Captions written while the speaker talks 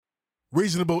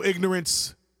Reasonable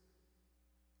Ignorance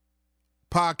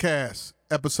Podcast,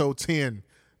 episode 10,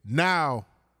 now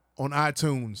on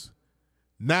iTunes,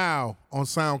 now on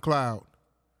SoundCloud,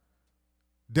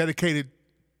 dedicated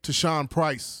to Sean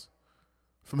Price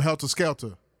from Helter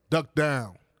Skelter, Duck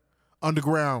Down,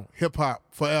 Underground, Hip Hop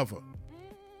Forever.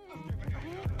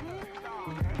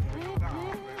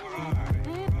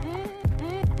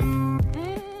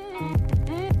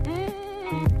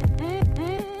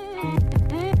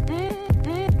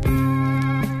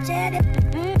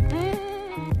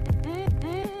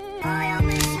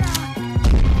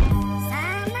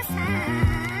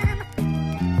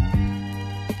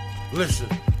 Listen,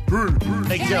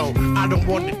 hey yo, I don't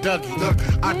want the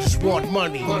Dougie, I just want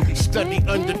money. Study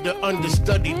under the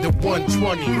understudy, the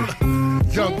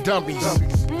 120. Young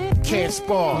dummies, can't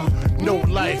spar, no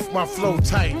life, my flow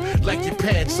tight, like your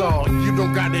pants on. You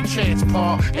don't got a chance,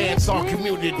 Paul, ants our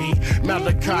community.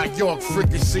 Malachi York,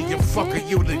 fricassee, and fuck a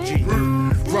eulogy.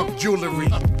 Rock jewelry.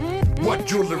 What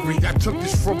jewelry? I took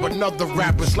this from another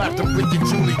rapper, slapped him with the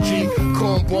Julie G.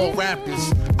 Cornball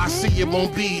rappers, I see him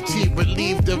on BET,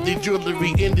 relieved of the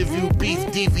jewelry. Interview beef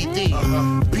DVD,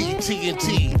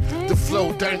 PT&T, the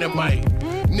flow dynamite.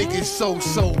 Niggas so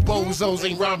bozos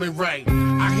ain't rhyming right.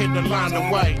 I hit the line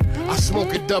of white, I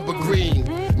smoke a double green.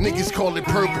 Niggas call it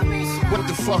purple. What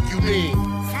the fuck you mean?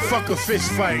 Fuck a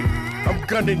fist fight. I'm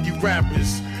gunning you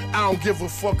rappers. I don't give a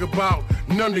fuck about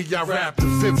none of y'all rap. The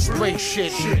fifth straight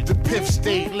shit, the piff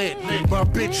stay lit. My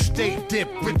bitch stay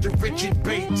dipped with the Richard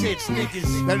Bay tits.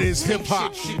 Niggas, that is hip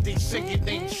hop. Shit, they say it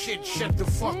ain't shit. Shut the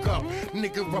fuck up,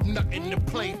 nigga. I'm nothing to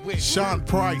play with. Sean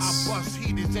Price. I bust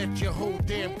heaters at your whole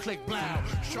damn click. Blow.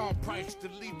 Sean Price, the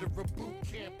leader of boot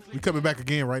camp. We coming back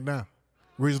again right now.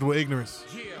 Reasonable Ignorance.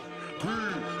 Yeah,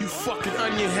 you fucking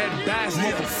onion head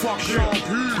bastard, motherfucker.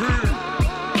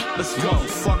 Let's go,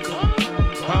 fucker.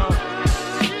 Huh?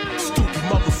 Stupid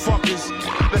motherfuckers.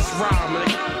 Let's rhyme,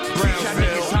 nigga.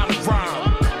 Brownsville. How to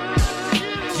rhyme.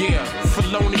 Yeah,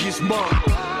 felonious monk.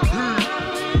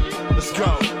 Let's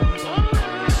go.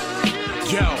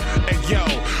 Yo, and yo,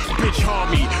 bitch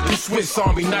harmy, the Swiss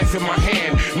Army knife in my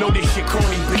hand. Know this shit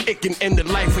corny, but it can end the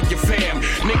life of your fam.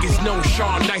 Niggas know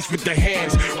Sean nice with the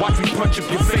hands. Watch me punch up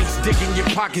your face, dig in your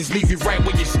pockets, leave you right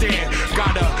where you stand.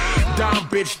 Got a dumb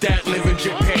bitch that live in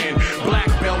Japan. Black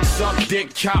belt, suck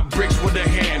dick, chop bricks with a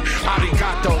hand.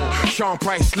 Arigato, Sean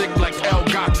Price slick like El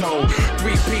Gato.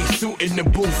 3-piece suit in the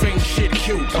booth, ain't shit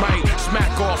cute. Might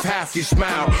smack off half your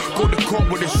smile. Go to court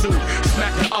with a suit,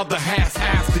 smack the other half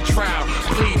after trial.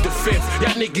 Plead the fifth,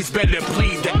 y'all niggas better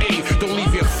plead the eighth. Don't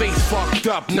leave your face fucked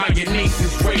up, now your niece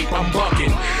is rape. I'm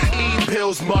bugging. Eat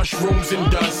pills, mushrooms,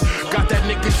 and dust. Got that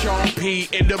nigga Sean P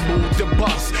in the mood to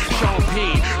bust. Sean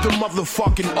P, the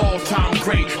motherfucking all-time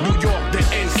great. New York, the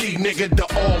NC, nigga, the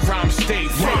all-rhyme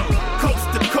state. From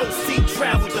coast to coast, he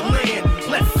traveled the land.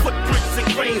 Left footprints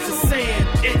and grains of sand.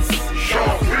 It's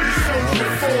Sean P. He showed you the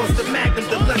force, the magnum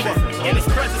deliver. In his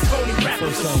presence, phony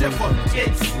rappers a shiver.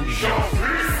 It's Sean P.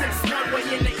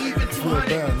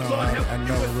 I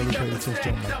never really paid attention to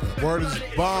him like that. Word is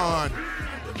bond.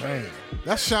 Man,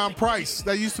 that's Sean Price.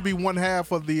 That used to be one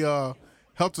half of the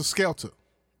Helter Skelter.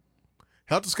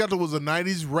 Helter Skelter was a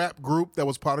 90s rap group that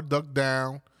was part of Duck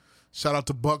Down. Shout out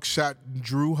to Buckshot and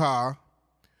Drew Ha.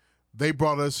 They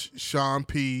brought us Sean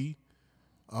P,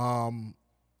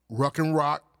 Ruck and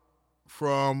Rock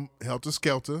from Helter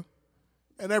Skelter,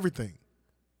 and everything.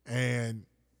 And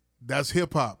that's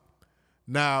hip hop.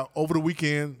 Now, over the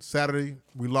weekend, Saturday,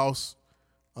 we lost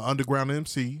an underground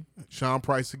MC, Sean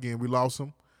Price again. We lost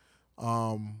him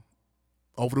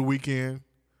over the weekend.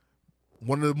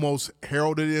 One of the most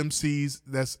heralded MCs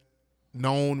that's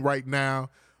known right now.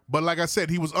 But like I said,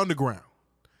 he was underground.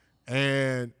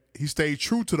 And he stayed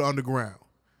true to the underground.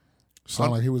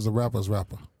 Sound like he was a rapper's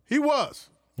rapper. He was.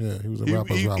 Yeah, he was a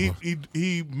rapper's rapper.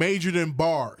 He majored in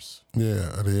bars.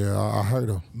 Yeah, I heard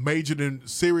him. Majored in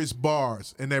serious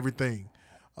bars and everything.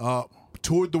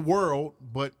 Toured the world,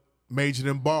 but majored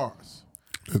in bars.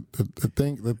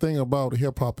 The thing about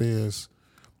hip hop is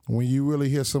when you really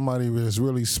hear somebody that's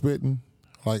really spitting,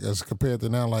 like as compared to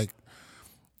now, like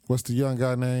what's the young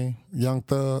guy name? Young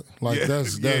Thug. Like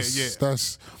that's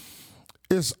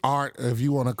it's art if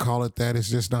you want to call it that. It's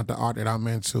just not the art that I'm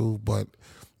into, but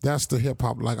that's the hip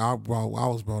hop like I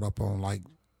was brought up on. Like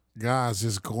guys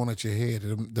just going at your head.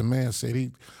 The man said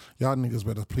y'all niggas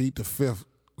better plead the fifth.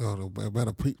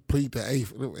 Better plead the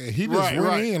eighth. He just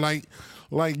went in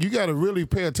like you got to really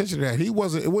pay attention to that. It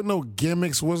wasn't no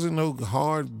gimmicks, wasn't no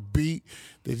hard beat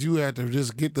that you had to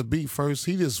just get the beat first.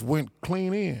 He just went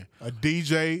clean in. A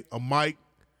DJ, a mic,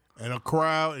 and a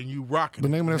crowd, and you rocking. The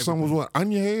name of that song was what?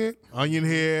 Onion Head? Onion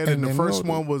Head, and the first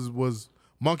one was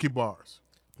Monkey bars,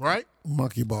 right?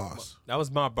 Monkey bars. That was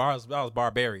my bars. That was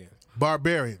Barbarian.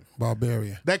 Barbarian.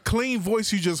 That clean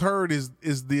voice you just heard is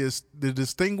the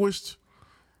distinguished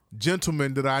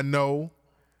gentleman that I know.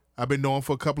 I've been knowing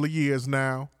for a couple of years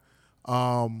now.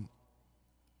 The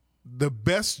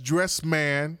best dressed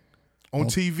man on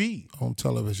TV. On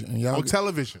television. And y'all on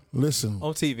television. Listen.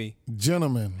 On TV.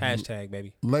 Gentlemen. Hashtag,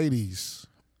 baby. Ladies.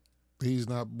 He's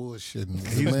not bullshitting.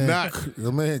 He's not.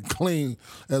 The man clean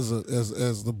as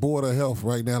the board of health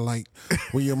right now. Like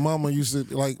when your mama used to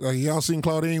like y'all seen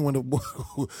Claudine when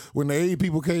the aid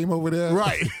people came over there,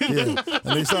 right? Yeah,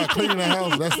 and they started cleaning the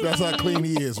house. That's how clean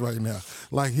he is right now.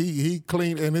 Like he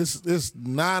clean, and it's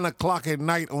 9:00 at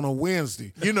night on a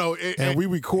Wednesday. You know, and we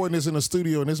recording this in the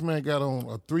studio, and this man got on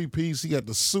a 3-piece. He got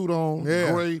the suit on,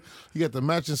 gray. He got the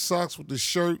matching socks with the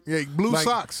shirt. Yeah, blue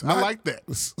socks. I like that.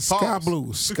 Sky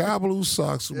blue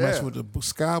socks match with the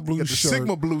sky blue the shirt.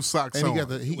 Sigma blue socks and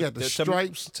on. He got the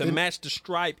stripes to match the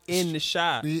stripe in the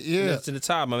shot. Yeah, to the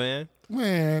top, my man.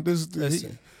 Man,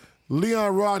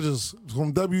 Leon Rogers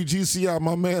from WGCI,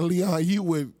 my man Leon. You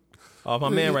would. Oh, my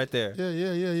man right there.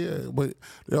 Yeah. But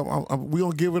we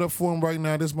gonna give it up for him right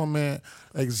now. This is my man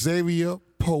Xavier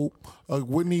Pope, a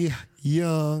Whitney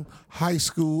Young High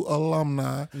School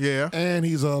alumni. Yeah, and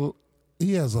he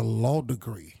has a law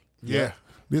degree. Yeah.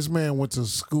 This man went to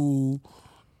school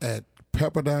at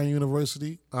Pepperdine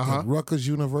University, at Rutgers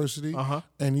University,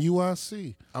 and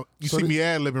UIC. You see me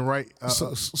ad-libbing, right?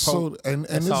 And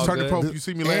this Turkey Pope, you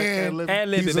see me ad-libbing?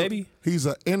 Ad-libbing, baby. He's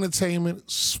an entertainment,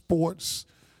 sports,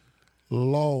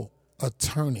 law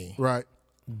attorney. Right.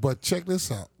 But check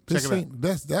this out.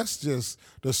 That's just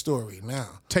the story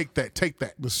now. Take that.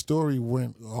 The story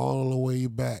went all the way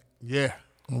back. Yeah.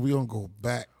 And we're going to go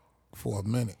back for a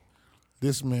minute.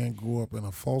 This man grew up in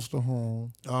a foster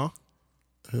home.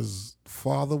 His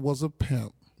father was a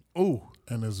pimp. Ooh.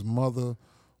 And his mother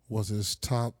was his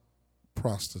top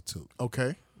prostitute.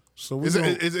 Okay. So without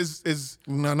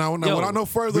no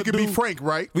further we can be frank,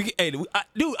 right?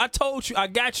 Dude, I told you, I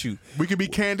got you. We can be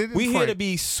candid. We here to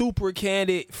be super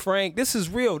candid, frank. This is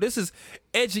real. This is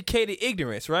educated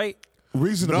ignorance, right?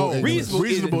 Reasonable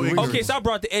ignorance. Okay, so I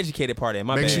brought the educated part in.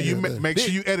 Make sure you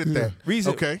edit that.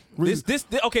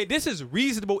 Okay. This is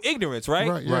reasonable ignorance,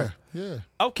 right? Right. Yeah.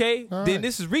 Okay, then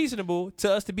this is reasonable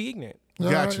to us to be ignorant.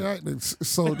 Gotcha. Right.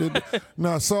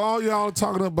 So all y'all are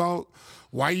talking about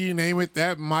why you name it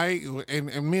that Mike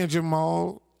and me and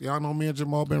Jamal. Y'all know me and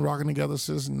Jamal been rocking together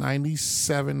since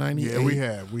 97, 98. Yeah,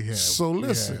 we have. So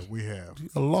listen, we have.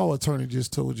 A law attorney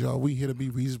just told y'all we here to be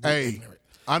reasonable ignorant.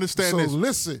 I understand so this.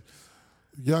 Listen,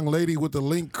 young lady with the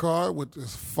link card with the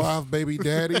 5 baby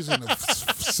daddies and the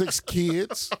 6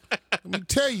 kids. Let me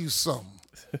tell you something.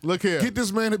 Look here. Get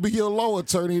this man to be your law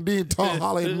attorney and then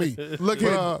holler at me. Look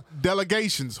here.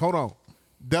 Delegations. Hold on.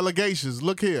 Delegations.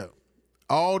 Look here.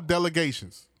 All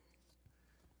delegations.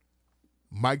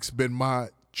 Mike's been my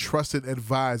trusted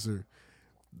advisor.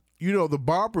 You know, the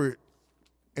barber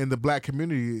in the black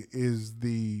community is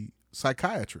the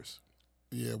psychiatrist.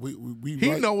 Yeah, we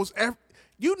he knows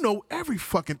you know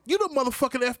motherfucking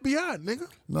FBI, nigga.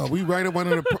 No, we right up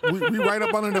under the we right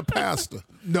up under the pastor.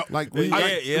 No, like we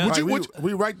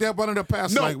right there up under the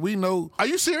pastor. No. Like we know. Are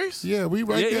you serious? Yeah, we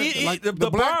right there. Like the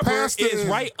black barber pastor is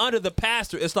right under the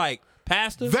pastor. It's like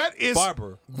pastor. That is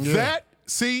barber. That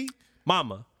see,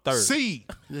 mama third. See,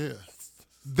 yeah.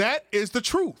 That is the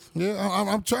truth. Yeah,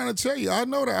 I'm trying to tell you. I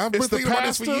know that. I've been thinking about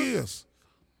this for years.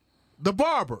 The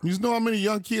barber. You know how many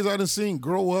young kids I done seen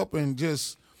grow up and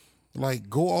just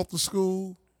like go off to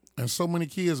school, and so many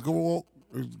kids go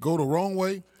the wrong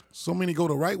way. So many go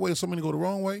the right way, so many go the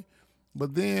wrong way.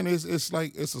 But then it's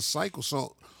like it's a cycle.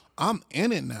 So I'm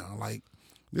in it now. Like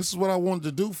this is what I wanted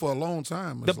to do for a long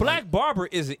time. The black barber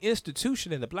is an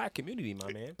institution in the black community,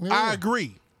 my man. Yeah. I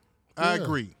agree.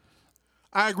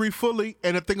 I agree fully.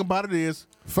 And the thing about it is,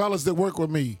 fellas that work with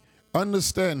me,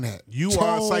 understand that. You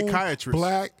are a psychiatrist.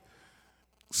 Black,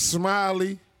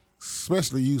 smiley,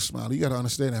 especially you, Smiley. You got to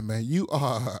understand that, man. You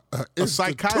are a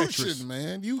psychiatrist,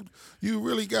 man. You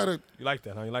really got to. You like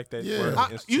that, huh? You like that? Yeah.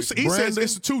 Word, he says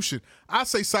institution. I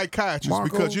say psychiatrist Marco,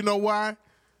 because you know why?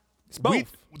 It's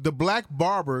both. The black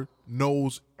barber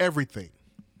knows everything.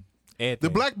 The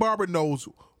black barber knows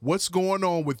what's going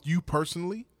on with you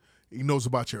personally. He knows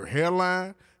about your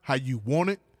hairline, how you want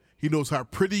it. He knows how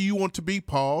pretty you want to be,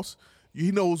 pause.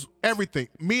 He knows everything.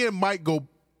 Me and Mike go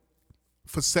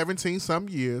for 17-some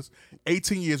years,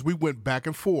 18 years, we went back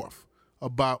and forth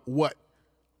about what?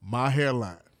 My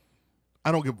hairline.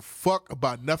 I don't give a fuck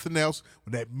about nothing else.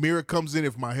 When that mirror comes in,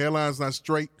 if my hairline's not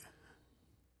straight,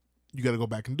 you got to go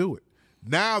back and do it.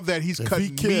 Now that he's If cutting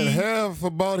he cared meat, half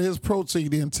about his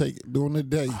protein intake during the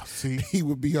day, see. he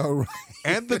would be all right.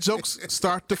 and the jokes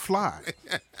start to fly.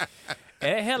 And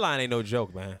that headline ain't no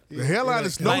joke, man. The hairline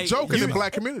is no Like, joke in you- the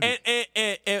black community.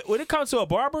 And when it comes to a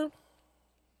barber,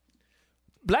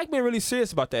 black men really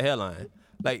serious about that hairline.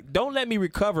 Like, don't let me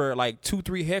recover like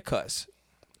 2-3 haircuts.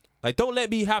 Like, don't let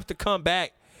me have to come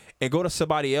back and go to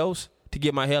somebody else to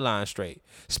get my hairline straight.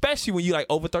 Especially when you like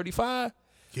over 35.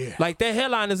 Yeah. Like that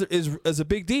hairline is a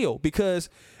big deal because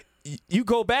you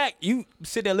go back, you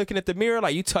sit there looking at the mirror,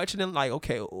 like you touching it, like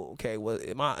okay, well,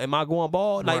 am I going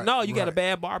bald? Like Right, no, you got a right.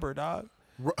 bad barber, dog.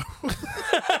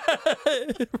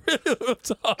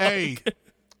 Hey,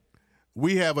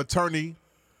 we have attorney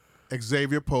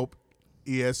Xavier Pope,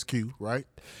 ESQ, right?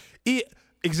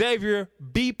 Xavier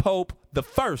B. Pope the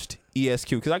first ESQ,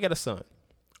 because I got a son.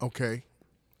 Okay.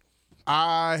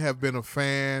 I have been a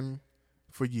fan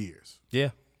for years.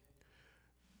 Yeah.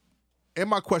 In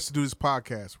my quest to do this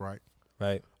podcast, right?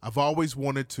 Right. I've always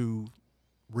wanted to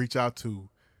reach out to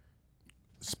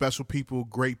special people,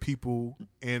 great people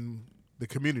in the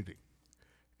community.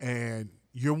 And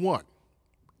you're one.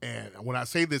 And when I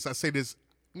say this,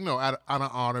 you know, out of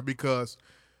honor because,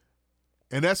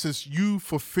 in essence, you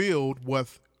fulfilled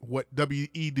what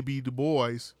W.E.B. Du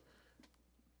Bois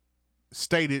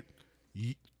stated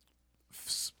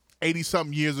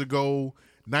 80-something years ago,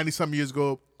 90-something years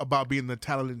ago about being the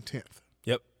talented 10th.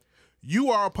 Yep.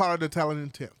 You are a part of the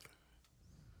talented 10th.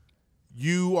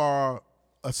 You are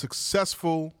a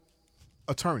successful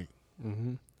attorney.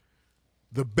 Mm-hmm.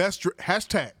 The best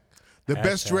the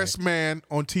best dressed man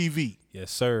on TV.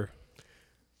 Yes, sir.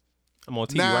 I'm on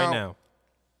TV Now- right now.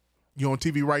 You're on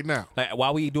TV right now. Like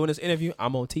while we doing this interview,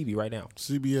 I'm on TV right now.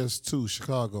 CBS 2,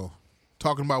 Chicago.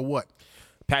 Talking about what?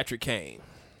 Patrick Kane.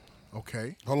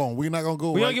 Okay. Hold on, we're not gonna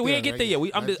go. We right ain't get there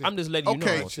yet. I'm just letting you know.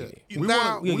 Okay. I'm on TV. We Now,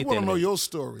 want we'll to get there know in a your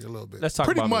story a little bit. Let's talk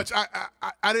pretty about much. me.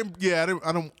 I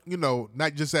don't. You know,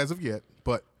 not just as of yet,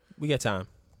 but We got time.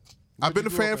 I've been a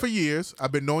you fan grow up for years.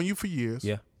 I've been knowing you for years.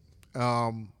 Yeah.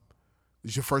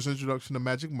 It's your first introduction to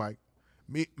Magic Mike.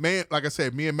 Man, like I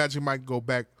said, me and Magic Mike go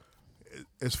back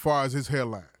as far as his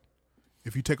hairline.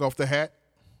 If you take off the hat,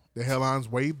 the hairline's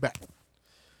way back.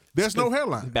 There's no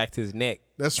hairline. Back to his neck.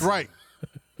 That's right.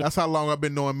 That's how long I've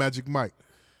been knowing Magic Mike.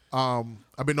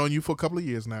 I've been knowing you for a couple of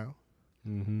years now.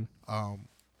 Mm-hmm.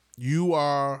 You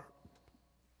are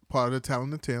part of the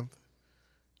Talented 10th.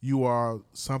 You are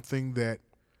something that,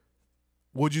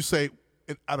 would you say,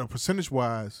 out of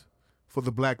percentage-wise, for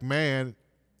the black man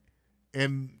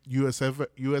in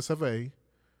USFA,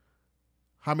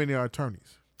 how many are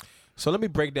attorneys? So let me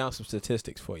break down some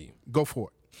statistics for you. Go for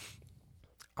it.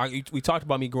 We talked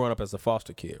about me growing up as a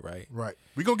foster kid, right? Right.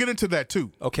 We're going to get into that,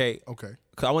 too. Okay. Okay.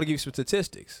 Because I want to give you some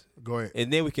statistics. Go ahead.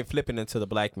 And then we can flip it into the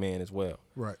black man as well.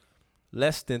 Right.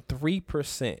 Less than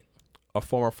 3% of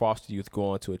former foster youth go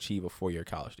on to achieve a 4-year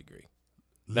college degree.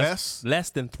 Less? Less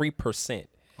than 3%.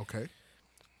 Okay.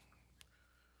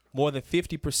 More than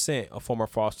 50% of former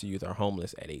foster youth are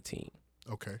homeless at 18.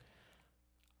 Okay.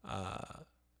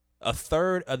 A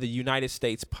third of the United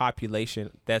States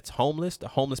population that's homeless, the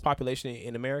homeless population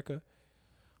in America,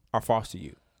 are foster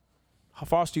youth.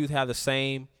 Foster youth have the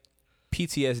same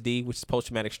PTSD, which is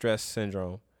post-traumatic stress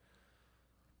syndrome,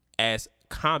 as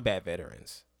combat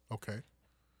veterans. Okay.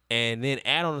 And then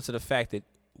add on to the fact that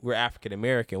we're African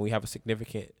American, we have a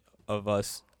significant of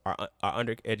us are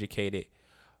undereducated,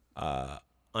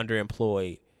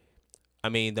 underemployed. I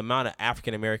mean, the amount of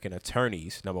African American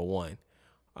attorneys, number one,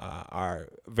 are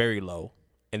very low.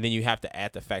 And then you have to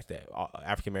add the fact that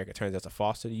African American attorneys as a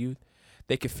foster youth,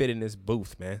 they can fit in this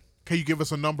booth, man. Can you give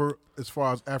us a number as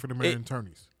far as African American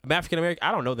attorneys? I'm African American.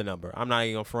 I don't know the number. I'm not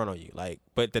even gonna front on you.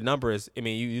 But the number is. I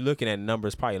mean, you're looking at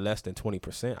numbers probably less than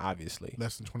 20%. Obviously,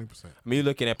 Less than 20%. I mean, you're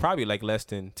looking at probably like less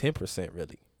than 10%.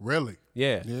 Really. Really?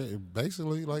 Yeah. Yeah,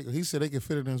 basically, like he said, they can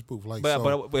fit it in his booth. Like,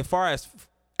 But as far as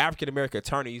African American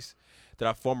attorneys that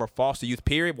are former foster youth,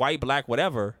 period, white, black,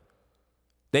 whatever,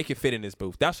 they can fit in this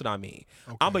booth. That's what I mean.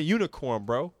 I'm a unicorn,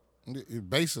 bro.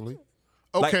 basically,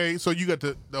 Okay, so you got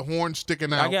the horn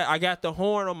sticking out. I got the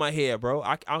horn on my head, bro.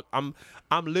 I'm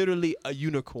literally a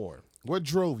unicorn. what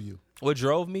drove you? What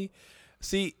drove me?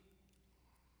 See,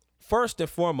 first and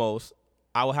foremost,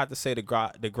 I would have to say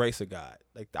the grace of God.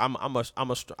 Like I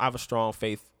have a strong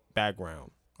faith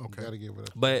background. Okay. Gotta give it up.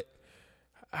 But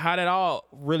how that all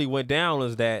really went down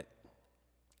was that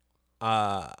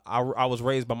I was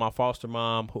raised by my foster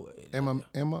mom,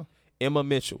 Emma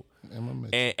Mitchell,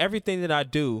 and everything that I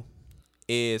do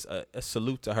is a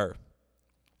salute to her.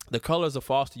 The colors of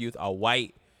foster youth are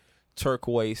white,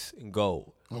 turquoise, and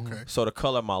gold. Okay. So the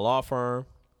color of my law firm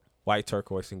white,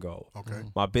 turquoise, and gold. Okay.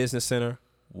 My business center,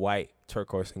 white,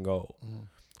 turquoise, and gold.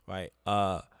 Right.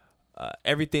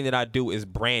 Everything that I do is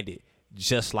branded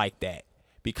just like that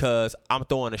because I'm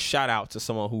throwing a shout out to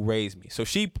someone who raised me. So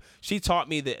she taught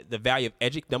me the value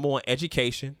of number one,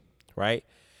 education, right?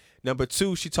 Number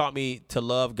two, she taught me to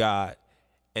love God.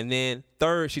 And then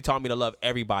third, she taught me to love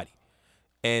everybody.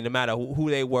 And no matter who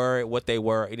they were, what they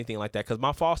were, anything like that. Because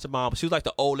my foster mom, she was like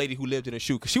the old lady who lived in a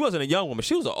shoe. Because she wasn't a young woman.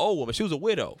 She was an old woman. She was a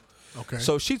widow. Okay.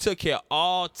 So she took care of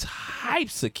all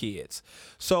types of kids.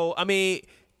 So, I mean,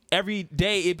 every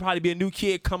day it'd probably be a new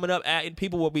kid coming up and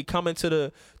people will be coming to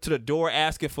the door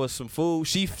asking for some food.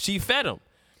 She fed them.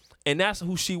 And that's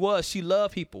who she was. She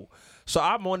loved people. So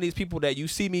I'm one of these people that you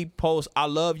see me post, I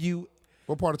love you.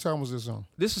 What part of town was this on?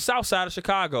 This is south side of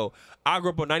Chicago. I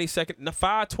grew up on 92nd,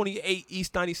 528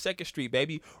 East 92nd Street,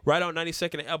 baby. Right on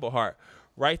 92nd and Eberhard.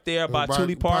 Right there by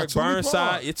Thule Park,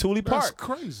 Burnside. Yeah, Thule Park. That's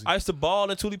crazy. I used to ball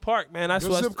in Thule Park, man. That's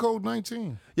Your what zip code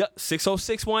 19. Yep,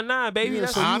 60619, baby. Yeah,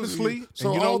 That's so honestly, so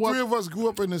and you know all what? three of us grew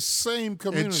up in the same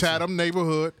community. In Chatham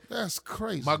neighborhood. That's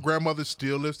crazy. My grandmother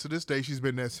still lives to this day. She's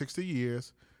been there 60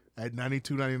 years at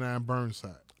 9299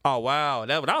 Burnside. Oh, wow.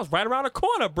 That was right around the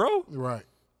corner, bro. Right.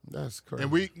 That's crazy.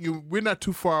 And we're not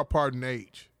too far apart in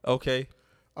age. Okay.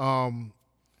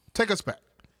 Take us back.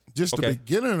 Just the Okay.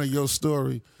 beginning of your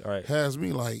story All right. has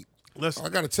me like, Let's I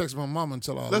got to text my mom and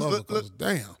tell her I love her because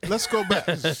damn. let's go back.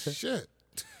 Shit.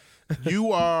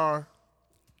 You are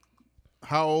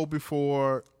how old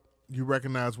before you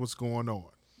recognize what's going on?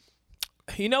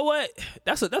 You know what?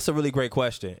 That's a really great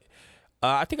question.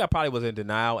 I think I probably was in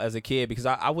denial as a kid because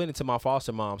I went into my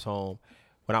foster mom's home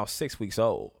when I was 6 weeks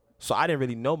old. So I didn't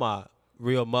really know my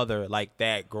real mother like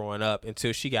that growing up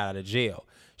until she got out of jail.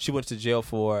 She went to jail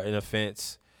for an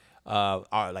offense,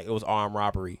 like it was armed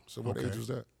robbery. So what age was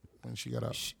that when she got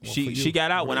out? Well, for She you,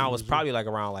 got out what when age I was you? probably like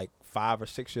around like 5 or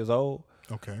 6 years old.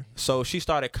 Okay. So she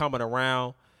started coming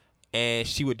around, and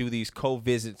she would do these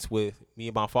co-visits with me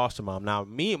and my foster mom. Now,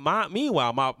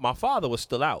 meanwhile, my father was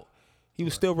still out. He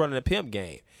was still running a pimp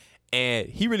game, and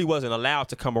he really wasn't allowed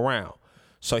to come around.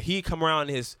 So he'd come around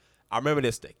in his, I remember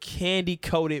this, the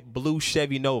candy-coated blue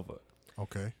Chevy Nova.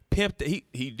 Okay. Pimp,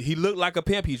 he looked like a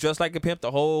pimp. He dressed like a pimp,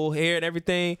 the whole hair and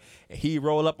everything. And he'd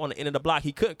roll up on the end of the block.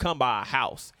 He couldn't come by a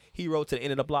house. He rode to the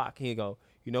end of the block. He'd go,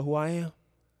 you know who I am?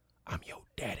 I'm your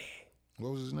daddy.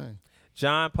 What was his name?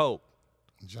 John Pope.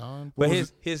 John. But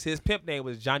his pimp name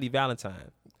was Johnny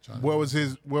Valentine. Where was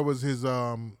his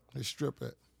His strip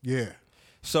at. yeah.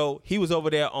 So he was over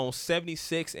there on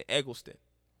 76 in Eggleston.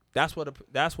 That's where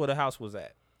the house was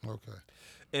at. Okay.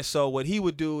 And so what he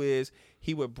would do is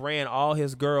he would brand all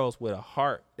his girls with a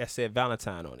heart that said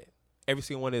Valentine on it. Every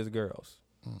single one of his girls.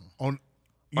 On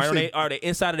you Right on said, they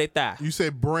inside of their thigh. you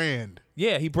said brand.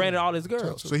 Yeah, he branded all his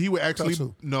girls. So he would actually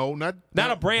Tattoo. no, not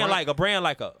Not a brand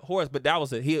like a horse, but that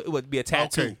was it would be a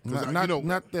tattoo. Okay. 'Cause, Not, you know,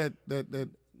 not that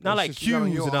Not like shit you got on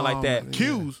Q's your and nothing like arm that. and-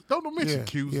 Q's. Don't mention Yeah,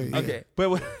 Q's. yeah, yeah. Okay,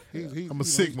 but I'm a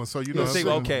Sigma, so you know. Sigma,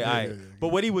 what I'm okay, saying. all right. But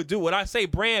what he would do, when I say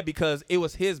brand, because it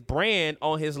was his brand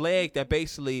on his leg that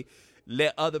basically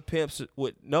let other pimps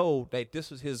would know that this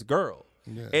was his girl.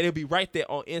 Yeah. And it'd be right there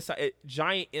on inside,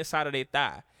 giant inside of their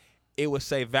thigh. It would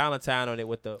say Valentine on it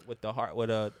with the heart,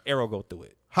 with a arrow go through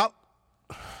it. How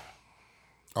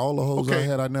All the hoes Okay. I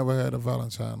had, I never had a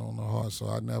Valentine on the heart, so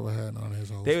I never had none of his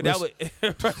hoes. That would.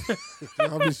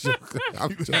 I'm just joking. I'm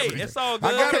joking. Hey, it's all good.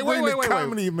 I gotta Okay, bring wait, the wait.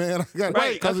 comedy, man. I got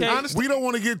Right, because okay. we don't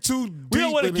want to get too deep We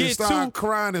don't want to and then get start too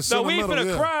crying and No, we ain't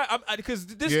sentimental. finna Yeah. cry because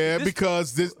this. yeah, this,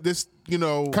 because this you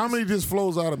know Comedy just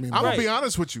flows out of me. I'm Man. gonna be Right.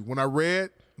 honest with you. When I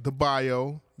read the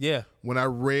bio, Yeah. when I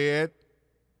read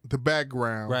the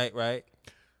background, Right.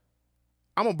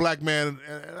 I'm a black man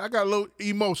and I got a little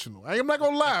emotional. I'm not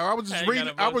gonna lie. I was just I ain't reading.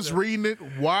 got I was emotional. reading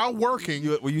it while working,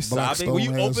 Were you Black sobbing? Were you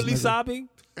Stone has openly nigga. sobbing?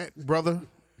 brother.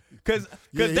 Because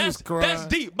Yeah, he that's was crying. that's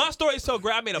deep. My story is so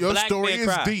great. I made a Your black story man is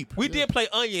cry. deep. We did play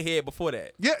Onion Head before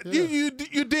that. Yeah, you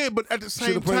did, but at the same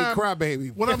Should have played time,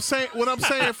 Crybaby. what I'm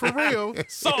saying for real,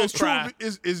 Soft it's true cry.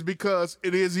 is because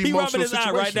it is He emotional rubbing his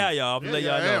situation. eye right now, y'all. I'm Yeah, letting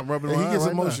I y'all know. am rubbing He my eye gets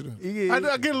right now. emotional.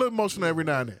 I get a little emotional every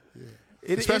now and then.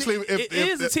 Especially if it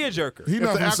is a tearjerker. He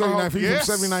not the from alcohol- 79th. He's yes.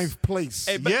 from 79th place.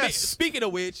 Hey, but Yes. speaking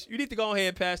of which, you need to go ahead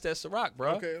and pass that Ciroc,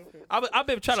 bro. Okay. I've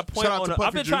been trying to point Shout out on. to I've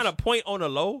Puffy been Juice. trying to point on the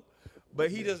low,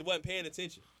 but he just wasn't paying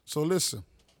attention. So listen,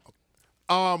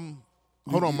 Hold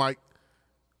on, Mike.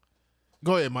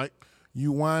 Go ahead, Mike.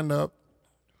 you wind up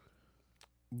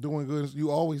doing good.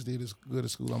 You always did as good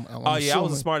at school. I'm Oh yeah, I was the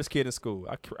assuming smallest kid in school.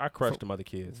 I crushed them other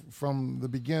kids. from the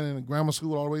beginning, grammar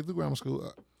school all the way through grammar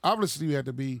school. Obviously, you had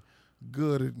to be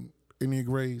good in your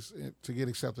grades to get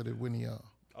accepted at Winnie.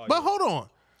 But hold on.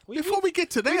 Before we get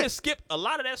to We that, just skipped a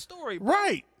lot of that story. Bro.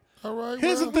 right? All right.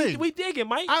 Here's the thing. We digging,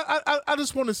 Mike. I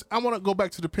just want to go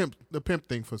back to the pimp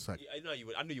thing for a second. I know you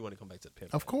would. I knew you want to come back to the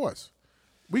pimp. Of course,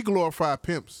 we glorify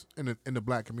pimps in the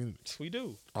black community. We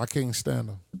do. I can't stand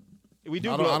them. We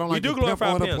do. I don't We like do the pimp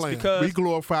glorify or the pimps player. because We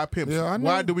glorify pimps. Yeah, I know.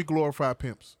 Why do we glorify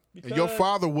pimps? And your Because-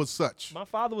 father was such. my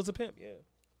father was a pimp. Yeah.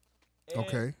 And-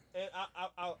 Okay. And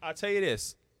I'll tell you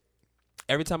this: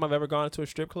 every time I've ever gone to a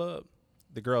strip club,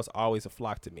 the girls always have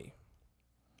flocked to me.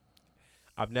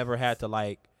 I've never had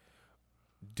to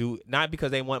do, not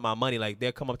because they want my money. Like,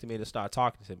 they'll come up to me and start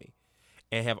talking to me,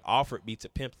 and have offered me to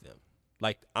pimp them.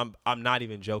 Like, I'm not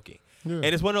even joking. Yeah. And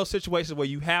it's one of those situations where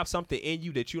you have something in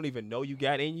you that you don't even know you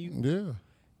got in you. Yeah.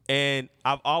 And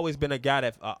I've always been a guy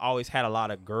that always had a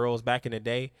lot of girls back in the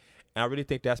day. And I really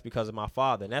think that's because of my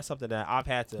father. And that's something that I've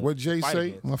had to What Jay fight say?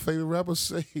 against. My favorite rapper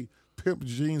say, "Pimp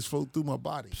jeans flow through my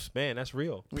body." Man, that's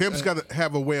real. Pimps got to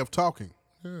have a way of talking.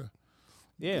 Yeah.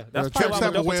 Yeah, that's Pimps probably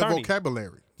have why a I'm way a of attorney.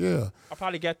 vocabulary. Yeah. I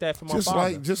probably got that from my Just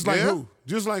father. like Yeah? who?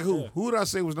 Just like who? Who would I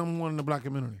say was number one in the black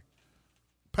community?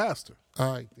 Pastor.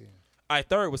 All right then. All right,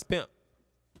 third was pimp.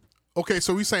 Okay,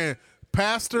 so we saying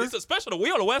pastor. It's a special.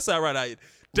 We on the west side right now.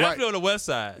 Definitely Right. on the west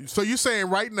side. So you saying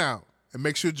right now, and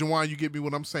make sure, Juwan, you get me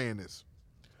what I'm saying is,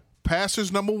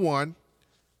 pastor's number 1,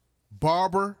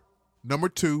 barber number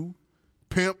 2,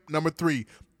 pimp number 3.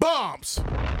 Bombs.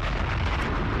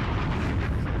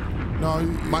 No,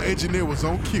 My engineer was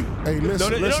on cue. hey,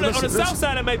 listen, On the south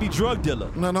side, it may be drug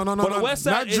dealer. No. On the west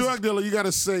side, not is- drug dealer. You got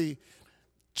to say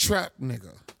trap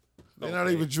nigga. They're not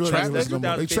even drug Trap dealers nigga? no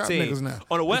more. They trap 2015. niggas now.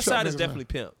 On the They west trap side, it's niggas definitely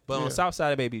pimp. But on Yeah. the south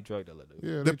side, it may be drug dealer. Dude. now.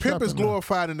 Yeah, The they pimp is trapping now.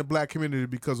 glorified in the black community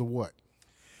because of what?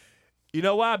 You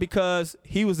know why? Because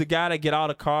he was the guy that get all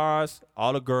the cars,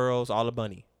 all the girls, all the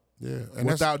money. Yeah, and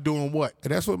Without doing what?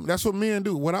 that's what men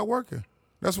do without working.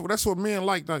 That's what men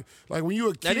like. Like when you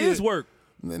a kid. That is work.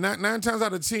 Nine times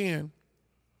out of 10,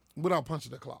 without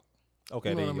punching the clock. Okay,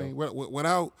 You know there what I you mean? go.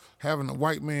 Without having a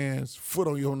white man's foot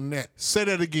on your neck. Say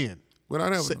that again.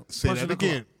 Without having Say punching that the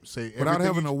again. clock. Say Without everything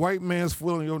having you- a white man's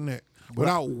foot on your neck.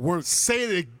 Without work. Say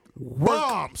it.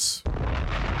 Bombs.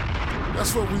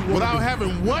 That's what we want. Without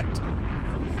having what?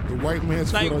 the white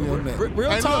man's Like, foot on your neck. real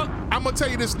Hey, talk. look, I'm gonna tell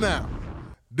you this now.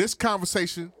 This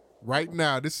conversation right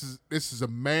now, this is a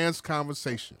man's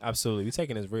conversation. Absolutely, we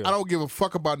taking this real. I don't give a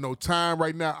fuck about no time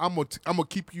right now. I'm gonna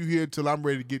keep you here till I'm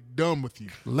ready to get done with you.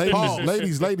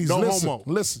 Ladies, no listen, homo.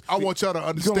 listen. I want y'all to You're gonna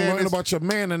understand learn this. about your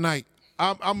man tonight.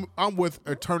 I'm with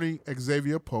attorney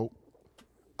Xavier Pope.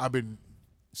 I've been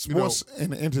Sports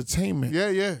and entertainment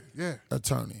yeah.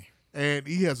 attorney. And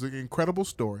he has an incredible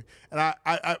story. And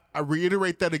I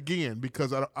reiterate that again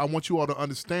because I want you all to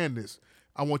understand this.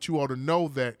 I want you all to know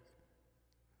that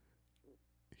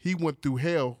he went through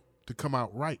hell to come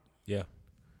out right. Yeah.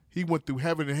 He went through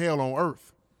heaven and hell on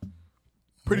earth.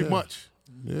 Pretty much.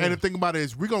 Yeah. And the thing about it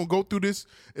is we're going to go through this.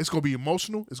 It's going to be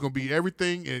emotional. It's going to be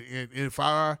everything. And if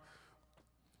I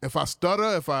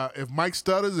stutter, if Mike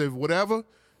stutters, if whatever,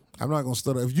 I'm not gonna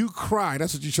stutter. If you cry,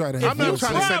 that's what you try to have. I'm not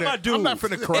trying to cry, say my that. dude, I'm not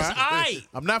finna cry. it's aight.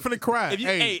 I'm not finna cry. If you,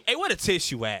 hey, hey, where the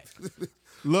tissue at?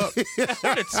 look, Where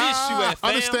the tissue at, fam?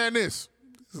 understand this.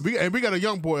 We got a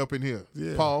young boy up in here.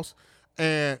 Yeah. Pause.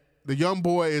 And the young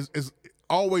boy is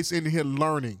always in here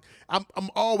learning. I'm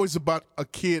always about a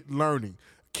kid learning.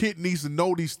 Kid needs to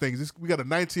know these things. We got a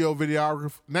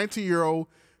 19-year-old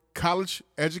college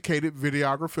educated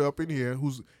videographer up in here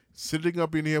who's sitting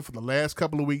up in here for the last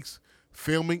couple of weeks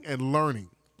filming and learning.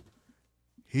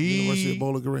 University of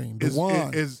Bowling Green. The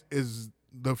one. is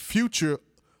the future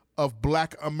of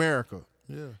Black America.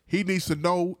 Yeah. He needs to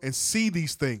know and see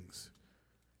these things.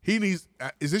 He needs.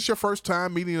 Is this your first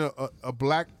time meeting a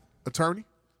black attorney?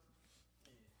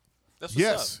 That's what's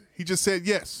Yes. up. He just said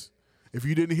yes. If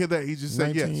you didn't hear that, he just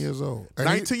said 19 yes. years old. And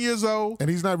 19 years old. And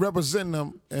he's not representing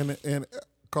them and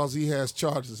because he has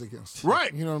charges against him.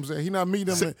 Right. You know what I'm saying? He's not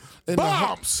meeting them in the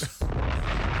Bombs.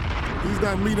 he's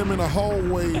not meeting them in the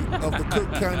hallway of the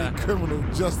Cook County criminal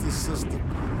justice system.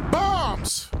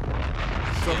 Bombs.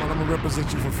 Someone, I'm gonna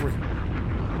represent you for free.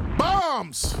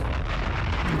 Bombs.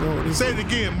 You know, this Say it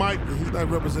again, Mike. He's not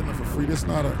representing them for free. This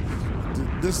not a.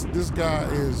 This guy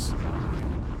is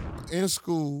in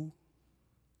school,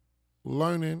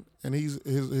 learning, and he's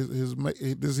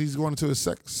going into his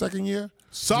second year.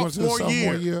 He's going into his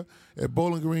Sophomore year. at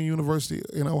Bowling Green University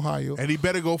in Ohio. And he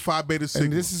better go Phi Beta Sigma.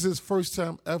 And this is his first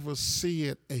time ever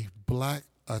seeing a black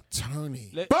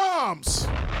attorney. Bombs.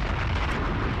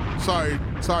 Sorry,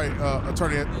 Attorney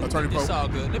It's Pope. all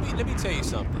good. Let me tell you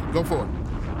something. Go for it.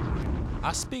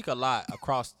 I speak a lot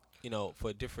across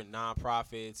for different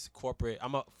nonprofits, corporate.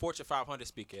 I'm a Fortune 500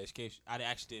 speaker. In case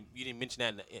you didn't mention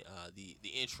that in the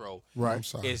intro. Right. I'm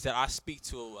sorry. Is that I speak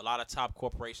to a lot of top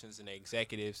corporations and their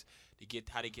executives to get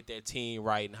how they get their team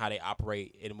right and how they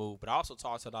operate and move. But I also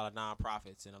talk to a lot of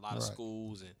nonprofits and a lot of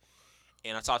schools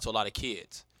and I talk to a lot of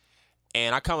kids.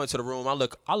 And I come into the room,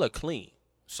 I look clean.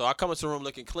 So I come into the room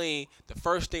looking clean. The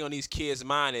first thing on these kids'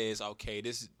 mind is, okay,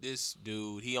 this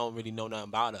dude, he don't really know nothing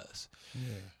about us. Yeah.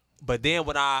 But then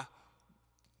when I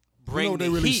bring what the they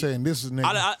really heat, saying? This is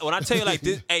nigga. when I tell you like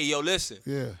this, hey, yo, listen.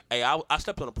 Yeah. Hey, I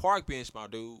slept on a park bench, my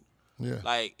dude. Yeah.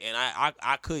 Like, and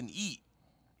I couldn't eat.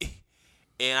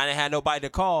 And I didn't have nobody to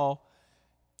call.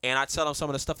 And I tell them some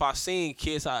of the stuff I've seen,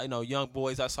 kids, young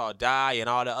boys I saw die and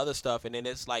all the other stuff. And then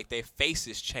it's like their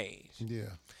faces change. Yeah.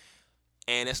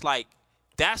 And it's like,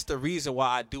 that's the reason why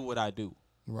I do what I do.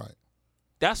 Right.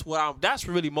 That's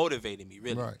really motivating me,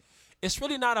 really. Right. It's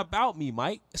really not about me,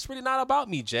 Mike. It's really not about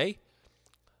me, Jay.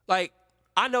 Like,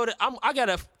 I know that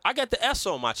I got the S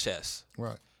on my chest.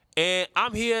 Right. And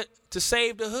I'm here to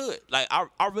save the hood. Like,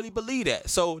 I really believe that.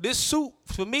 So this suit,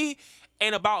 for me,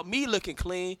 ain't about me looking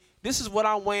clean. This is what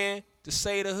I'm wearing to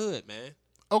save the hood, man.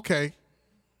 Okay.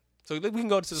 So we can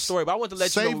go to the story, but I want to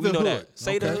let Save you know the we know hood. that.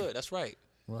 Save the Okay. hood. That's right.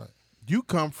 Right. You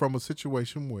come from a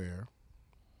situation where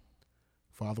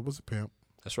father was a pimp,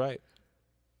 That's right.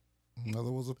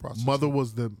 Mother was a prostitute. mother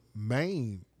was the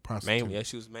main prostitute. Main, yeah,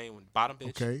 she was main one. Bottom bitch.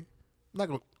 Okay. I'm not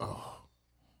gonna. Oh.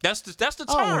 That's the I don't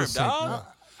term, wanna say dog.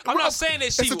 that. I'm not saying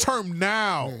that she It's a term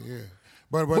now. Yeah.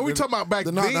 But we talking about back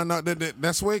then? No,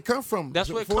 that's where it come from. That's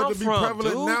where it For come to be from,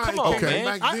 prevalent dude. now, Come it on, came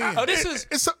man. back then. This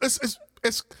is.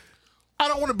 It's. I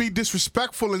don't want to be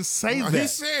disrespectful and say No, that. he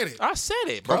said it. I said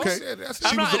it, bro. Okay. That's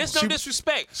I'm She not, was the- it's no she-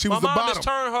 disrespect. she My was the mom bottom. just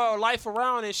turned her life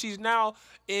around, and she's now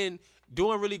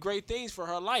doing really great things for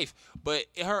her life. But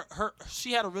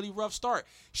she had a really rough start.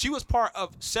 She was part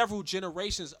of several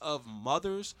generations of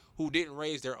mothers who didn't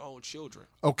raise their own children.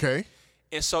 Okay.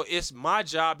 And so it's my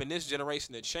job in this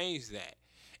generation to change that.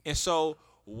 And so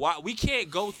why we can't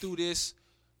go through this,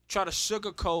 try to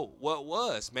sugarcoat what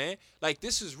was, man. Like,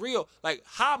 this is real. Like,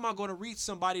 how am I going to reach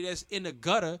somebody that's in the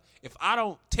gutter if I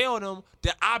don't tell them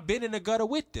that I've been in the gutter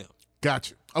with them?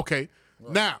 Gotcha. Okay.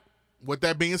 Now, with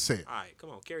that being said, All right, come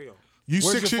on, carry on. you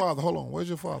Where's 6 your years. father? Hold on. Where's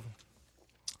your father?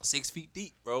 6 feet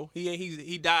deep, bro.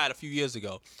 He died a few years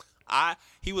ago.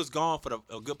 He was gone for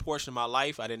a good portion of my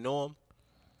life. I didn't know him.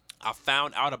 I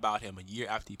found out about him a year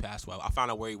after he passed away. I found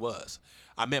out where he was.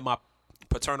 I met my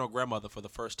paternal grandmother for the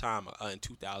first time in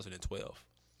 2012.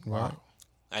 Wow.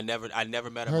 I never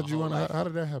met her. How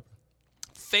did that happen?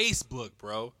 Facebook,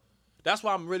 bro. That's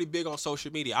why I'm really big on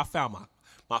social media. I found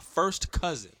my first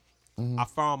cousin. Mm-hmm. I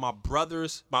found my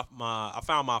brother's I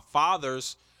found my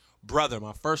father's brother,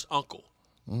 my first uncle.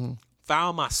 Mm-hmm.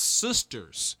 Found my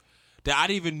sisters that I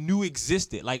didn't even knew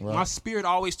existed. Like, my spirit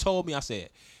always told me. I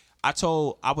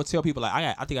would tell people,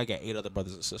 like, I think I got 8 other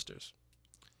brothers and sisters.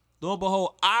 Lo and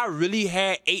behold, I really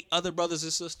had 8 other brothers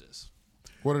and sisters.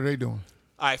 What are they doing?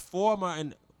 All right, 4 of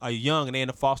them are young and they're in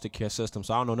the foster care system,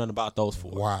 so I don't know nothing about those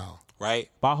 4. Wow. Right?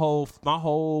 My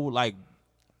whole like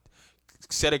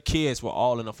set of kids were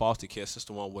all in the foster care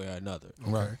system one way or another.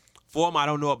 Right. 4 of them I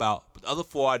don't know about, but the other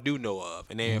 4 I do know of,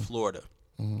 and they're in Florida.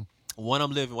 Mm-hmm. One of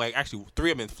them living, like, actually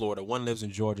 3 of them in Florida. One lives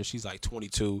in Georgia. She's like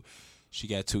 22. She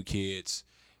got 2 kids,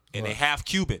 and they half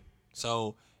Cuban.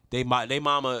 So they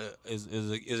mama is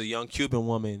a young Cuban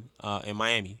woman in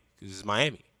Miami. Because it's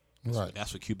Miami. Right.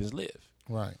 That's where Cubans live.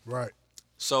 Right. Right.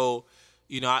 So,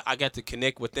 I got to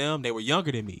connect with them. They were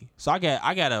younger than me. So I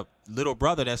got a little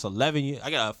brother that's 11 I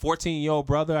got a 14-year-old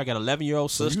brother. I got an 11-year-old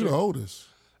So sister. you the oldest.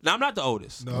 No, I'm not the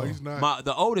oldest. No, he's not.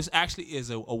 The oldest actually is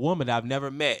a woman that I've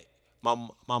never met.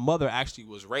 My mother actually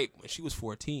was raped when she was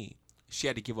 14. She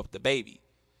had to give up the baby.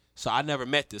 So I never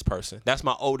met this person. That's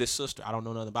my oldest sister. I don't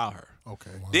know nothing about her.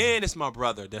 Okay. Then it's my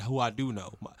brother, who I do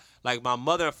know. My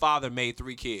mother and father made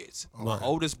 3 kids. My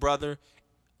oldest brother,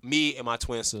 me, and my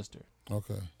twin sister.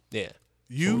 Okay. Yeah. What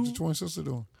You your twin sister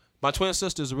doing? My twin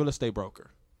sister is a real estate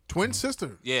broker. twin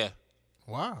sister. Yeah.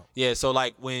 Wow. Yeah, so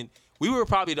like when we were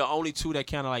probably the only 2 that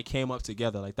kind of like came up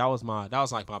together. Like that was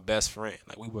like my best friend.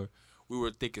 Like we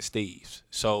were thick as thieves.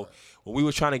 So when we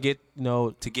were trying to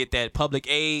get that public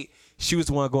aid, she was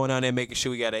the one going down there making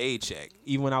sure we got an aid check.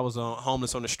 Even when I was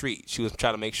homeless on the street, she was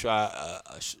trying to make sure I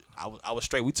was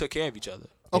straight. We took care of each other.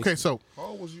 Okay, so How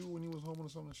old was you when you was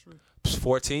homeless on the street?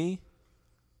 14.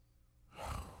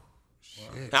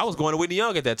 I was going to Whitney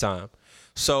Young at that time.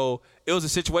 So it was a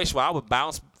situation where I would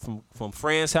bounce from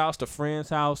friend's house to friend's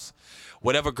house.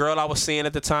 Whatever girl I was seeing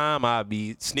at the time, I'd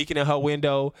be sneaking in her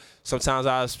window. Sometimes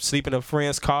I was sleeping in a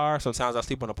friend's car. Sometimes I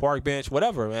sleep on a park bench,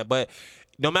 whatever, man. But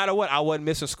no matter what, I wasn't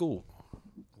missing school.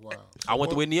 Wow. I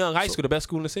went to Whitney Young High School, the best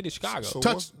school in the city of Chicago. So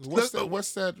Touch-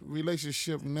 what's that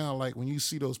relationship now like when you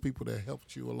see those people that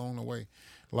helped you along the way?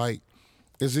 Like,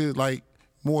 is it like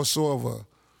more so of a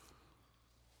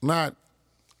not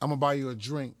I'm gonna buy you a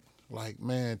drink? Like,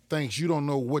 man, thanks. You don't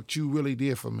know what you really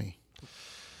did for me.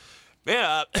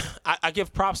 Yeah, I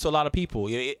give props to a lot of people.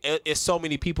 It's so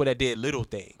many people that did little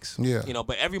things. Yeah.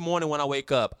 But every morning when I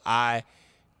wake up, I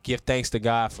give thanks to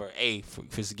God for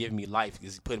giving me life,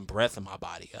 because He's putting breath in my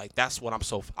body. Like, that's what I'm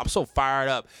so fired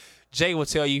up. Jay will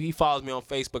tell you, he follows me on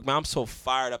Facebook, man. I'm so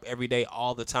fired up every day,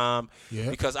 all the time,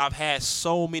 because I've had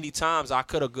so many times I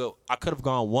could have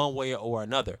gone one way or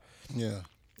another. Yeah.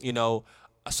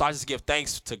 So I just give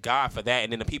thanks to God for that,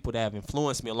 and then the people that have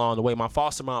influenced me along the way. My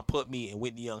foster mom put me in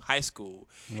Whitney Young High School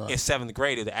in 7th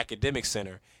grade at the academic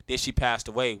center. Then she passed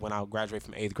away when I graduated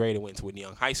from 8th grade and went to Whitney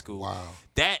Young High School. Wow.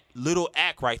 That little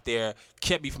act right there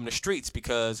kept me from the streets,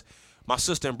 because my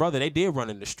sister and brother, they did run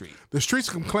in the street. The streets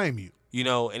can claim you.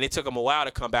 And it took them a while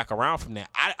to come back around from that.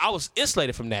 I was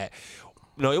insulated from that.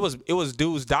 It was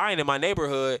dudes dying in my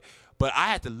neighborhood, but I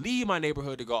had to leave my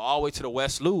neighborhood to go all the way to the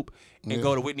West Loop and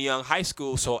go to Whitney Young High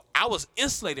School. So I was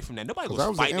insulated from that. Nobody was That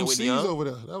was the fighting at Whitney MCs Young. over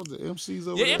there. That was the MCs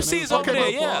over Yeah, there. MCs over there,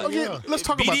 yeah. Okay, let's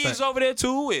talk about BD's that. over there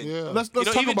too, and Yeah. Let's talk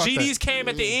even about GDs that. came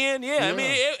at the end. Yeah, I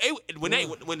mean,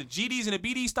 when the GDs and the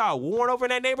BDs started warring over in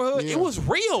that neighborhood, it was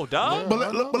real, dog.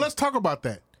 But let's talk about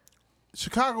that.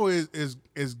 Chicago is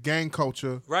gang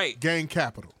culture, Right. Gang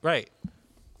capital. Right,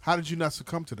 How did you not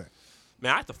succumb to that?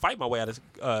 man. I had to fight my way out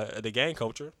of the gang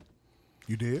culture.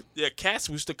 You did. Yeah, cats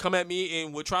used to come at me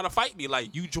and would try to fight me,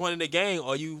 like, you joining the gang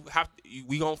or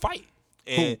we gonna fight.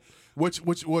 And Which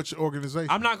organization?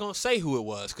 I'm not gonna say who it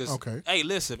was, because Okay. hey,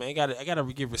 listen, man, I gotta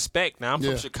give respect. Now I'm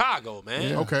from Yeah. Chicago, man.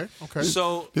 Yeah. Okay.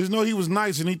 So Just know he was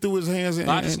nice and he threw his hands in.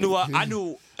 I just knew I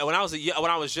knew when I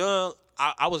was young,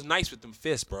 I was nice with them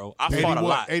fists, bro. I 80 fought a what?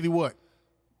 lot. 80 what?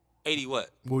 80 what?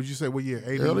 What would you say? What year?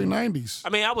 80. early 90s. I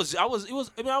mean, it was in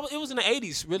the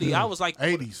 80s, really. I was like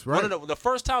 80s, one right. of the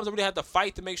first times I really had to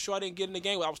fight to make sure I didn't get in the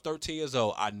game. I was 13 years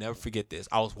old. I never forget this.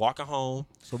 I was walking home.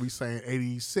 So we saying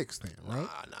 86 then, right?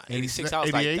 86.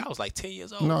 88? I was like 10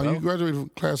 years old. No, bro. you graduated from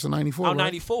class of 94, I'm right?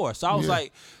 94, so I was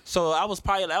like, I was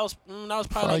probably like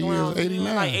 5 years, around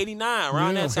 89. like 89,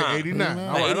 around Yeah, that Okay, time. 89. Like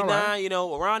All right, 89,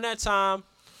 all right. around that time.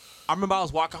 I remember I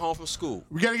was walking home from school.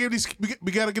 We gotta give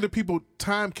we gotta give the people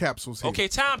time capsules here. Okay,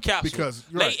 time capsule. Because-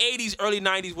 late 80s, early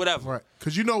 90s, whatever. Right.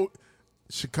 Because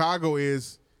Chicago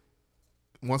is,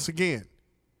 once again,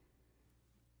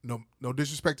 no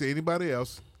disrespect to anybody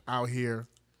else out here,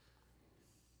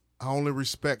 I only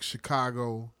respect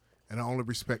Chicago and I only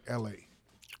respect LA.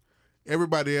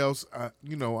 Everybody else,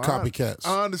 Copycats.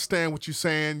 I understand what you're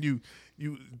saying.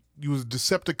 You was a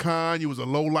Decepticon. You was a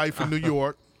low life in New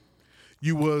York.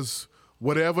 You was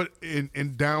whatever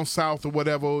in down south or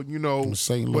whatever,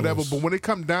 St. Louis. whatever. But when it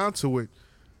come down to it,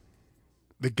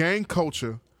 the gang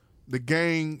culture, the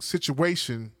gang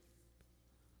situation,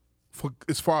 for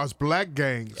as far as black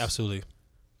gangs, Absolutely.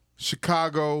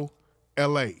 Chicago,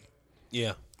 L.A.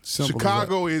 Yeah. Simple as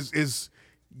Chicago is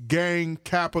gang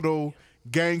capital,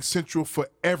 gang central for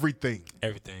everything.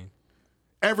 Everything.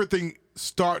 Everything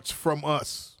starts from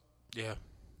us. Yeah.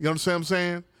 You understand what I'm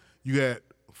saying? You had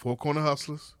Four Corner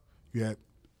Hustlers. You had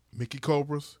Mickey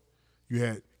Cobras. You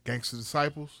had Gangster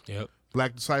Disciples. Yep.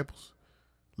 Black Disciples.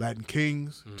 Latin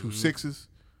Kings. 2 Sixes.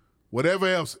 Whatever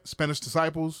else. Spanish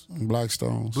Disciples. that. Black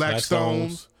Stones. Black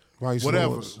Stones. Vice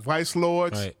whatever. Lords. Vice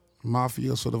Lords. Right.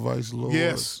 Mafia, so the Vice Lords.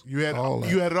 Yes. You had all that.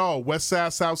 you had it all. West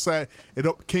Side, South Side.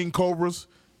 King Cobras.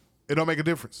 It don't make a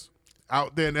difference.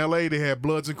 Out there in L.A., they had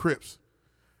Bloods and Crips.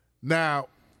 Now,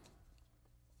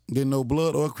 Didn't no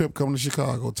blood or Crip coming to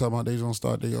Chicago talking about they gonna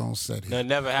start their own set here. That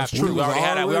never happened. true. We It was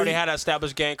already had an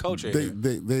established gang culture.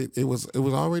 It was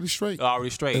already straight. Already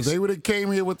straight. If they would have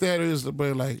came here with that, it was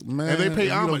like, man, and they pay you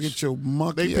don't homage. get your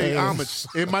monkey They pay ass.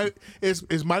 homage.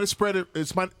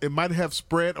 It might have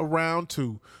spread around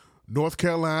to North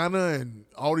Carolina and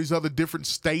all these other different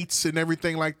states and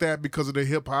everything like that because of the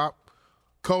hip hop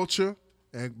culture,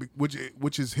 and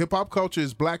which is hip hop culture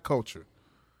is black culture.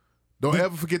 Don't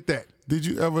ever forget that. Did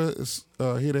you ever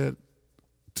hear that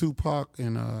Tupac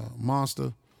and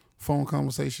Monster phone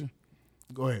conversation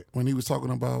Go ahead. when he was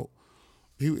talking about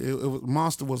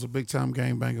Monster was a big time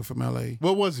gangbanger from L.A.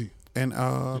 What was he? And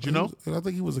Did you know? I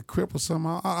think he was a Crip or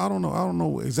something. I don't know. I don't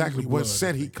know exactly what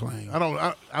set he claimed. I'm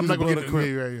He's not going blood to or get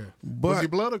Crip. yeah. But- Was he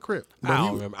blood or Crip? I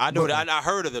don't remember. I know that I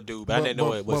heard of the dude, but I didn't know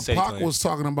what But city Pac claimed. was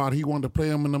talking about he wanted to play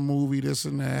him in the movie, this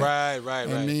and that. Right.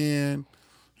 And then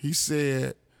he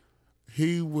said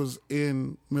he was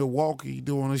in Milwaukee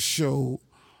doing a show,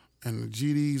 and the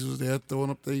GDs was there throwing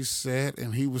up their set,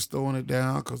 and he was throwing it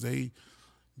down because they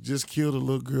just killed a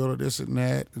little girl or this and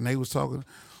that, and they was talking.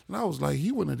 And I was like,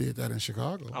 he wouldn't have did that in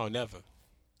Chicago. Oh, never.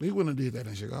 He wouldn't have did that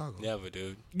in Chicago. Never,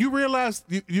 dude. You realize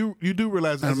you do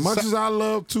realize As much as I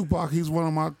love Tupac, he's one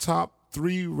of my top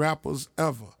 3 rappers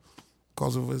ever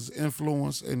because of his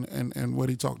influence and what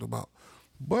he talked about.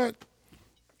 But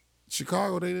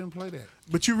Chicago, they didn't play that.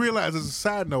 But you realize, as a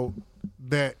side note,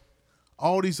 that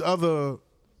all these other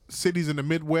cities in the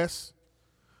Midwest,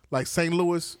 like St.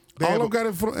 Louis, All of them got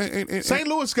it. St.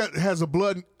 Louis has a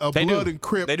blood and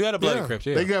Crip. They do have a blood Yeah. and Crips,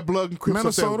 yeah. They got blood and Crips.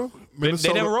 Minnesota? Up there.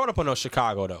 They never wrote up on no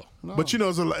Chicago, though. No. But you know,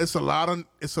 it's a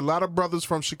lot of brothers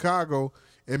from Chicago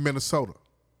in Minnesota.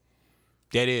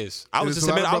 That is. I was There's just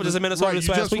a lot in, of I was just in brothers- Minnesota right, this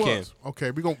you last just weekend. was.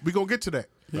 Okay, we gonna get to that.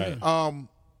 Right.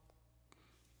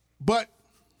 But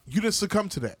you didn't succumb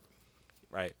to that,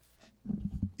 Right.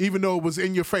 even though it was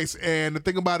in your face. And the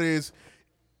thing about it is,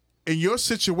 in your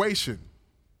situation,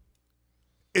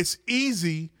 it's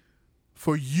easy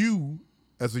for you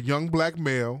as a young black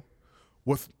male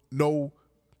with no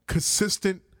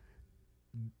consistent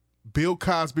Bill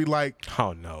Cosby like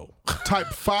Oh, no. type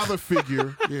father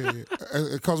figure. Yeah,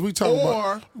 because we talking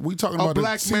Or about a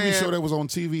black the TV man- show that was on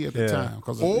TV at the Yeah. time.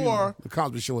 Because Or- the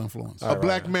Cosby Show influence. A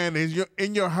black man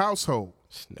in your household.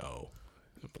 No.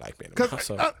 Black man. Because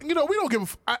we don't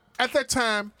give at that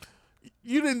time.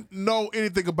 You didn't know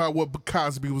anything about what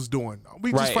Cosby was doing.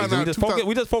 We just Right. found out.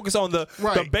 We just focus on the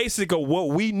Right. basic of what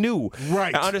we knew.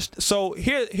 Right. So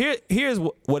here's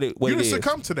what it you didn't is.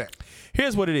 succumb to that.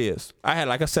 Here's what it is. I had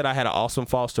an awesome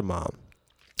foster mom.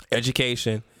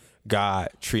 Education, God,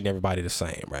 treating everybody the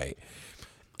same, right?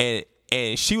 And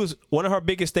she was, one of her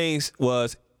biggest things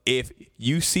was, if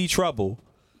you see trouble,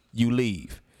 you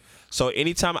leave. So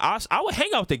anytime I would hang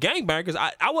out with the gangbangers.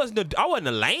 I wasn't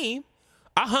a lame.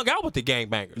 I hung out with the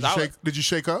gangbangers. Did you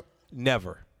shake up?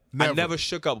 Never. Never. I never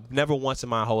shook up, never once in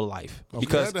my whole life. You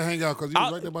had to hang out because you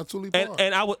was right there by Tulip Park.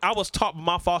 And I was taught by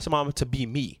my foster mama to be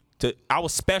me. I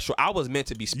was special. I was meant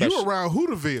to be special. You were around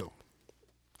Hooterville.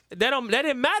 That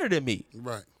didn't matter to me.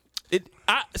 Right.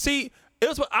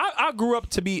 I grew up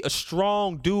to be a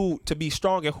strong dude, to be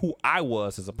strong in who I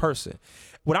was as a person.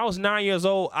 When I was 9 years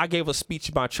old, I gave a speech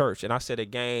in my church, and I said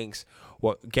that gang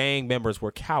members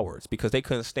were cowards because they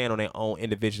couldn't stand on their own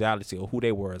individuality or who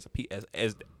they were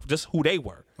as just who they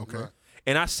were. Okay.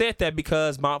 And I said that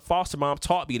because my foster mom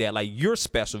taught me that, like, you're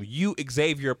special. You,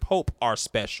 Xavier Pope, are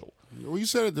special. Well, you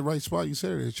said it at the right spot. You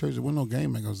said it at church. There were no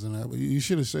game makers in that, but you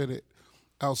should have said it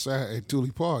outside at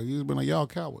Tulip Park. You'd have been like, y'all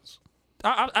cowards.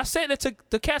 I said that to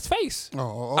the cat's face.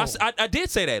 I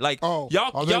did say that. Like, y'all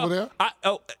they were there?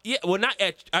 Yeah, well, not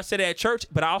at. I said it at church,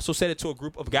 but I also said it to a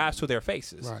group of guys to their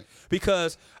faces. Right.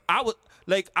 Because I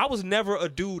was never a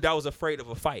dude that was afraid of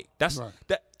a fight.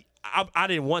 I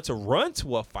didn't want to run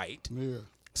to a fight,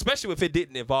 especially if it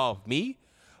didn't involve me.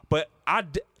 But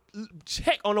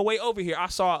heck, on the way over here, I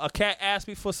saw a cat ask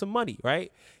me for some money,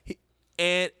 right?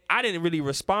 And I didn't really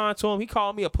respond to him. He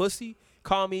called me a pussy,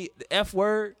 called me the F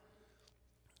word.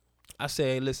 I said,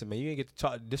 hey, listen, man, you ain't get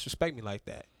to disrespect me like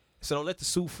that. So don't let the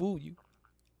Sioux fool you.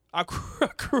 I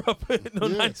grew up in the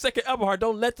 92nd Everhart.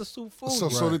 Don't let the Sioux fool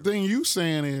you. So the thing you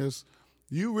saying is,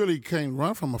 you really can't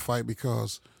run from a fight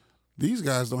because these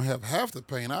guys don't have half the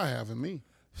pain I have in me.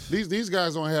 These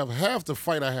guys don't have half the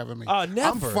fight I have in me. Never.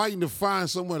 I'm fighting to find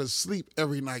somewhere to sleep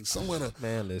every night, somewhere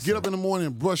to get up in the morning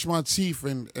and brush my teeth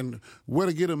and where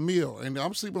to get a meal. And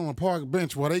I'm sleeping on a park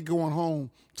bench while they going home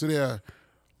to their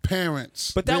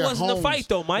parents. But that their wasn't homes. the fight,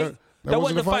 though, Mike. That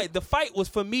wasn't the fight. The fight was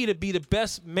for me to be the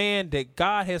best man that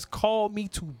God has called me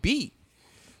to be.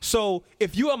 So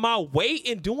if you are my way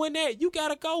in doing that, you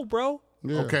gotta go, bro.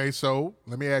 Yeah. Okay, so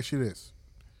let me ask you this.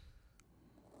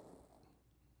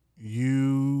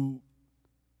 You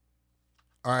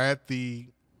are at your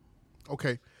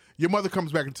mother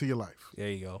comes back into your life. There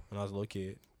you go. When I was a little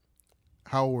kid.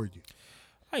 How old were you?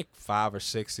 Like 5 or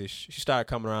 6-ish. She started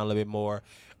coming around a little bit more.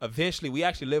 Eventually, we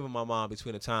actually lived with my mom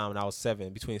between the time when I was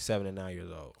between 7 and 9 years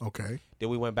old. Okay. Then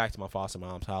we went back to my foster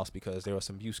mom's house because there was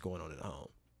some abuse going on in the home.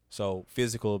 So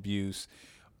physical abuse.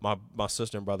 My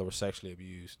sister and brother were sexually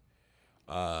abused.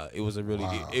 It was a really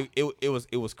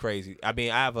it was crazy. I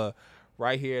mean, I have a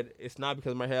right here. It's not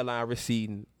because my hairline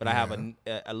receding, but I have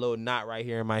a little knot right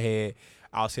here in my head.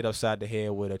 I was hit upside the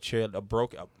head with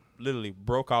literally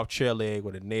broke off chair leg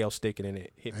with a nail sticking in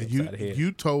it. Hit me upside the head.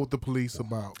 You told the police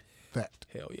about that.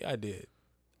 Hell yeah, I did.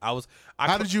 How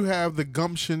did you have the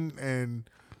gumption and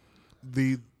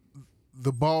the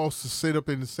the balls to sit up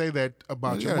and say that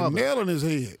about He your got a mother. nail in his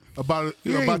head. About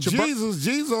He ain't about your Jesus.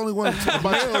 Jesus only one about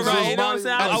nails. Right, you know what I'm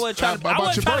saying? I wasn't trying to, about I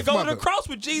wasn't your trying to birth go to mother. the cross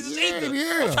with Jesus Yeah, either.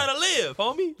 yeah. I'm trying to live,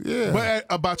 homie. Yeah. But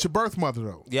about your birth mother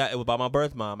though. Yeah, it was about my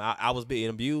birth mom. I was being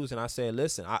abused, and I said,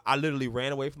 listen, I literally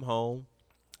ran away from home.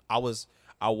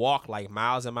 I walked like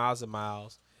miles and miles and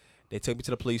miles. They took me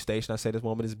to the police station. I said, this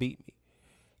woman has beat me.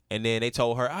 And then they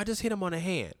told her, I just hit him on the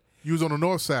hand. You was on the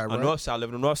north side, right? On the north side,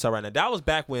 living on the north side right now. That was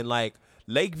back when like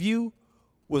Lakeview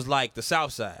was like the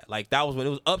south side. Like that was when it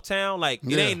was uptown. Like it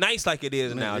Yeah. ain't nice like it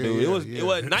is now, Yeah, dude. yeah, It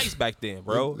wasn't nice back then,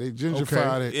 bro. They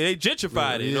gentrified it. They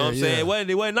gentrified it. You know what I'm Yeah, saying? yeah.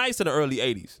 It wasn't nice in the early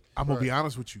 '80s. I'm gonna be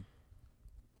honest with you.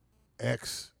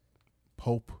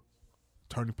 Ex-Pope,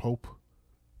 Attorney Pope.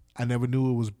 I never knew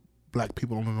it was black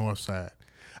people on the north side.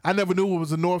 I never knew it was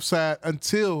the north side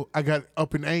until I got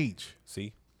up in age.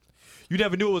 See, you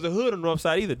never knew it was a hood on the north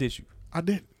side either, did you? I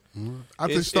didn't. I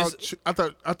It's- just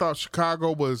thought I thought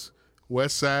Chicago was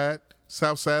west side,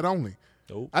 south side only.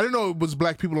 Nope. I didn't know it was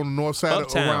black people on the north side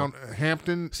Uptown. around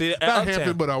Hampton. See, not Uptown.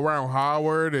 Hampton, but around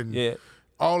Howard and Yeah.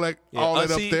 all that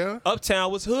See, up there.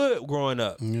 Uptown was hood growing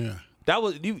up. Yeah. That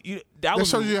was you. That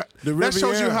shows you. The That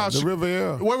shows you Riviera, how. the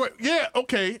Riviera. Wait. Yeah.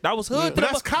 Okay. That was hood. But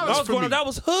that's college That was for growing me. up, that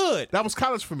was hood. That was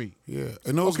college for me. Yeah,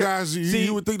 and those Okay. guys, you, See,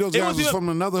 you would think those it guys was was from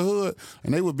another hood,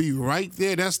 and they would be right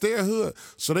there. That's their hood,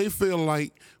 so they feel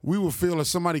like we would feel like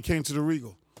somebody came to the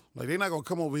Regal. Like they're not gonna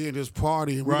come over here and just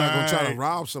party, and we're not gonna try to Right.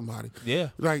 rob somebody. Yeah.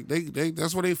 like they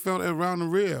that's what they felt around the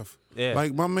Riv. Yeah.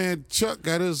 Like my man Chuck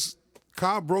got his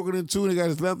car broken into, and he got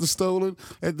his leather stolen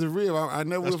at the Riv. I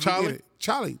never will That's forget Charlie? it.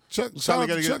 Charlie, Chuck, Charlie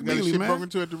got Chuck his Neely, shit man. broken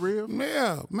into at the rear.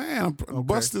 Yeah, man,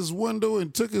 busted his window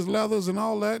and took his leathers and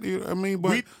all that. I mean,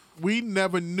 but We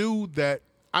never knew that.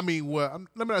 I mean, well,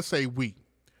 let me not say we.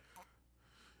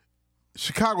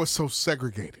 Chicago is so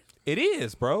segregated. It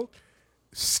is, bro.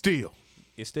 Still,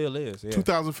 It still is. Yeah.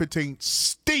 2015.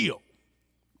 Still.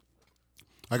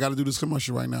 I got to do this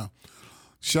commercial right now.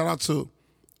 Shout out to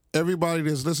everybody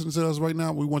that's listening to us right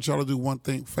now. We want y'all to do one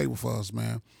favor for us,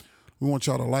 man. We want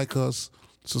y'all to like us,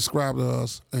 subscribe to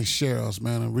us, and share us,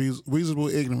 man. And reasonable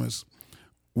ignorance.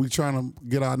 We trying to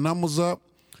get our numbers up.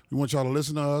 We want y'all to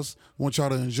listen to us. We want y'all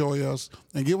to enjoy us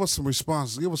and give us some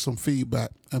responses. Give us some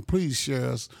feedback. And please share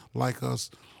us, like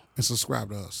us, and subscribe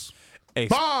to us. Hey,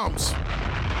 Bombs.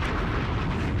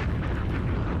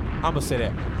 I'm gonna say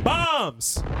that.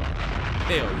 Bombs.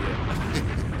 Hell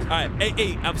yeah. All right.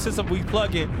 Hey, since we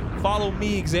plugging, follow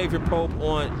me, Xavier Pope,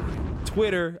 on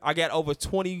Twitter. I got over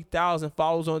 20,000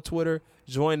 followers on Twitter.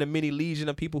 Join the mini legion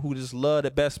of people who just love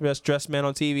the best dressed man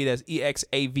on TV. That's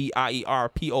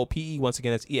EXAVIERPOPE. Once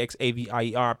again, that's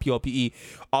EXAVIERPOPE.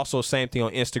 Also, same thing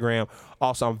on Instagram.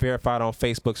 Also, I'm verified on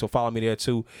Facebook, so follow me there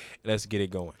too. Let's get it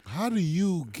going. How do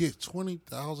you get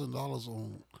 $20,000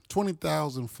 on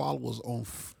 20,000 followers on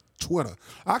Twitter?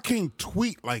 I can't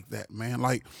tweet like that, man.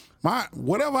 Like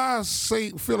whatever I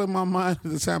feel in my mind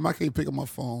at the time, I can't pick up my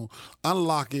phone,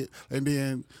 unlock it, and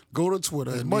then go to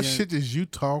Twitter. As and much then shit as you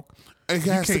talk, it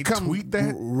you has to can't come tweet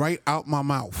that. right out my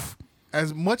mouth.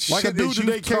 As much Like shit a dude as you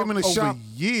today talk came in the over shop,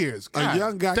 years. A God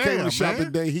young guy came in damn, the shop man.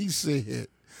 today. He said,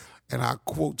 and I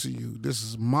quote to you, this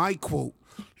is my quote.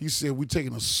 He said, we're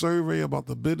taking a survey about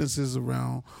the businesses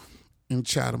around in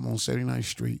Chatham on 79th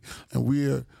Street, and we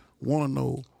want to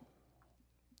know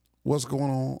what's going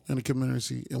on in the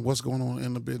community and what's going on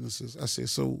in the businesses. I said,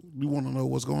 so you want to know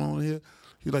what's going on here?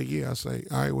 He's like, yeah. I say,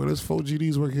 all right, well, there's 4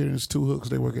 GDs working here and there's 2 hooks.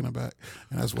 They work in the back.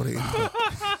 And that's what they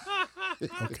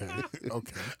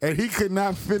Okay. And he could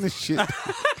not finish it.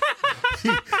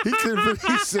 he couldn't finish.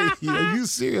 He said, are you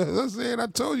serious? I said, I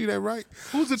told you that, right?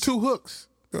 Who's the 2 hooks?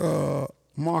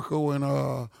 Marco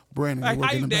and Brandon. They Like, work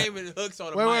how in you the back. naming hooks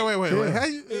on the Wait. Yeah. How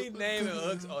you, He naming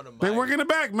hooks on the mic. They work in the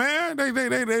back, man.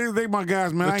 They my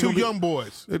guys, man. I the ain't 2 gonna be- young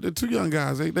boys. The 2 young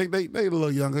guys. They a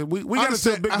little younger. We got into a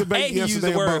Understand- big I debate Hey, he used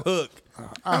yesterday the word about. hook.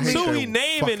 I hate Soon that he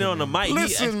naming it on the mic. He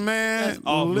Listen, man. off,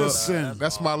 bro. Listen.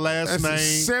 That's my last That's name.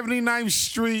 79th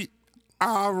Street.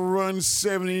 I run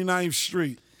 79th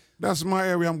Street. That's my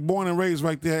area. I'm born and raised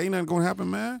right there. Ain't nothing gonna happen,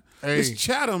 man. Hey. It's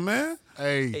Chatham, man.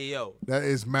 Hey, Hey, yo. that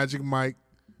is Magic Mike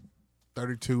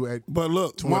 32 at But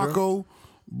look, Twitter. Marco,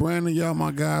 Brandon, y'all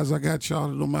my guys. I got y'all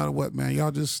no matter what, man.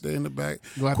 Y'all just stay in the back.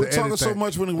 You'll have Quit to talking edit so that.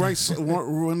 much when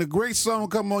the great song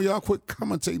come on. Y'all quit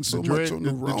commentating so much on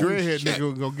the wrong dreadhead shit.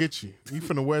 nigga gonna get you. He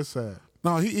from the west side.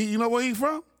 No, he you know where he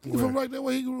from? He from right there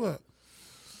where he grew up.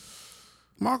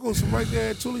 Marco's from right there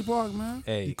at Tully Park, man.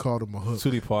 He Hey, called him a hook.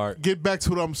 Tootie Park. Get back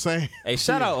to what I'm saying. Hey,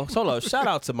 shout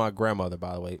out to my grandmother,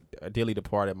 by the way. Dearly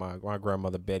departed, my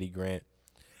grandmother, Betty Grant.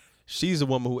 She's the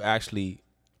woman who actually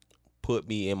put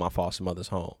me in my foster mother's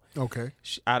home. Okay.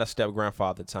 I had a step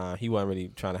grandfather at the time. He wasn't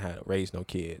really trying to raise no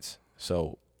kids.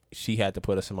 So she had to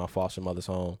put us in my foster mother's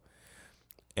home.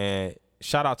 And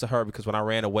shout out to her, because when I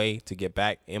ran away to get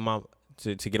back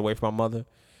to get away from my mother,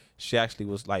 she actually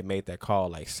was like, made that call,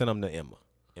 like, send them to Emma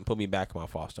and put me back in my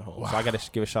foster home. Wow. So I got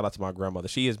to give a shout out to my grandmother.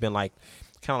 She has been like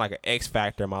kind of like an X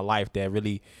factor in my life that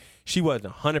really, she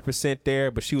wasn't 100% there,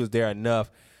 but she was there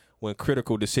enough when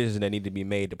critical decisions that need to be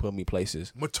made to put me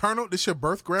places. Maternal? This your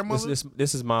birth grandmother?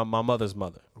 This is my mother's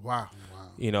mother. Wow.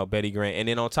 You know, Betty Grant. And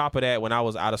then on top of that, when I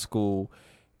was out of school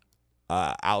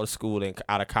and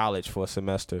out of college for a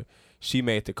semester, she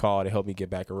made the call to help me get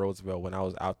back in Roosevelt when I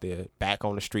was out there back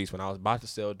on the streets when I was about to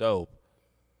sell dope.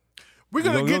 We're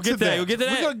gonna get to that. We'll get to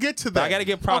that. We're gonna get to that. But I gotta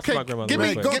give props to my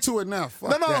grandmother. Go to it now.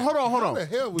 Fuck No, that. hold on. How the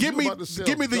hell was Give you me about to sell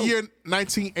the dope? year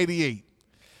 1988.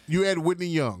 You had Whitney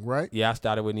Young, right? Yeah, I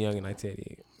started Whitney Young in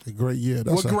 1988. A great year.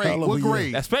 That's What a grade? hell of What a year.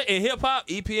 grade? That's in hip hop,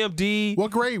 EPMD.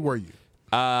 What grade were you?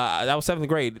 That was 7th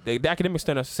grade. The academic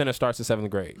center starts in 7th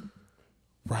grade.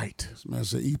 Right. Man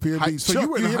said EPMD. So Chuck, you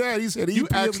were in hear hi- that? He said you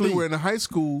EPMD. actually were in high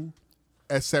school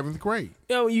at 7th grade.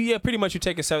 Pretty much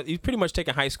you pretty much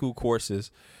taking high school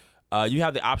courses. You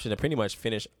have the option to pretty much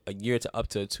finish a year to up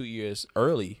to 2 years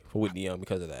early for Whitney Young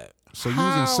because of that. So you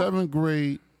was in 7th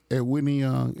grade at Whitney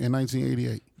Young in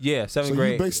 1988. Yeah, 7th So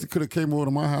grade. you basically could have came over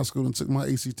to my high school and took my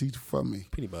ACT from me.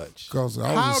 Pretty much. Because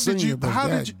I was a senior. How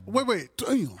did you wait?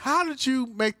 Damn. How did you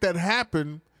make that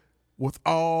happen with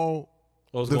all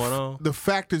What was going on? the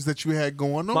factors that you had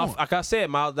going on? Like I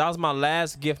said, that was my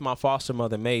last gift my foster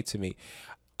mother made to me.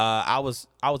 I was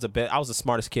the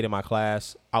smartest kid in my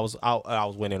class. I was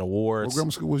winning What awards.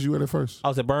 grammar school was you at first? I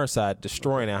was at Burnside,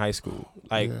 destroying in high school.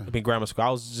 In grammar school, I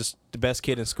was just the best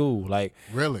kid in school. Like,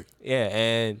 Really? yeah,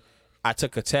 and I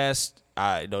took a test.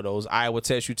 Those Iowa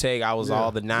tests you take. I was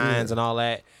all the 9s and all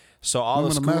that. So all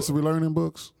Remember the the school, Master We Learning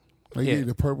books? They Yeah. gave you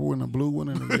the purple one, the blue one,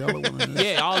 and the yellow one. And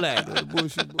yeah, all that. the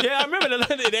bullshit book. Yeah, I remember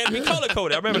that. They had me color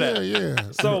coded. I remember that.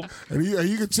 Yeah. So- and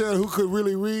you could tell who could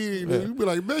really read. And you'd be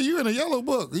like, man, you in a yellow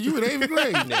book. You in 8th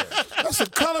grade. That's a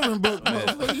coloring book,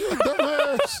 motherfucker. You a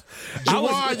dumbass.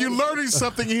 Jawad, you learning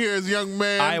something here as a young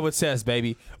man. Iowa test,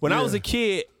 baby. When I was a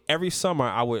kid, every summer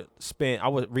I would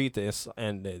read this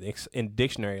in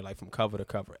dictionary, like from cover to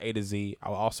cover, A to Z. I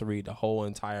would also read the whole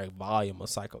entire volume of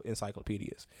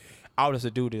encyclopedias. I was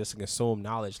a dude just to consume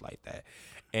knowledge like that,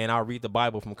 and I read the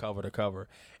Bible from cover to cover.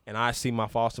 And I see my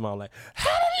foster mom like,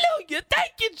 hallelujah,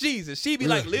 thank you, Jesus. She be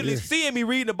like literally seeing me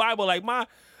reading the Bible like my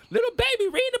little baby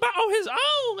reading about on his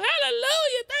own.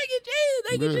 Hallelujah, thank you, Jesus,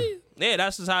 thank you, Jesus. Yeah,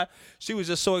 that's just how she was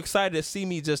just so excited to see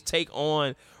me just take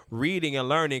on reading and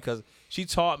learning, because she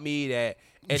taught me that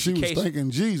She education. was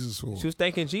thanking Jesus for it. She was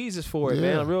thanking Jesus for it,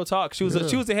 Yeah. man. Real talk. She was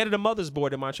the head of the mothers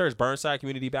board in my church, Burnside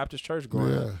Community Baptist Church,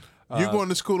 growing up. You're going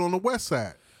to school on the west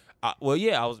side. I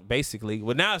was basically.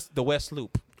 Well, now it's the West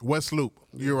Loop. West Loop.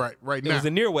 You're right. Right It now. was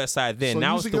the near West Side then. So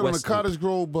now you it's used to the get on the West Loop. Cottage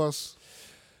Grove bus.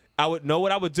 I would know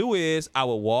what I would do is I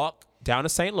would walk down to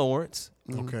St. Lawrence,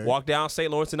 Okay. walk down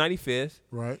St. Lawrence to 95th,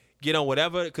 Right. get on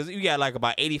whatever, because you got like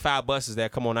about 85 buses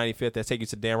that come on 95th that take you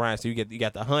to Dan Ryan. So you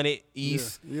got the 100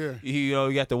 East, Yeah.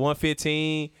 You got the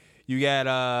 115, you got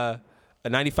a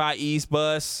 95 East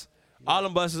bus. All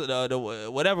them buses, the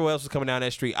whatever else was coming down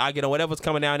that street, I get on whatever's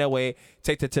coming down that way,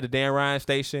 take that to the Dan Ryan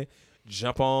station,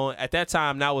 jump on. At that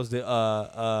time, that was the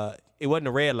it wasn't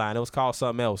the red line. It was called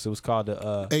something else. It was called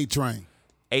the A-Train.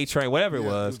 A train, whatever it Yeah,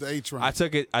 was. it was the A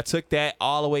train. I took that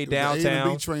all the way The A and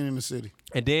downtown, B train in the city.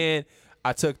 and then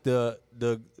I took the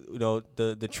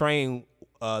train,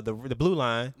 the blue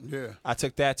line. Yeah. I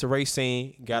took that to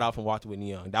Racine, got off and walked to Whitney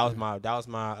Young. That was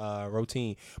my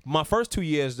routine. My first 2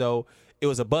 years though, it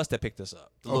was a bus that picked us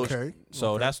up. The little- Okay.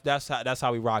 So that's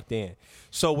how we rocked in.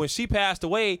 So when she passed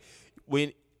away,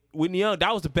 when Whitney Young,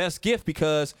 that was the best gift,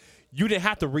 because you didn't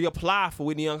have to reapply for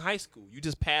Whitney Young High School. You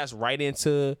just passed right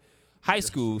into high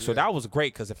school. So that was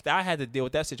great, because if I had to deal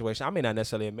with that situation, I may not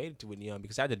necessarily have made it to Whitney Young,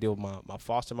 because I had to deal with my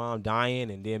foster mom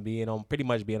dying and then being on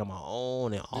my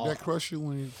own and all. Did that crush you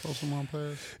when your foster mom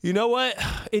passed? You know what?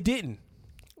 It didn't.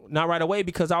 Not right away,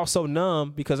 because I was so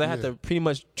numb, because I had to pretty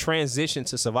much transition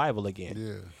to survival again.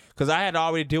 Yeah. Because I had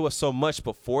already dealt with so much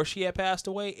before she had passed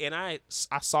away, and I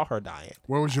saw her dying.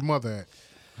 Where was your mother at?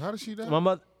 How did she die? My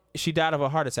mother, she died of a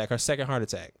heart attack, her second heart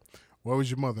attack. Where was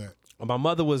your mother at? My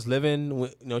mother was living,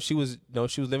 she was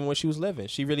living what she was living.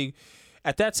 She really,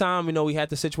 at that time, we had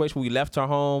the situation where we left her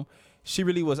home. She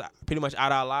really was pretty much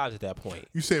out of our lives at that point.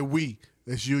 You said we.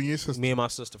 That's you and your sister. Me and my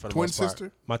sister, for the Twin most part.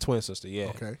 sister? My twin sister, yeah.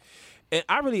 Okay. And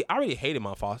I really hated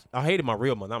my foster. I hated my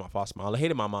real mom, not my foster mom. I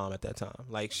hated my mom at that time.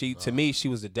 Like to me, she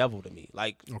was the devil to me.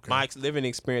 Like Okay. my living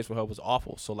experience with her was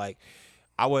awful. So like,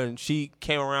 She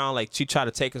came around, like, she tried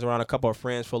to take us around a couple of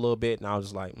friends for a little bit, and I was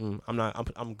just like,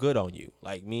 I'm good on you.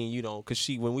 Like, me and you don't, because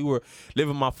when we were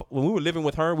living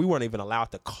with her, we weren't even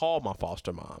allowed to call my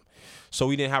foster mom. So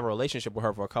we didn't have a relationship with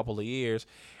her for a couple of years.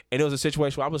 And it was a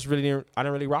situation where I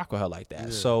didn't really rock with her like that.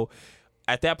 Yeah. So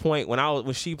at that point,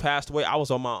 when she passed away, I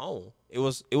was on my own. It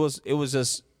was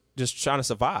just trying to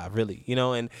survive, really,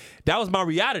 and that was my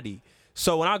reality.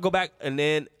 So when I go back, and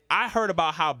then I heard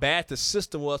about how bad the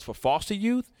system was for foster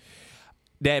youth,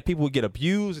 that people would get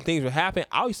abused and things would happen.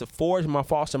 I used to forge my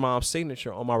foster mom's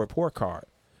signature on my report card.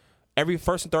 Every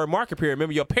first and third market period,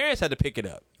 remember, your parents had to pick it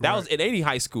up. That was in any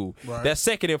high school. Right. That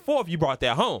second and fourth, you brought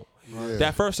that home. Right.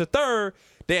 That first and third,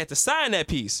 they had to sign that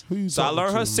piece. So I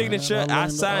learned her signature. I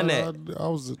signed that.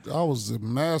 I was a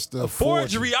master of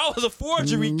forgery. I was a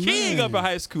forgery king up in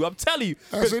high school. I'm telling you.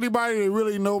 As anybody that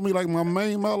really know me, like my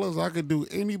main mailers, I could do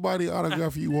anybody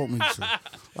autograph you want me to.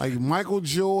 Like Michael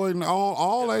Jordan,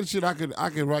 all that shit, I could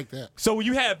write that. So when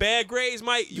you had bad grades,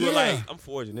 Mike, you were like, I'm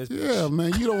forging this bitch. Yeah,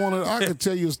 man. You don't want to. I could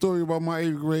tell you a story about my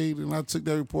 8th grade, and I took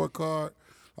that report card.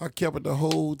 I kept it the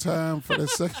whole time for that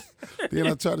second. Then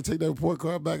I tried to take that report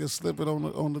card back and slip it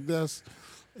on the desk,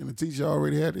 and the teacher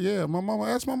already had it. Yeah, my mama.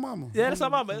 That's my mama. Yeah, that's my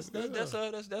mama.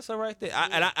 That's her right there.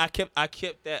 I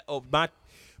kept that. Oh, my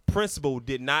principal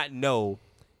did not know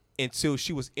until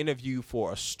she was interviewed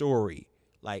for a story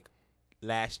like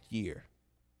last year.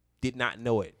 Did not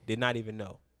know it. Did not even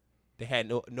know. They had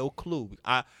no clue.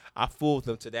 I fooled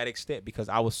them to that extent because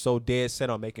I was so dead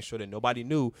set on making sure that nobody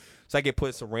knew. So I get put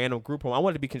in some random group home. I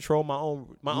wanted to be control my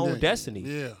own destiny.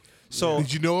 Yeah. So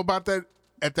did you know about that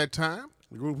at that time?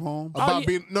 The group home about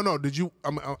being no. Did you?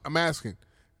 I'm asking.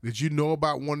 Did you know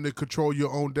about wanting to control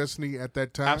your own destiny at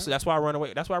that time? Absolutely. That's why I ran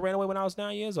away. That's why I ran away when I was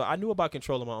 9 years old. I knew about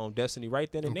controlling my own destiny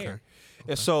right then and there. Okay.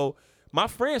 And so my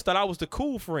friends thought I was the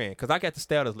cool friend because I got to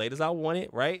stay out as late as I wanted.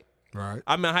 Right. Right.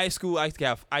 I'm in high school. I used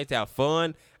to have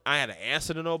fun. I had to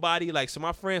answer to nobody. Like, so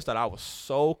my friends thought I was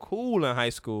so cool in high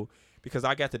school because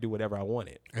I got to do whatever I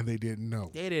wanted. And they didn't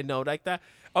know. They didn't know like that.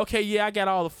 Okay, yeah, I got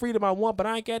all the freedom I want, but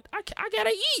I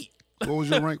gotta eat. What was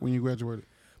your rank when you graduated?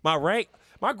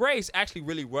 My grades actually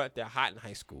really weren't that hot in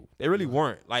high school. They really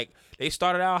weren't. Like, they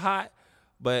started out hot,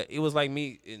 but it was like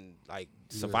me in like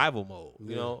survival mode.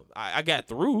 You know, I got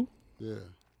through. Yeah.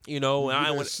 You know, and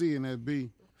I went C and that B.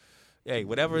 Hey,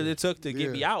 whatever it took to get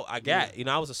me out, I got. You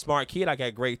know, I was a smart kid. I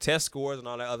got great test scores and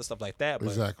all that other stuff like that. But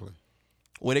exactly.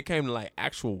 When it came to like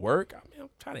actual work, I'm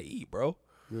trying to eat, bro.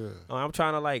 Yeah. I'm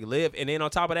trying to like live, and then on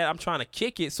top of that, I'm trying to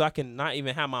kick it so I can not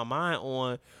even have my mind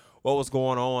on what was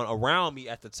going on around me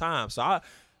at the time. So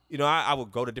I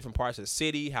would go to different parts of the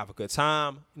city, have a good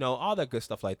time, all that good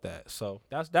stuff like that. So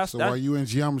that's. So while you in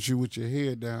geometry with your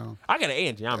head down, I got an A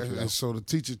in geometry. And so the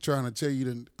teacher trying to tell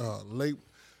you to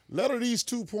letter these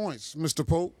 2 points, Mr.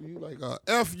 Pope. You like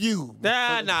F you.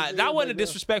 Nah. That wasn't a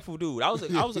disrespectful dude. I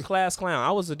was a class clown.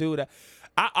 I was a dude that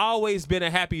I always been a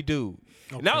happy dude.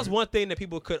 Okay. And that was one thing that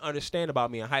people couldn't understand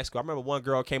about me in high school. I remember one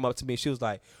girl came up to me and she was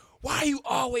like, "Why are you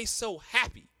always so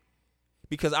happy?"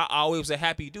 Because I always was a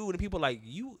happy dude, and people like,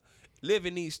 you live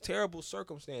in these terrible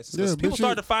circumstances. Yeah, people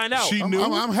started to find out. She knew.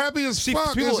 I'm happy as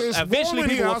fuck. Eventually,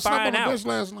 people will find out.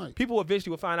 Last night. People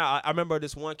eventually will find out. I remember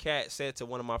this one cat said to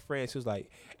one of my friends, he was like,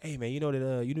 "Hey man, you knew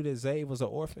that Zave was an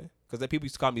orphan?" Because people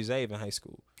used to call me Zave in high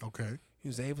school. Okay.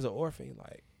 Zave was an orphan.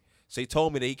 So he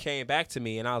told me that he came back to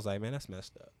me, and I was like, man, that's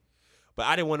messed up. But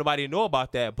I didn't want nobody to know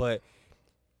about that. But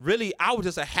really, I was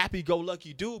just a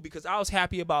happy-go-lucky dude because I was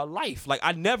happy about life. Like,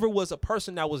 I never was a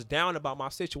person that was down about my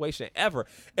situation ever.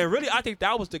 And really, I think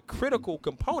that was the critical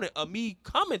component of me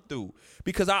coming through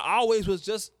because I always was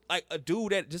just like a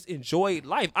dude that just enjoyed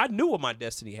life. I knew what my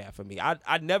destiny had for me.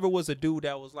 I never was a dude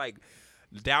that was like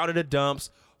down in the dumps,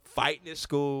 fighting at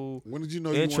school. When did you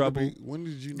know in trouble? When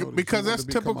did you know because that's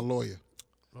typical. A lawyer.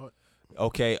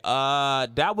 Okay,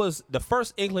 that was the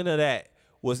first inkling of that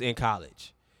was in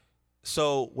college.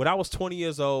 So when I was 20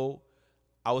 years old,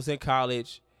 I was in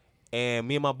college, and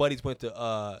me and my buddies went to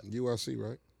UIC,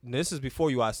 right? This is before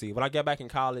UIC. When I got back in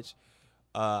college,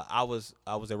 I was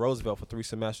at Roosevelt for 3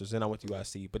 semesters. Then I went to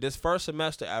UIC. But this first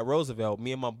semester at Roosevelt,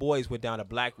 me and my boys went down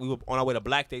to we were on our way to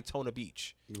Black Daytona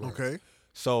Beach. Right. Okay.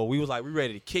 So we was like, we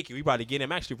ready to kick it. We about to get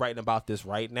him. I'm actually writing about this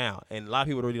right now, and a lot of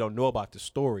people really don't know about this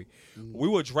story. Mm-hmm. We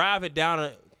were driving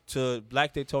down to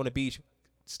Black Daytona Beach.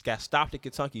 Got stopped in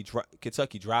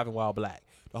Kentucky driving while black.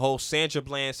 The whole Sandra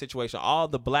Bland situation, all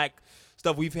the black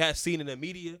stuff we've seen in the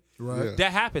media, right?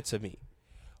 That happened to me.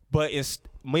 But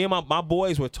me and my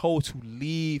boys were told to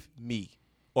leave me,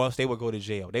 or else they would go to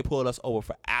jail. They pulled us over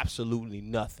for absolutely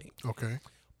nothing. Okay.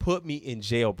 Put me in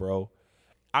jail, bro.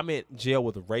 I'm in jail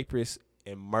with rapists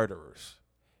and murderers.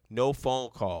 No phone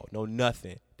call, no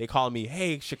nothing. They calling me,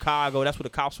 hey, Chicago. That's what the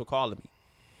cops were calling me.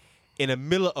 In the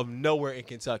middle of nowhere in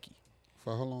Kentucky.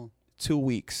 For how long? 2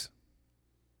 weeks.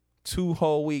 2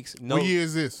 whole weeks. No. What year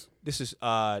is this? This is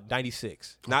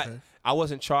 96. Not. I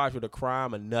wasn't charged with a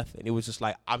crime or nothing. It was just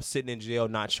like I'm sitting in jail,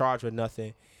 not charged with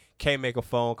nothing. Can't make a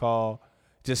phone call.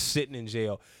 Just sitting in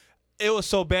jail. It was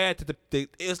so bad that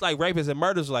it's like rapists and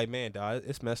murders. Like, man, dog,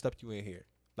 it's messed up. You in here,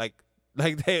 like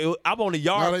I'm on the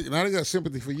yard. Now they got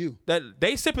sympathy for you. That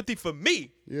they sympathy for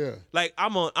me. Yeah. Like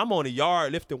I'm on the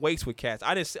yard lifting weights with cats.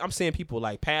 I'm seeing people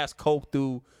like pass coke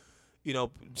through,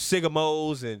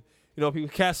 Sigamos and people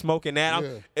cats smoking that.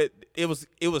 Yeah. It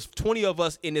was 20 of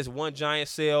us in this one giant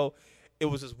cell. It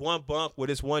was this one bunk where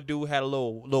this one dude had a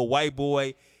little white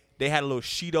boy. They had a little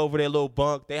sheet over their little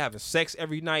bunk. They having sex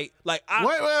every night. Like I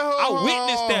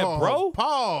witnessed that, bro.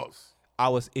 Pause. I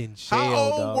was in jail. How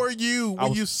old dog. were you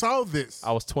when you saw this?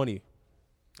 I was 20.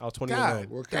 I was 20 years God old.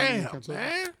 What county in damn, Kentucky?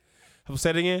 man. Have I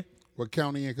said it again? What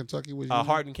county in Kentucky was you in?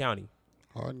 Hardin County.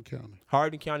 Hardin County.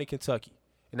 Hardin County, Kentucky.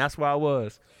 And that's where I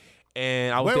was.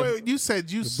 And I was there. Wait. You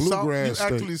said you saw. You bluegrass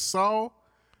state. actually saw.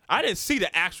 I didn't see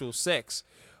the actual sex,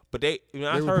 but I They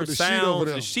heard would put the sheet over sounds.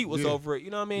 them. The sheet was Yeah. over it. You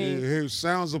know what I Yeah, mean? hear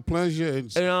sounds of pleasure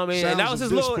and You know what I mean? And that was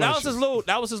sounds his of little.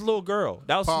 That was his little girl.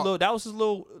 That was his Paul. little. That was his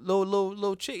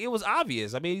little chick. It was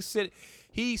obvious. I mean,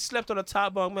 he slept on the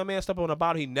top bunk. My man slept on the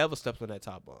bottom. He never slept on that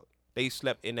top bunk. They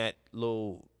slept in that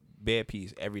little bed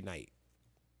piece every night.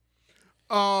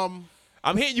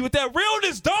 I'm hitting you with that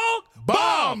realness, dog.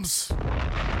 Bombs.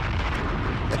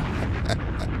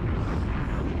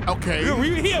 Okay.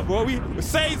 We here, bro. We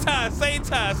same time.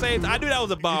 I knew that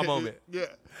was a bomb moment. Yeah.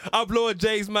 I'm blowing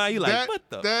Jay's mind. He like, That- what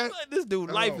the? that- What? This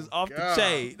dude life is off God. the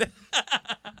chain.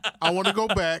 I want to go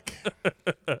back.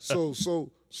 So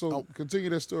Oh. continue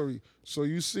that story. So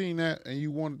you seen that and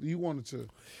you wanted to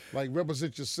like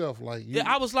represent yourself, like you, Yeah,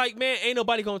 I was like, man, ain't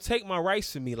nobody gonna take my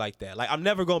rights from me like that. Like, I'm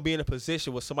never gonna be in a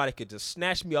position where somebody could just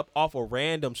snatch me up off a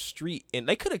random street and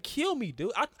they could have killed me,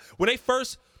 dude. When they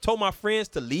first told my friends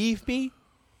to leave me,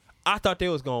 I thought they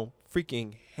was gonna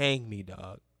freaking hang me,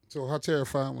 dog. So how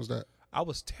terrifying was that? I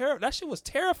was That shit was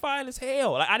terrifying as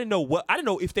hell. Like, I didn't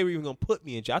know if they were even gonna put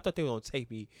me in jail. I thought they were gonna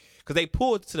take me because they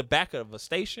pulled to the back of a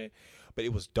station, but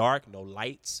it was dark, no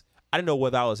lights. I didn't know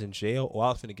whether I was in jail or I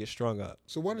was gonna get strung up.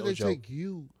 So why did No they joke. take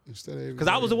you instead of everybody? Because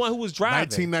I was the one who was driving.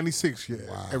 1996.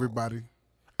 Yeah. Everybody.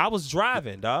 I was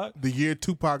driving, dog. The year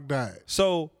Tupac died.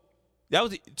 So that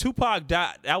was Tupac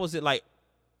died. That was it. Like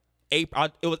April.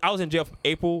 I was in jail from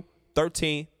April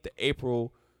 13th to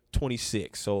April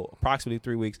 26th. So approximately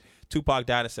 3 weeks. Tupac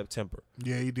died in September.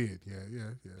 Yeah, he did. Yeah.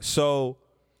 So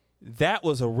that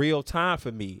was a real time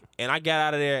for me, and I got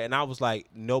out of there, and I was like,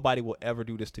 nobody will ever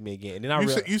do this to me again. And then I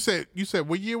realized You said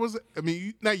what year was it? I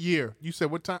mean, not year. You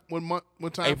said what time? What month?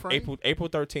 What time frame? April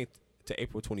 13th to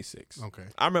April 26th. Okay.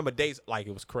 I remember days like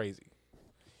it was crazy.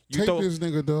 Tape this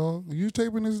nigga, dog. You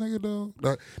taping this nigga,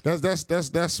 dog?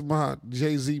 That's my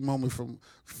Jay-Z moment from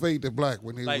Fade to Black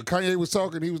when Like- Kanye was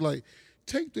talking. He was like,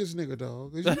 "Tape this nigga,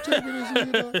 dog. Is you taping this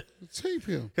nigga, dog? Tape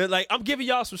him." 'Cause, like, I'm giving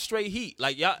y'all some straight heat.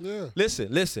 Like, y'all, Yeah.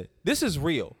 listen. This is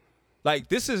real. Like,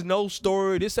 this is no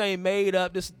story. This ain't made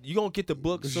up. This you gonna get the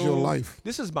book This is soon. your life.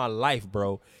 This is my life,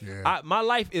 bro. Yeah. My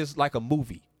life is like a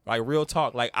movie. Like, real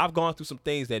talk. Like, I've gone through some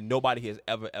things that nobody has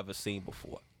ever seen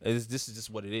before. This is just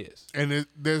what it is. And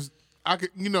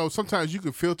sometimes you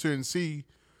can filter and see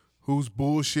who's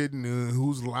bullshitting and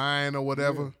who's lying or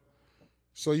whatever.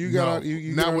 So you got No, out.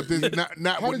 You not got with this.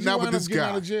 Not How with did you not wind with up this getting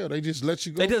out guy. of jail? They just let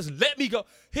you go. They just let me go.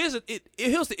 Here's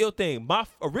the ill thing. My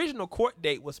original court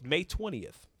date was May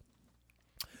 20th.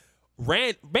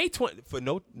 May 20th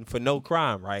for no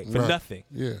crime, right? For Right. nothing.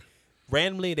 Yeah.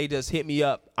 Randomly, they just hit me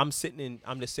up. I'm just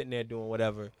sitting there doing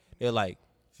whatever. They're like,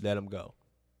 let them go.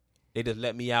 They just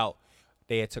let me out.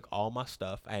 They had took all my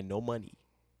stuff. I had no money.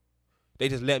 They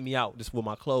just let me out just with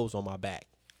my clothes on my back.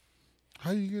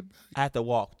 How you get back? I had to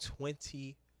walk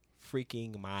 20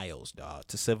 freaking miles, dog,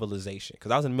 to civilization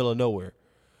because I was in the middle of nowhere.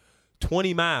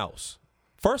 20 miles.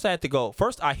 First,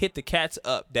 I hit the cats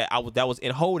up that was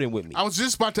in holding with me. I was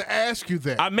just about to ask you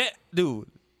that. I met, dude.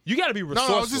 You got to be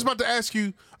resourceful. No, I was just about to ask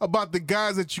you about the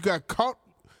guys that you got caught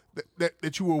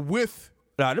that you were with.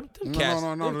 Nah, them cats.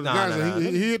 No. The nah, guys, nah.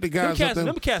 He hit the guys up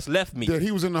Them cats left me. that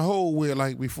he was in the hole with,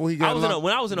 like before he got locked.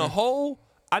 When I was in a hole,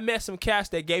 I met some cats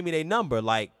that gave me their number.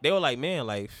 Like, they were like, man,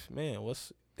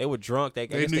 they were drunk. They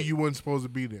knew you weren't supposed to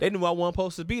be there. They knew I wasn't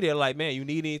supposed to be there. Like, man, you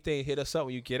need anything, hit us up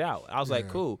when you get out. I was like,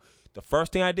 cool. The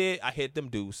first thing I did, I hit them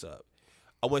dudes up.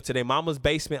 I went to their mama's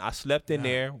basement. I slept in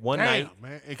there one night.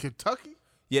 man. In Kentucky?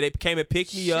 Yeah, they came and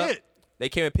picked me up. Shit. They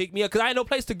came and picked me up because I had no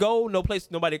place to go, nobody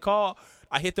to call.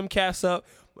 I hit them cats up.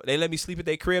 They let me sleep at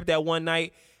their crib that one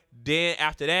night. Then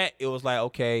after that, it was like,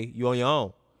 okay, you on your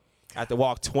own. I had to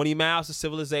walk 20 miles to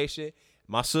civilization.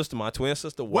 My twin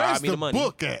sister, Where's me the money.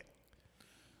 book at?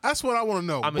 That's what I want to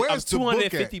know. I'm Where's the book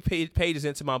at? 250 pages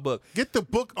into my book. Get the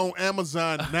book on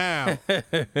Amazon now,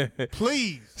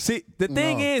 please. See, the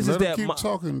thing No, is let that him keep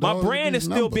talking, my dog. brand These is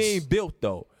still numbers. being built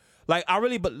though. Like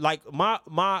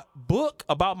my book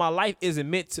about my life isn't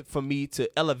meant for me to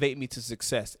elevate me to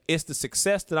success. It's the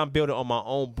success that I'm building on my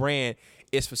own brand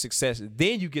is for success.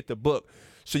 Then you get the book,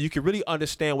 so you can really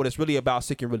understand what it's really about,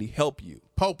 so it can really help you.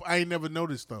 Pope, I ain't never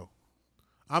noticed though.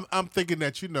 I'm thinking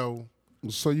that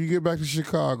So you get back to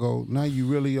Chicago. Now you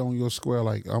really on your square.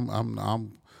 Like I was I'm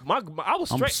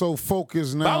I'm so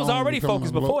focused now. But I was on already becoming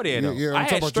focused a law- before then. Though. Yeah, I I'm talking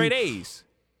had about straight you. A's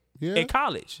Yeah, in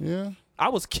college. yeah. I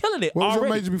was killing it What was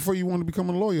already. your major before you wanted to become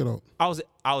a lawyer though? I was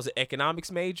an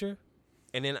economics major,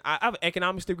 and then I have an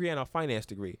economics degree and a finance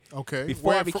degree. okay.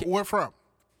 Before I Where, became where from?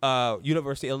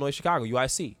 University of Illinois Chicago,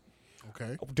 UIC.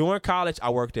 Okay. During college, I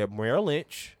worked at Merrill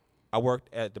Lynch. I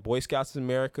worked at the Boy Scouts of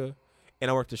America,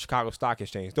 and I worked at the Chicago Stock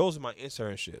Exchange. Those are my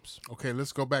internships. Okay,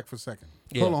 let's go back for a second.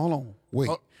 Yeah. Hold on. Wait.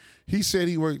 Oh. He said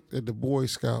he worked at the Boy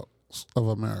Scouts of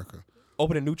America.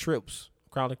 Opening new trips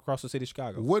across the city of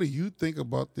Chicago. What do you think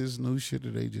about this new shit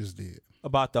that they just did?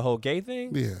 About the whole gay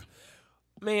thing? Yeah.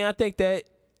 Man, I think that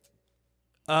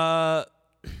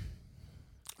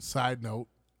Side note.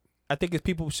 I think if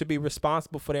people should be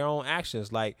responsible for their own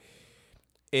actions. Like,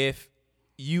 if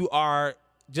you are,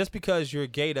 just because you're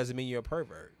gay doesn't mean you're a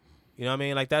pervert. You know what I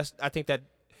mean? Like, I think that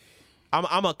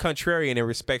I'm a contrarian in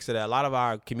respects to that. A lot of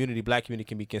our community, black community,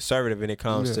 can be conservative when it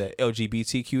comes to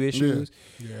LGBTQ issues.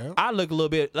 Yeah. I look at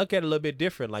it a little bit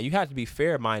different. Like, you have to be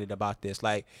fair minded about this.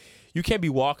 Like, you can't be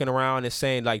walking around and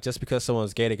saying, like, just because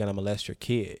someone's gay, they're gonna molest your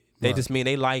kid. They just mean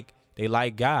they like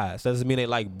guys. Doesn't mean they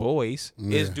like boys.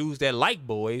 It's dudes that like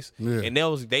boys, and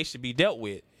they should be dealt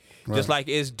with. Just like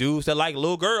it's dudes that like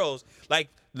little girls, like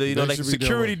like the should be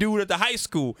security dealt dude at the high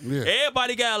school. Yeah.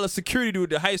 Everybody got a security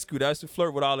dude at the high school that's to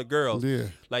flirt with all the girls. Yeah.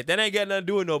 Like that ain't got nothing to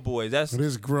do with no boys. That's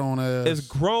This grown ass. this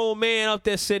grown man up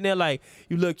there sitting there like,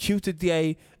 you look cute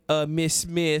today, Miss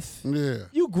Smith. Yeah.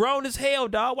 You grown as hell,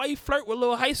 dog. Why you flirt with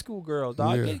little high school girls,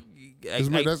 dog? Yeah.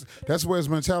 That's where his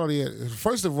mentality at.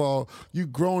 First of all, you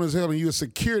grown as hell and you a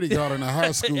security guard in a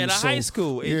high school. In a high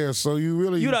school. Yeah, so you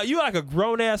really You like a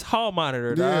grown ass hall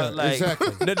monitor, Yeah, dog. Like,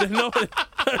 exactly.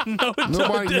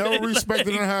 Nobody never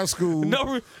respected in high school.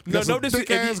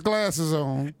 Thick ass glasses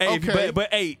on. Hey, Okay. but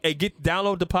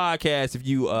download the podcast if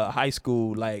you high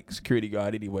school like security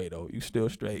guard anyway though. You still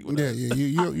straight. With Yeah, that.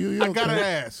 you I gotta okay.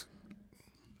 ask.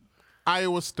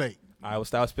 Iowa State. I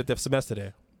spent the semester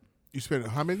there. You spent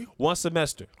how many? One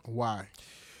semester. Why?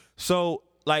 So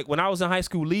like when I was in high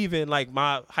school leaving, like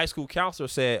my high school counselor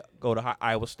said go to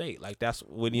Iowa State. Like that's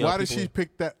when Why did she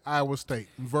pick that Iowa State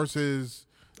versus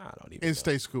I don't even know.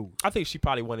 in-state school? I think she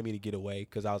probably wanted me to get away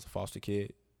because I was a foster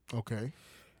kid. Okay.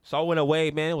 So I went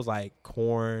away, man. It was like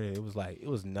corn. It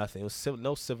was nothing. It was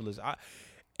no civilization.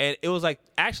 And it was like,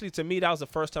 actually to me, that was the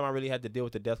first time I really had to deal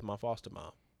with the death of my foster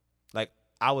mom. Like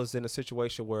I was in a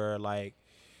situation where like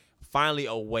finally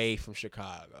away from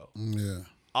Chicago. Yeah.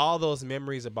 All those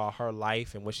memories about her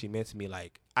life and what she meant to me,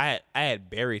 like I had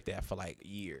buried that for like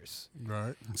years.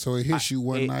 Right. So it hits you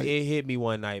one night. It hit me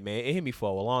one night, man. It hit me for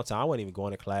a long time. I wasn't even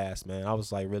going to class, man. I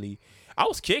was like I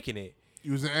was kicking it.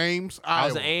 You was in Ames, Iowa. I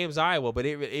was in Ames, Iowa, but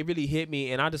it really hit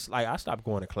me, and I stopped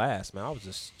going to class, man. I was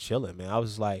just chilling, man. I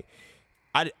was like,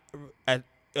 when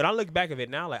I look back at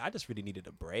it now, like I just really needed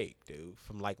a break, dude,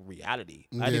 from like reality.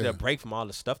 I needed a break from all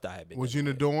the stuff that I had been. Was you in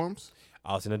the dorms?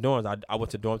 I was in the dorms. I went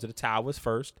to dorms to the Towers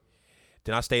first.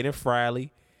 Then I stayed in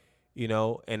Friley,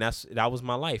 and that was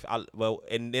my life.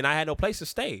 And then I had no place to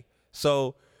stay.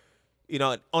 So,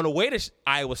 on the way to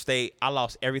Iowa State, I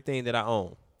lost everything that I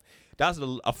owned. That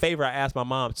was a favor I asked my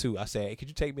mom too. I said, hey, could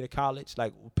you take me to college?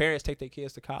 Like parents take their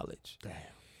kids to college. Damn.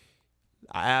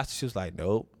 I asked her, she was like,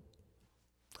 nope.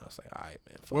 I was like, all right,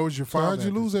 man. Where was your So father? how'd you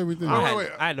at lose this- everything? Wait, I wait,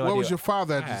 wait. had no Where idea. was your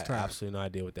father at I this had time? absolutely no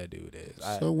idea what that dude is.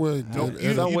 Somewhere, You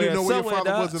didn't know where your father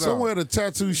dog. was at all. somewhere at a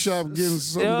tattoo shop getting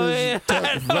some Yeah, of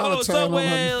this no, Valentine on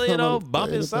somewhere, her-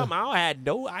 bumping something. I had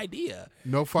no idea.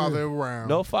 No father around.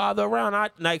 No father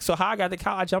around. So how I got to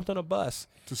college, I jumped on a bus.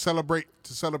 To celebrate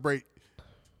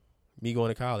Me going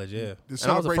to college, yeah. to And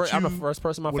celebrate I'm the you first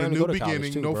person in my with a family new to go to college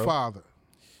beginning, too, no bro. father.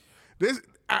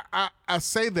 I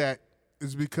say that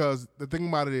is because the thing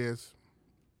about it is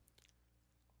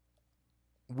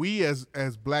we as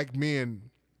black men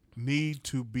need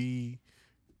to be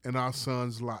in our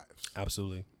sons' lives.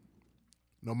 Absolutely.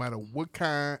 No matter what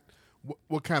kind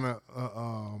of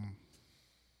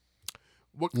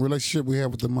relationship we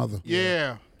have with the mother.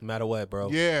 Yeah. No matter what, bro.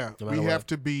 Yeah. No We matter what. have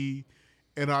to be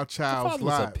in our My child's father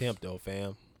was a lives. pimp though,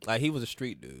 fam. Like he was a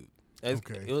street dude.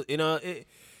 Okay. It was,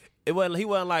 it wasn't. He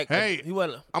wasn't like. Hey, he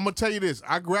wasn't. I'm gonna tell you this.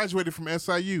 I graduated from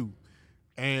SIU,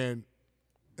 and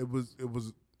it was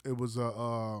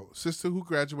a sister who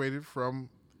graduated from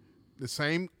the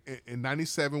same in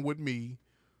 '97 with me,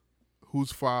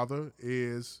 whose father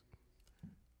is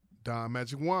Don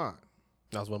Magic Juan.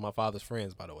 That was one of my father's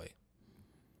friends, by the way.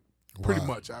 Pretty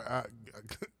much. I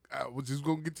was just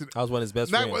gonna get to. I was one of his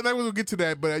best Not friends. gonna get to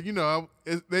that, but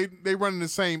they run in the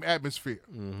same atmosphere.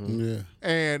 Yeah.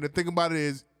 And the thing about it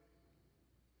is,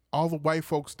 all the white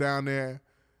folks down there,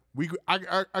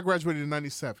 I graduated in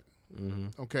 '97.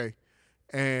 Okay,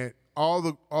 and all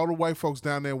the white folks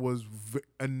down there was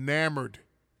enamored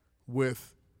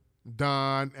with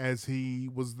Don as he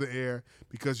was there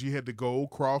because you had the gold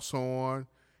cross on,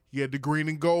 you had the green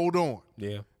and gold on.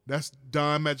 Yeah. That's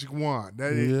Don Magic Juan.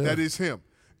 That is him.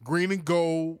 Green and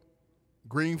gold,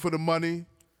 green for the money,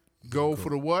 gold for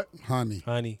the what?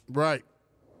 Honey. Right.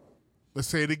 Let's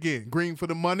say it again. Green for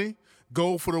the money,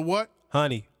 gold for the what?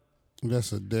 Honey.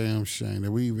 That's a damn shame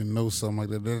that we even know something like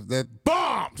that. That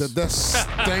Bombs! that's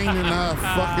staining our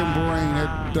fucking brain,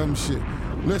 that dumb shit.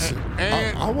 Listen,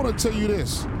 And- I want to tell you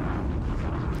this,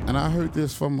 and I heard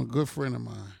this from a good friend of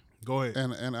mine. Go ahead.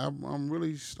 And I'm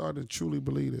really starting to truly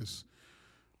believe this.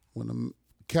 When the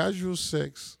casual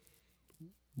sex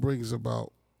brings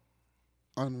about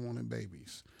unwanted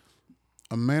babies,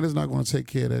 a man is not going to take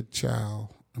care of that child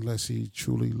unless he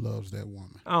truly loves that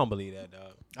woman. I don't believe that,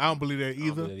 dog. I don't believe that I don't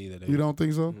either. believe that either, dude. You don't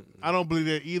think so? I don't believe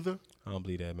that either. I don't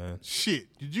believe that, man. Shit.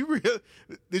 Did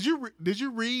you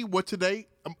read what today?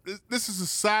 This is a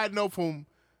side note from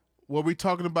what we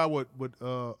talking about with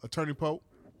Attorney Pope.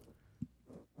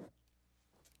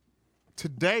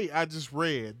 Today I just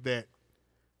read that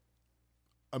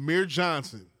Amir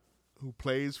Johnson, who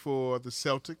plays for the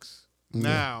Celtics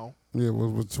now, Yeah,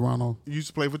 with Toronto. used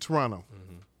to play for Toronto.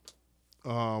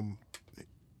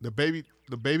 The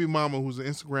baby mama, who's an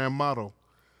Instagram model,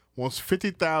 wants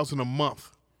 $50,000 a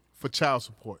month for child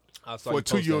support I saw for a you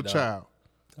post 2-year-old that, child.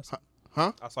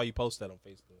 Huh? I saw you post that on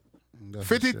Facebook. That's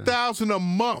a shame. $50,000 a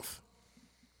month.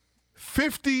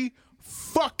 50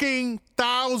 fucking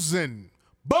thousand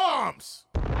bombs.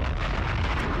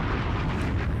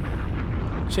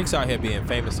 Chicks out here being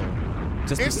famous on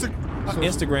just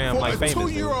Instagram, for like a famous. dude.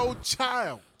 2-year-old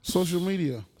child. Social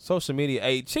media. Social media.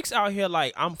 Hey, chicks out here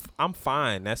like I'm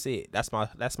fine. That's it. That's my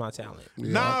talent.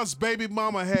 Nas' baby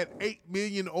mama had $8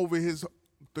 million over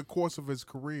the course of his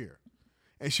career,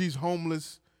 and she's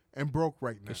homeless and broke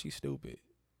right now. Cause she's stupid.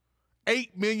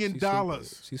 $8 million.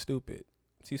 She's stupid.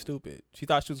 She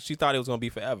thought it was gonna be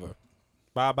forever.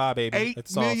 Bye bye, baby. $8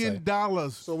 That's all I'll say.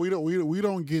 million. So we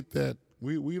don't get that.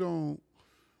 We don't.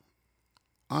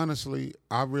 Honestly,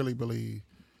 I really believe.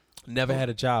 Never had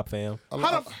a job, fam.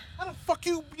 How the fuck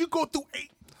you go through $8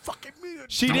 fucking million?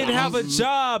 She didn't have a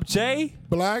job, Jay.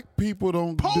 Black people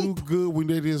don't do Pope. good when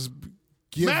they just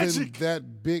giving Magic.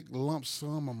 that big lump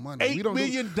sum of money. $8 We don't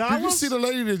million? Did you see the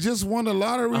lady that just won the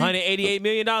lottery? $188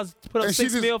 million to put up And she $6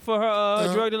 just- million for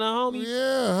her drug dealer homie.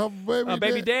 Yeah, her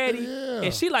baby, Daddy. Yeah.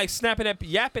 And she like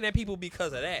yapping at people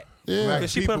because of that. Yeah.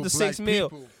 Because she put up the Black $6 million.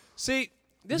 people. See,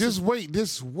 this Just is wait.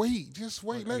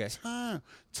 Let Okay.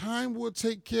 time will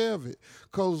take care of it.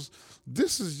 Cause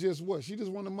this is just what she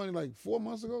just won the money like 4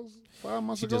 months ago, 5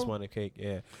 months she ago. just wanted cake,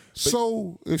 yeah.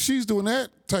 So if she's doing that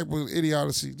type of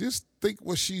idiocy, just think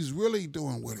what she's really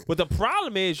doing with it. But the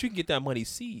problem is you can get that money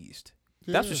seized.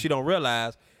 That's what she don't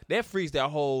realize. That frees that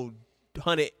whole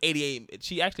 188.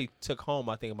 She actually took home,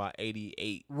 I think, about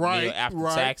 88 Right, mil after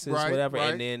right, taxes, right, whatever,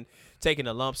 right. and then taking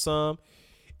a lump sum.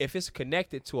 If it's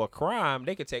connected to a crime,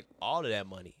 they could take all of that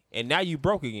money, and now you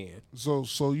broke again. So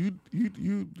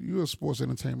you're a sports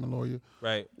entertainment lawyer.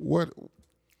 Right. What?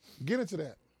 Get into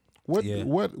that. What? Yeah.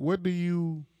 What do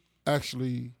you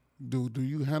actually do? Do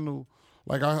you handle?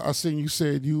 Like I seen you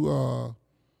said you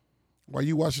while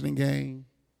you watching the game,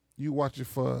 you watch it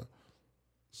for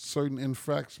certain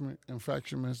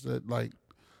infractions that like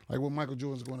what Michael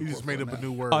Jordan's going to. He just made up a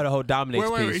new word. Oh, the whole dominates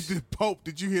Wait. piece. Pope,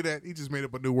 did you hear that? He just made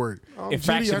up a new word.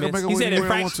 Infractionments. He said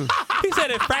infractionments. He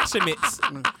said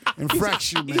infractionments.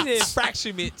 Infractions. He said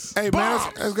infractionments. Hey man,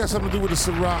 that's got something to do with the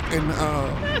Ciroc and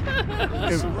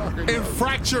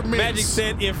Infracture Magic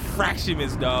said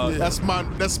infractionments, dog. That's my.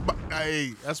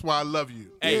 Hey, that's why I love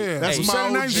you. Hey, that's hey, my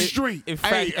Saturday OG. Night Street.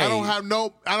 Hey, I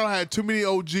don't have too many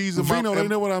OGs in Vino, my. they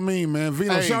know what I mean, man.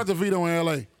 Vino, Hey. shout out to Vito in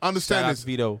LA. Understand Shout out this. to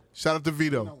Vito. Shout out to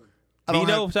Vito. I don't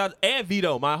Vito, have- shout out, and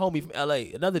Vito, my homie from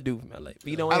LA. Another dude from LA.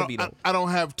 Vito and Vito. I don't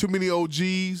have too many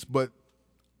OGs, but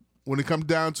when it comes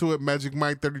down to it, Magic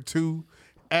Mike 32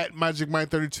 at Magic Mike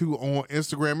 32 on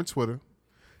Instagram and Twitter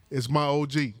is my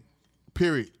OG.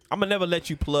 Period. I'm gonna never let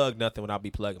you plug nothing when I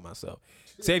be plugging myself.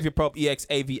 Xavier Pope,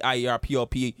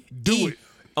 EXAVIERPOPE. Do it.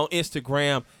 On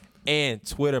Instagram and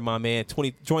Twitter, my man.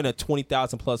 Join the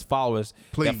 20,000 plus followers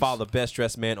Please. that follow the best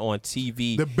dressed man on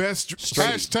TV. The best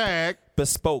hashtag.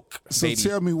 Bespoke, So baby.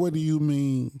 tell me, what do you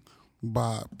mean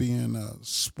by being a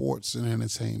sports and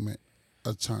entertainment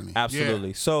attorney? Absolutely.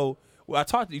 Yeah. So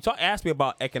you asked me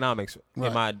about economics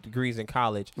in my degrees in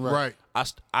college. Right.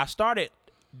 I started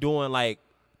doing like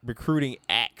recruiting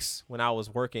acts when I was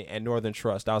working at Northern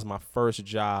Trust. That was my first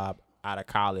job out of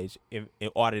college in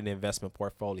auditing investment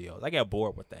portfolios. I got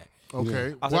bored with that.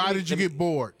 Okay. I was Why like, did you get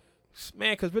bored?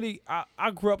 Man, because really,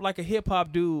 I grew up like a hip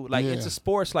hop dude, like into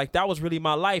sports. Like that was really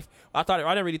my life. I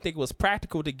didn't really think it was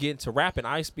practical to get into rapping.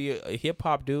 I used to be a hip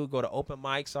hop dude, go to open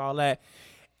mics, all that.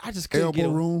 I just couldn't get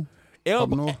Elbow room?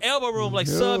 elbow room, like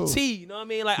Yo. sub T. You know what I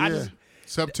mean? Like I just,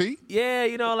 Sub T? yeah,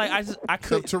 you know, like I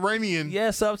couldn't. Subterranean.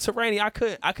 Yeah, subterranean. I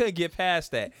couldn't get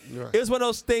past that. Right. It was one of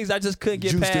those things I just couldn't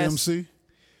get Juice past. the MC?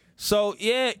 So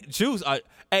yeah, Juice.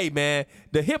 Hey man,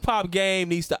 the hip hop game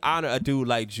needs to honor a dude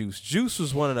like Juice. Juice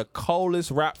was one of the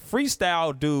coldest rap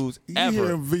freestyle dudes ever.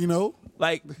 Yeah, Vino.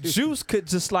 Like Juice could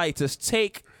just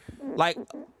take like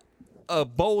a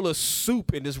bowl of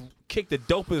soup and just kick the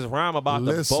dopest rhyme about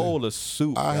Listen, the bowl of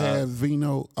soup. I dog. had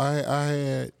Vino. I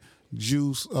had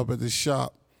Juice up at the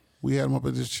shop. We had him up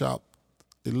at the shop,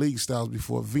 the League Styles,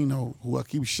 before Vino, who I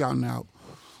keep shouting out,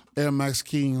 Air Max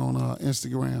King on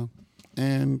Instagram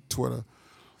and Twitter.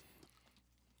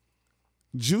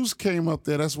 Juice came up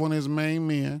there. That's one of his main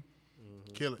men.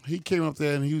 Kill it. He came up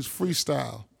there and he was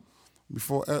freestyle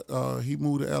before he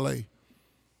moved to L.A.,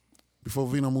 before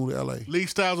Vino moved to L.A. League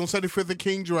Styles on 75th and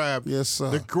King Drive. Yes, sir.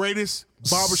 The greatest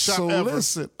barbershop so ever.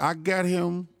 Listen, I got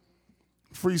him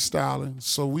freestyling.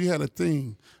 So we had a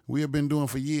thing we have been doing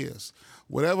for years.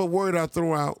 Whatever word I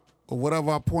throw out or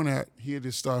whatever I point at, he'll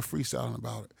just start freestyling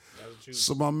about it.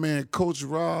 So my man, Coach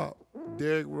Rob,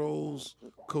 Derrick Rose,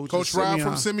 Coach Rob Simeon,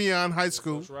 from Simeon High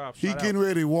School. Rob, he shout out. getting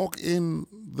ready to walk in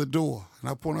the door.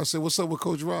 And I said, what's up with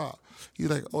Coach Rob? He's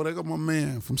like, oh, they got my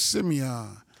man from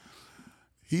Simeon.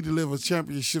 He delivered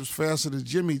championships faster than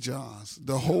Jimmy John's.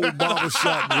 The whole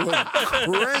barbershop went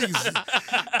crazy.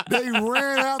 They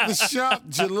ran out the shop.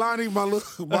 Jelani,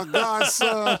 my godson,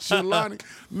 Jelani.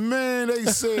 Man, he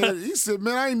said,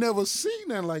 man, I ain't never seen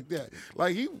that like that.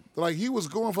 Like he was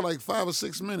going for like 5 or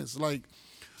 6 minutes. Like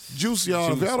Juice,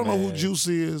 y'all. If y'all don't know who man. Juice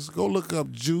is, go look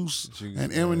up Juice and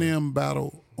Eminem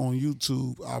battle on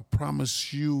YouTube. I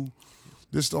promise you,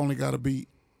 this only got to be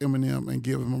Eminem and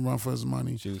give him a run for his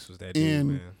money. Juice was that dude, in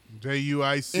man.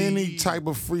 JUIC. any type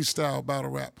of freestyle battle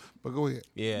rap. But go ahead.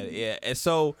 Yeah. And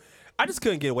so I just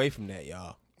couldn't get away from that,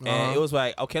 y'all. And it was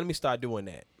like, okay, let me start doing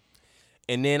that.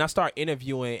 And then I started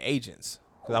interviewing agents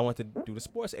because I wanted to do the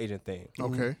sports agent thing.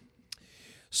 Okay.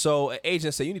 So an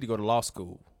agent said, you need to go to law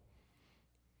school.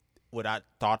 What I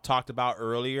talked about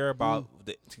earlier about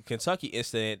the Kentucky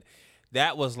incident,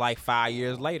 that was like 5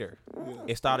 years later.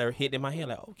 It started hitting in my head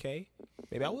like, okay,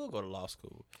 maybe I will go to law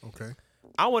school. Okay.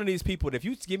 I'm one of these people that if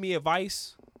you give me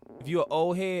advice, if you're an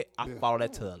old head, I follow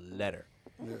that to the letter.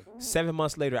 7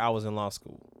 months later, I was in law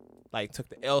school. Like, took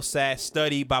the LSAT,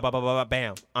 studied,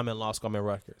 bam, I'm in law school, I'm in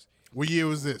Rutgers. What year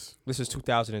was this? This is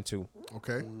 2002.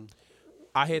 Okay.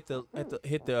 I hit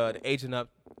the agent up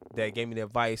that gave me the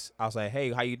advice. I was like,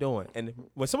 hey, how you doing? And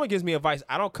when someone gives me advice,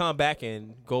 I don't come back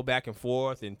and go back and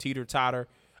forth and teeter-totter.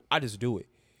 I just do it.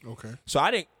 Okay. So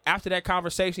I didn't, after that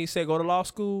conversation, he said, go to law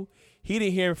school. He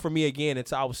didn't hear from me again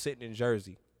until I was sitting in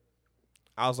Jersey.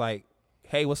 I was like,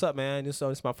 hey, what's up, man? This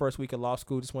is my first week in law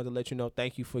school. Just wanted to let you know,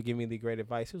 thank you for giving me the great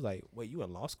advice. He was like, wait, you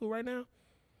in law school right now?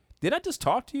 Did I just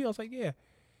talk to you? I was like, yeah.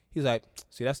 He's like,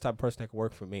 see, that's the type of person that can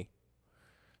work for me.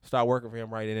 Start working for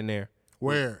him right in there.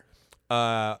 Where?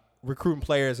 Recruiting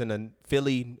players in the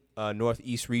Philly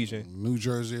Northeast region. New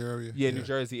Jersey area. Yeah, New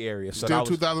Jersey area. So Still that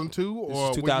was, 2002 this or is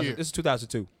what 2000, year? this is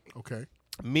 2002. Okay.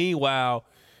 Meanwhile,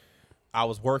 I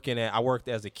worked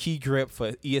as a key grip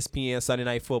for ESPN Sunday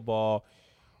Night Football,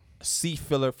 seat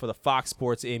filler for the Fox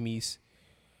Sports Emmys.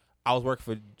 I was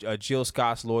working for Jill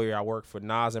Scott's lawyer. I worked for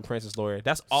Nas and Prince's lawyer.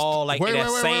 That's all like in that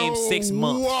same 6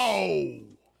 months. Whoa.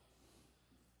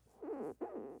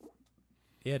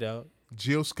 Yeah, dog.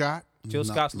 Jill Scott. Jill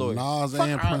Scott's lawyer. Nas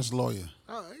and Prince lawyer.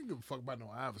 I ain't give a fuck about no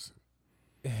Iverson.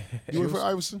 You work for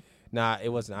Iverson? Nah, it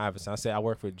wasn't Iverson. I said I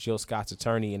worked for Jill Scott's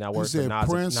attorney, and I You worked for said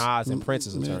Nas and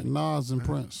Prince's Man, attorney. Nas and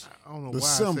Prince. I don't know The why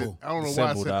symbol. I don't know why I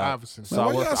Symbol, said dog. Iverson. So Man, I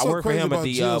why worked, y'all I so worked for crazy him at about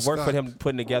the Jill worked for Scott? him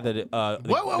putting together the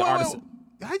Wait. artist.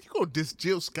 How you gonna diss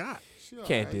Jill Scott?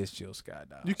 Can't diss Jill Scott,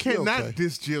 dog. You cannot okay.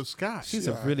 diss Jill Scott. She's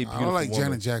a really I beautiful don't like woman.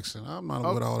 Janet Jackson. I'm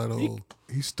not with all that old.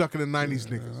 He's stuck in the 90s,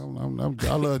 niggas. I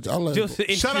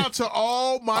love. Shout out to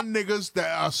all my niggas that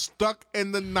are stuck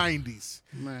in the 90s.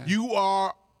 Man. You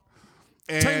are.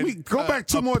 Take me, go back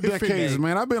 2 more epiphany. decades,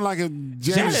 man. I've been like a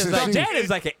Janet's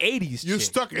like an 80s You're chick.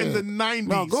 stuck in the 90s.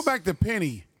 No, go back to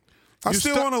Penny. I You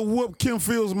still stuck- want to whoop Kim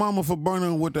Fields' mama for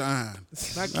burning with the iron.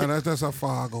 That's how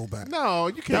far I go back. No,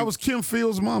 you can't. That was Kim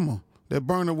Fields' mama that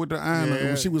burned her with the iron Yeah.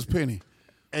 when she was Penny.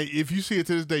 And if you see it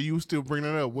to this day, you would still bring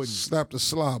that up, wouldn't you? Slapped the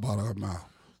slob out of her mouth.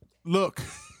 Look.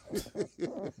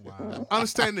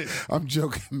 Understand this. I'm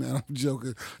joking, man. I'm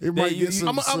joking. It might you- get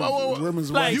some, I'm-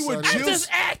 women's Like, rights. you were out I'm of Jill- it. just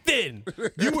acting.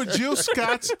 You were Jill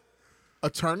Scott's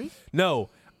attorney? No,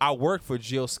 I worked for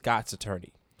Jill Scott's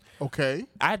attorney. Okay.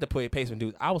 I had to pay some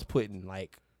dudes. I was putting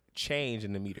like change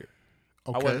in the meter.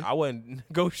 Okay. I wasn't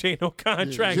negotiating no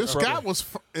contract. Jill bro.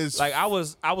 Scott is Like I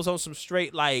was on some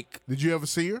straight like Did you ever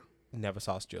see her? never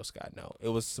saw Jill Scott. No, it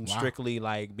was some strictly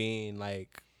like being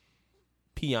like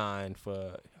peon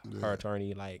for her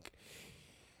attorney. Like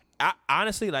I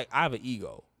honestly like I have an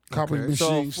ego. Copy Okay.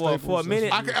 machine. So for a Staples,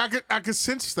 minute, I could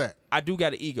sense that. I do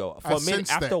got an ego. For I a minute,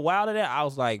 sense after that. a while of that, I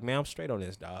was like, man, I'm straight on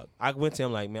this, dog. I went to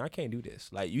him like, man, I can't do this.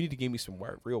 Like, you need to give me some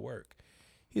work, real work.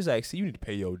 He's like, see, you need to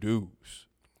pay your dues.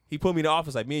 He put me in the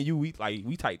office like, me and you, we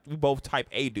both type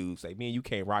A dudes. Like, me and you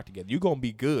can't rock together. You're gonna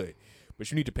be good, but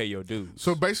you need to pay your dues.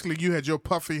 So basically, you had your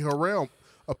Puffy Harrell,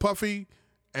 a Puffy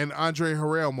and Andre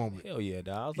Harrell moment. Hell yeah,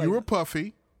 dog. I was You like, were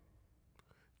Puffy.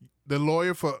 The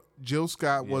lawyer for Jill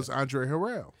Scott was Andre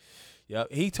Harrell. yep.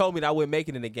 He told me that I wouldn't make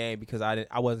it in the game because I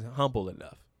wasn't humble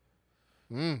enough.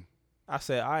 I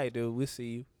said, all right, dude, we'll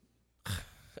see you.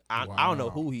 I don't know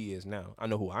who he is now. I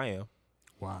know who I am.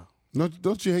 Wow.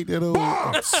 Don't you hate that old?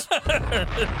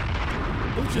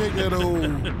 Don't you hate that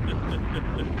old?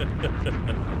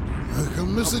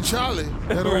 Come Mr. Charlie.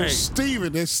 That old Right.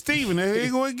 Steven. That's Steven. There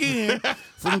you go again.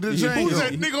 From the Django. Who's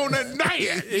that nigga on that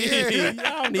night?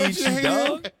 I don't need Don't you you, hate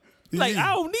dog. it? Like, Yeah.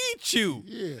 I don't need you.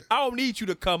 Yeah. I don't need you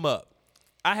to come up.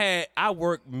 I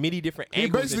worked many different He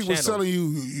angles. basically and was channels. telling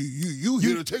you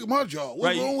here to take my job. What's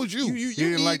Right, wrong with you? He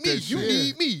didn't like that You shit.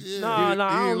 need me. He No, I didn't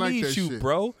don't like need that you, shit.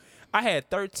 bro. I had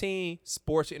 13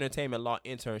 sports entertainment law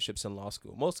internships in law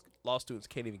school. Most law students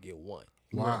can't even get one.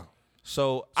 Wow.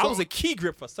 So I was a key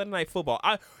grip for Sunday Night Football.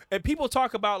 And people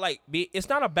talk about like it's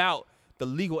not about the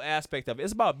legal aspect of it.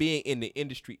 It's about being in the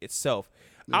industry itself.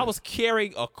 I was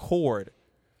carrying a cord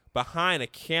behind a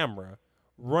camera,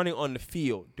 running on the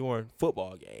field during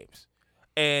football games,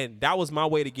 and that was my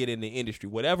way to get in the industry.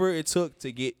 Whatever it took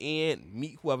to get in,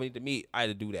 meet whoever I need to meet, I had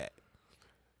to do that.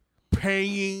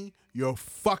 Paying your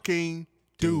fucking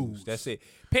dues. That's it.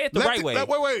 Pay it the right way.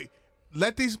 Wait.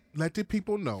 Let the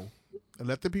people know, and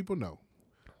let the people know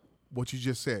what you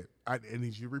just said. I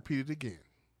need you to repeat it again.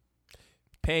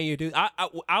 Paying your dues.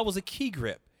 I was a key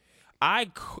grip.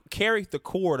 I carried the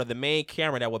cord of the main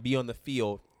camera that would be on the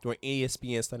field during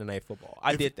ESPN Sunday Night Football.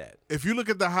 I did that. If you look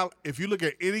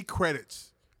at any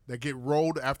credits that get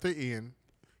rolled after end,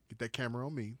 get that camera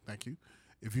on me. Thank you.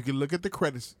 If you can look at the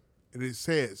credits, and it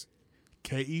says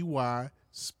KEY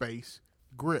space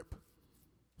grip,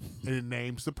 and it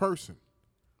names the person.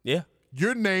 Yeah,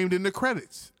 You're named in the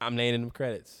credits. I'm naming them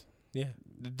credits. Yeah,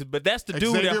 but that's the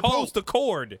dude Xavier that holds Pope. the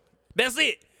cord. That's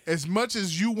it. As much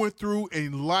as you went through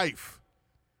in life,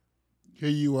 Here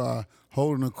you are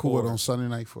holding a cord Cord. on Sunday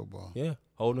Night Football. Yeah,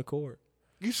 holding the cord.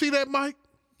 you see that, Mike?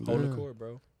 Holding the cord,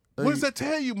 bro. What does that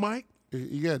tell you, Mike?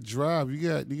 You got drive, you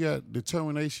got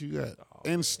determination, you got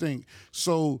instinct.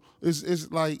 So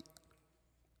it's like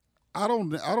I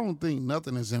don't think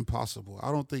nothing is impossible.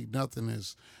 I don't think nothing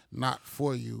is not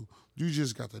for you. You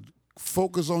just got to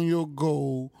focus on your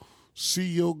goal, see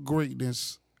your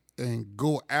greatness, and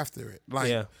go after it. Like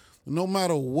Yeah. no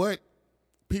matter what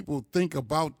people think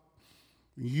about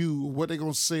you, what they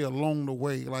gonna say along the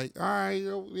way. Like, all right,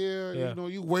 Yeah. you know,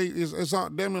 you wait. It's all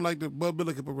damn near like the Bud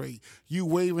Billiken parade. You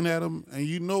waving at them, and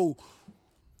you know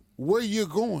where you're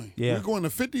going. Yeah. We're going to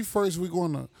 51st. We're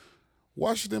going to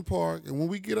Washington Park, and when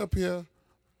we get up here,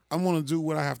 I'm gonna do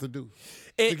what I have to do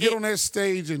to get on that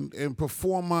stage and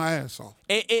perform my ass off.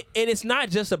 And it's not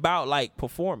just about like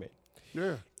performing.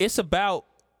 Yeah, It's about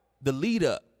the lead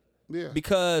up. yeah.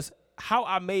 Because how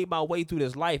I made my way through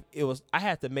this life, I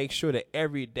had to make sure that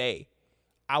every day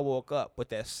I woke up with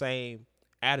that same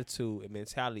attitude and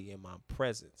mentality in my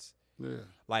presence. Yeah.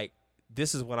 Like,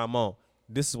 this is what I'm on.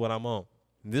 This is what I'm on.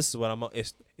 This is what I'm on.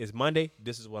 It's Monday.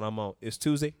 This is what I'm on. It's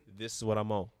Tuesday. This is what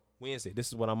I'm on. Wednesday. This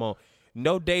is what I'm on.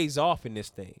 No days off in this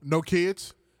thing. No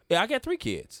kids? Yeah, I got 3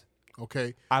 kids.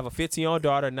 Okay. I have a 15-year-old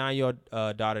daughter, a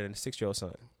 9-year-old daughter, and a 6-year-old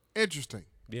son. Interesting.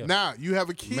 Yeah. Now you have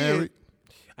a kid. Married?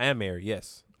 I am married.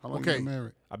 Yes, How long Okay. you been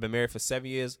married? I've been married for 7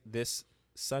 years. This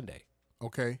Sunday,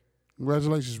 Okay.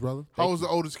 Congratulations, brother. How old was the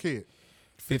oldest kid?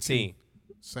 15.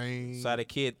 Same. So I had a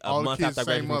kid a All the month kids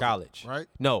after I same graduated from mother, college. right?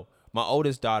 No, my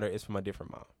oldest daughter is from a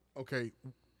different mom. Okay.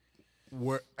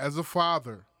 Where as a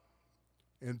father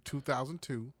in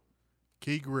 2002,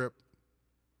 Key Grip,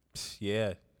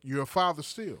 Yeah, you're a father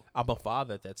still. I'm a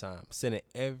father at that time, sending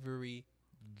every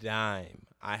dime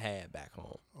I had back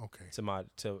home Okay. to my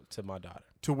daughter.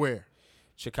 To where?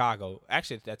 Chicago.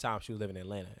 Actually, at that time, she was living in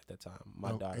Atlanta. At that time,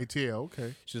 my Oh, daughter, ATL.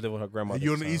 Okay. she was living with her grandmother. And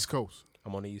you're at on the time. East Coast.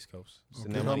 I'm on the East Coast. It's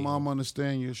in Did her LA. mom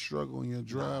understand your struggle and your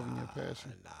drive and your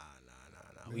passion? Nah.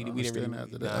 We didn't really. understand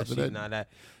after that- Nah, after she- that- nah, that.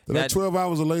 That 12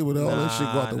 hours of labor, all that shit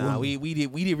go out the Nah, window. we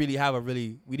didn't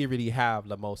really have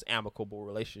the most amicable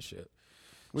relationship.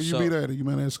 Where you so- meet at? You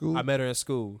met at school? I met her in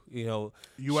school.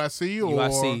 UIC or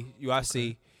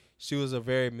UIC. She was a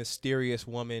very mysterious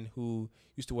woman who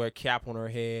used to wear a cap on her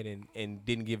head and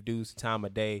didn't give dudes the time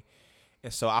of day,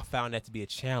 and so I found that to be a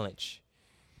challenge.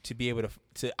 To be able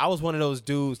to I was one of those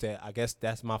dudes that I guess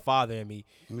that's my father in me.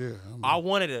 Yeah. I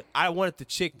wanted the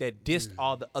chick that dissed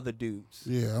all the other dudes.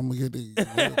 Yeah, I'm gonna get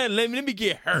the. let me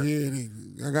get her.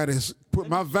 Yeah, I gotta put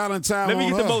my Valentine Let me on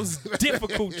get her. the most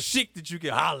difficult chick that you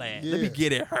can holler at. Let me Yeah.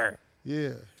 get at her.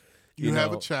 Yeah. you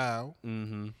have know. a child.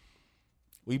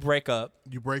 We break up.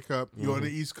 You break up. You're on the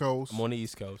East Coast. I'm on the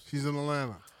East Coast. She's in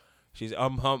Atlanta. She's her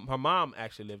mom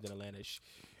actually lived in Atlanta.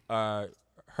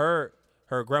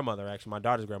 Her grandmother, actually, my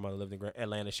daughter's grandmother, lived in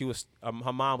Atlanta. She was her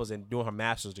mom was doing her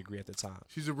master's degree at the time.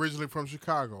 She's originally from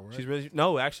Chicago, right?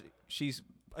 She's she's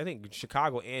I think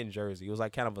Chicago and Jersey. It was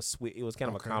like kind of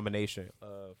a combination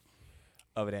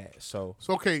of that. So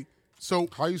okay. So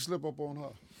How you slip up on her?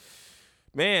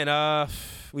 man,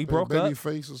 we broke Baby up.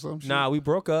 face or something? Nah, we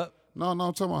broke up. No, I'm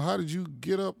talking about how did you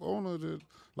get up on her?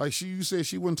 Like you said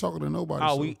she wasn't talking to nobody.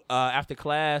 Oh, so- we after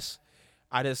class,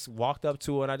 I just walked up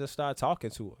to her and I just started talking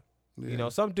to her. You know,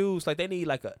 some dudes like they need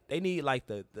like the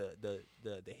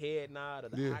head nod or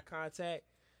the eye contact.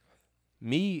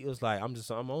 Me, it was like I'm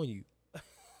on you.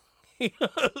 You know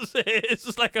what I'm saying? It's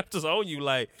just like I'm just on you.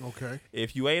 Like, okay.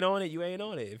 if you ain't on it, you ain't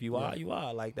on it. If you are, you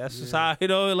are. Like that's just how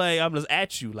like I'm just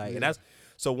at you. Like and that's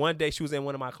so. One day she was in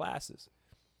one of my classes,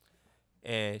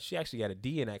 and she actually got a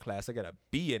D in that class. I got a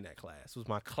B in that class. It was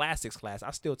my classics class. I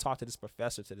still talk to this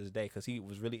professor to this day because he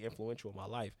was really influential in my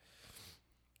life.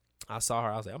 I saw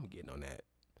her. I was like, I'm getting on that.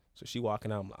 So she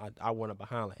walking out. I went up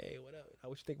behind like, hey, what up?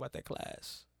 What you think about that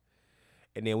class?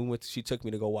 And then we went. She took me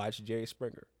to go watch Jerry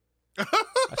Springer.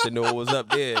 I should know what was up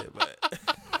there, but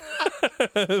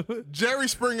Jerry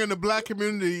Springer in the black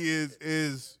community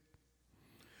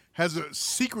has a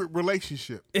secret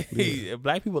relationship.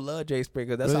 Black people love Jerry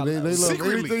Springer. That's They how love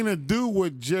Secretly. anything to do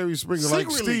with Jerry Springer. Like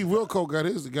Secretly. Steve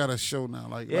Wilkos got a show now.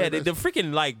 Like Yeah, like the that's-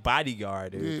 freaking like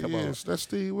bodyguard, dude. yeah, Come yeah, on. that's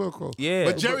Steve Wilkos. Yeah,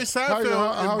 But Jerry Seinfeld How's in black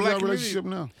your community. relationship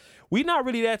now? we not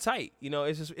really that tight. You know,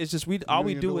 it's just we all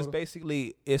we and your do is daughter?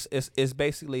 basically it's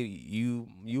basically you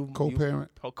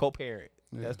Co-parent? co-parent.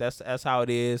 That's how it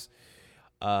is.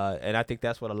 And I think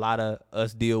that's what a lot of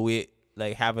us deal with.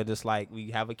 Like having this like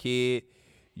we have a kid,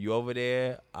 you over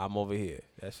there, I'm over here.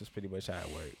 That's just pretty much how it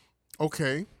works.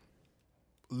 Okay.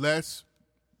 Let's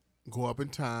go up in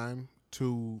time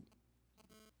to,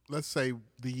 let's say,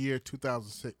 the year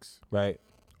 2006. Right.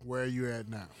 Where are you at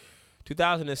now?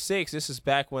 2006. This is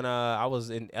back when I was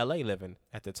in LA living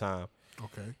at the time.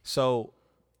 Okay. So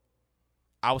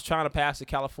I was trying to pass the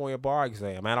California bar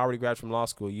exam. I had already graduated from law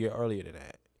school a year earlier than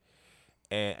that.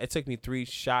 And it took me 3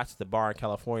 shots at the bar in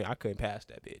California. I couldn't pass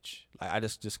that bitch. Like I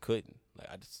just couldn't. Like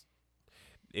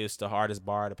it's the hardest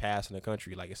bar to pass in the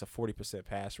country. Like it's a 40%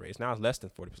 pass rate. Now it's less than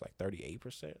 40%, like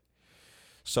 38%.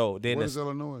 So then What is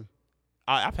Illinois?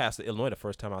 I passed the Illinois the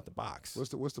first time out the box. What's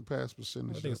the pass I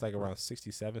percentage? think it's like around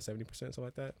 67, 70%, something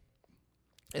like that.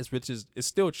 It's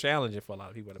still challenging for a lot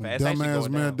of people to pass. It's actually Dumbass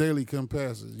going man down. Daly couldn't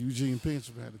pass it. Eugene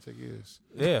Pincham had to take his.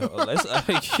 Yeah,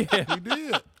 yeah. He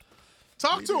did.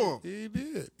 Talk to him. He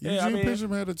did. Yeah, I Eugene mean-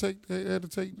 Pincham had to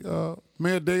take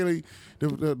Mayor Daley,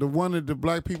 the one that the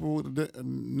black people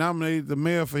nominated the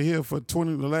mayor for here for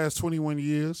the last 21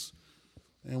 years,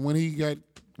 and when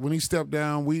he stepped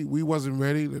down, we wasn't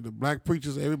ready. The black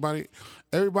preachers, everybody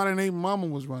named Mama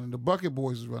was running. The Bucket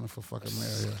Boys was running for fucking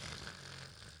mayor here.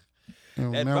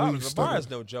 And That now bar, we the stuck bar in- is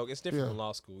no joke. It's different Yeah. from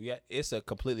law school. Yeah, it's a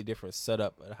completely different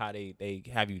setup of how they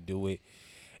have you do it,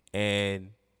 and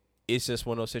it's just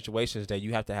one of those situations that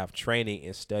you have to have training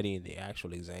and studying the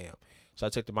actual exam. So I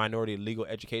took the Minority Legal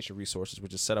Education Resources,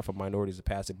 which is set up for minorities to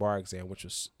pass the bar exam, which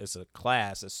is a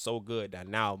class that's so good that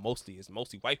now it's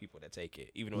mostly white people that take it,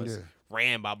 even though it's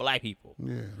ran by black people.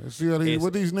 Yeah. Let's see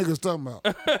what these niggas talking about.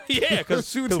 Yeah,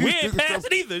 because we ain't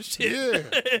passing either. Shit.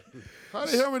 Yeah. How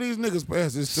the hell are these niggas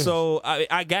pass this stuff? So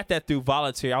I got that through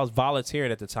volunteer. I was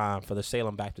volunteering at the time for the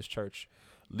Salem Baptist Church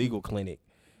legal clinic.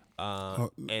 And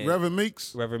Reverend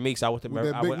Meeks? Reverend Meeks, I went to With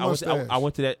that big mustache. I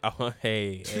went to that.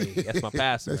 Hey, that's my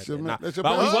pastor. That's right your there. that's your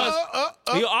But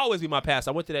pastor? he'll always be my pastor.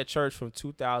 I went to that church from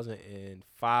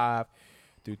 2005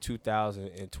 through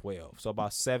 2012. So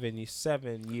about 7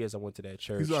 years I went to that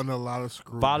church. He's under a lot of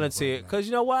scrutiny. Volunteer, right now. because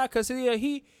you know why? Because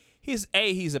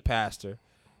he's a pastor.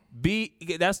 B,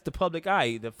 that's the public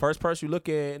eye. The first person you look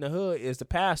at in the hood is the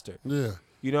pastor. Yeah.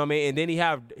 You know what I mean? And then he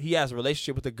has a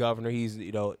relationship with the governor. He's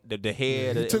the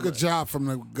head. He took a job from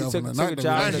the governor. Took a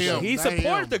job. Not him. He Not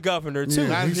supported him. the governor too. Yeah, he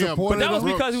Not him. supported But that was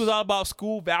him. because he was all about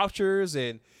school vouchers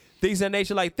and things of that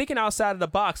nature, like thinking outside of the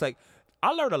box. Like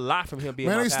I learned a lot from him being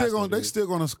Man, my they pastor. still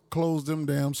gonna close them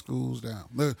damn schools down.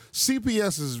 The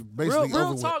CPS is basically real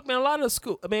over talk, man. A lot of the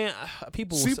school, man,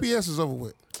 people. will say- CPS is over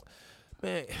with.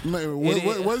 man.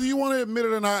 Whether you want to admit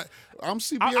it or not, I'm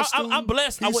CPS student. I'm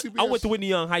blessed. I He's went to CPS. Whitney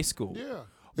Young High School. Yeah.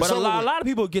 But It's a over with. lot of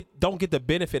people don't get the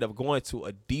benefit of going to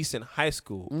a decent high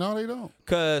school. No, they don't.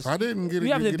 Because I didn't get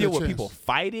you have to get deal a with chance. people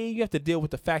fighting. You have to deal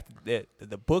with the fact that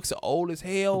the books are old as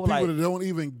hell. People Like that don't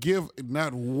even give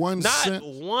not one cent.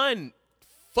 not one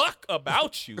fuck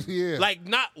about you. Yeah. Like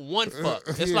not one fuck.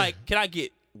 It's yeah. like, can I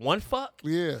get one fuck?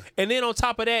 Yeah. And then on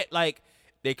top of that, like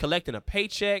they collecting a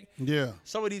paycheck. Yeah.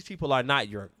 Some of these people are not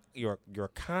your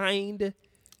kind.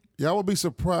 Y'all would be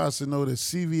surprised to know that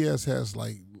CVS has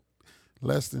like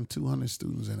less than 200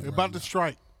 students in it. They're right about now. to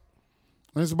strike.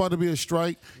 And it's about to be a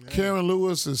strike. Karen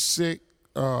Lewis is sick.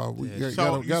 We You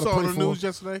gotta saw pray the for news her.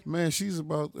 yesterday? Man, she's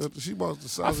about the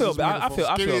size I of feel this bad.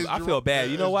 microphone. I feel bad.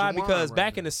 You know it's why? Juwan Because right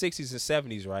back now. in the 60s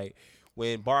and 70s, right,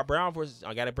 when Brown versus,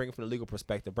 I got to bring it from the legal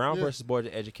perspective, Brown versus Board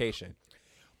of Education.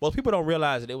 Well, people don't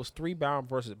realize that it was 3 Brown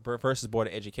versus Board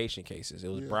of Education cases. It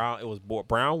was Brown. It was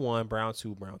Brown 1, Brown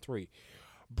 2, Brown 3.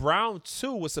 Brown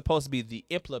 2 was supposed to be the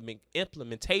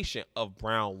implementation of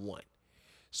Brown 1.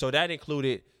 So that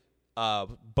included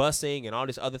busing and all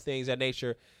these other things of that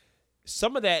nature.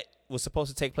 Some of that was supposed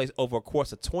to take place over a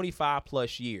course of 25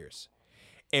 plus years.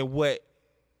 And what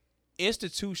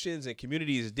institutions and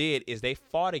communities did is they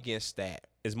fought against that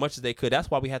as much as they could. That's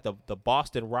why we had the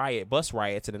Boston bus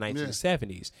riots in the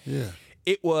 1970s. Yeah.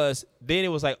 It was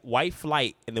like white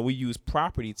flight, and then we used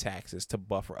property taxes to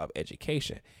buffer up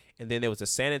education. And then there was the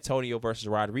San Antonio versus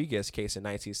Rodriguez case in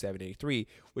 1973,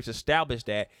 which established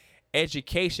that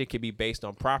education can be based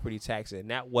on property taxes,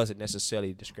 and that wasn't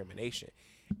necessarily discrimination.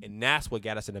 And that's what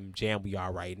got us in the jam we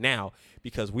are right now,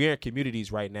 because we're in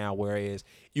communities right now, whereas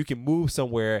you can move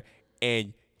somewhere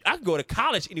and I can go to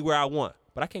college anywhere I want,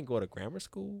 but I can't go to grammar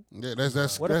school. Yeah,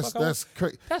 that's What the fuck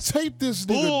crazy. That's Tape this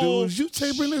nigga, dude. Is you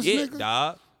taping this bullshit, nigga?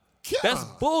 dog. God. That's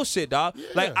bullshit, dog. Yeah.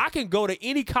 Like I can go to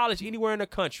any college anywhere in the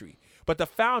country, but the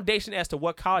foundation as to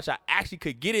what college I actually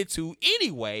could get into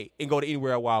anyway and go to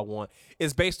anywhere I want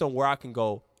is based on where I can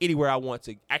go anywhere I want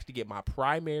to actually get my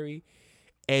primary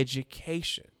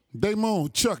education. Damon,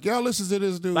 Chuck, y'all listen to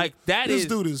this dude. Like, that this is-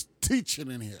 dude is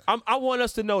teaching in here. I want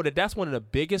us to know that that's one of the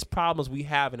biggest problems we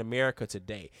have in America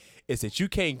today is that you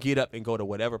can't get up and go to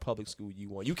whatever public school you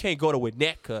want. You can't go to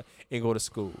Winnetka and go to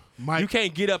school. Mike. You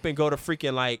can't get up and go to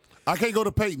freaking like, I can't go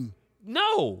to Peyton.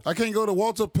 no, I can't go to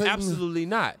Walter Payton absolutely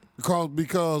not.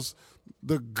 because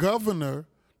the governor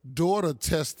daughter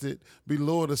tested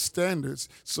below the standards,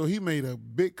 so he made a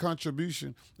big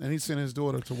contribution and he sent his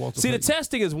daughter to Walter See, the Payton.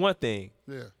 testing is one thing.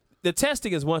 Yeah. The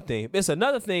testing is one thing. It's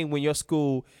another thing when your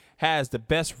school has the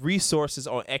best resources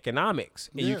on economics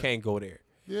and you Yeah. can't go there.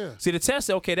 Yeah. See, the test,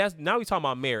 okay, that's now we talking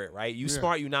about merit, right? You Yeah.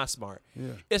 smart, you not smart.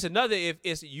 Yeah. It's another if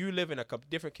it's you live in a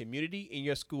different community and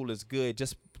your school is good,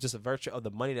 just a virtue of the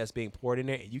money that's being poured in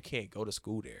there, and you can't go to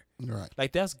school there. Right.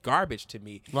 Like that's garbage to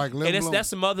me. Like and Lindblom- that's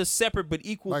some other separate but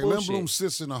equal Like bullshit. Lindblom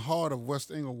sits in the heart of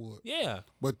West Englewood, Yeah,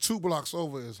 but 2 blocks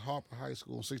over is Harper High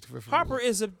School on 65th. Harper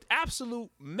is an absolute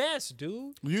mess,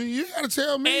 dude. You gotta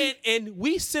tell me. And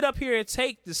we sit up here and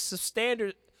take the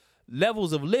standard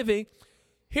levels of living.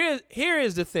 Here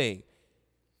is the thing.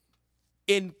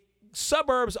 In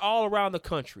suburbs all around the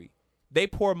country, they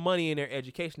pour money in their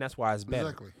education. That's why it's better.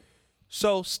 Exactly.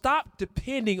 So stop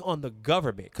depending on the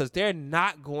government because they're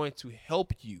not going to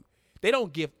help you. They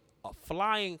don't give a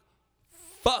flying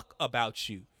fuck about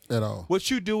you. At all. What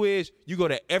you do is you go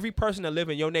to every person that live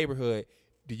in your neighborhood.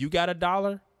 Do you got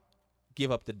 $1?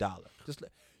 Give up the $1.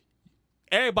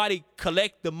 Everybody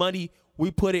collect the money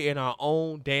we put it in our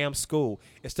own damn school.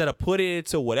 Instead of putting it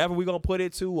into whatever we're going to put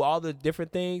it to, all the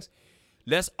different things,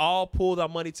 let's all pull our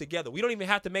money together. We don't even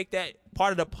have to make that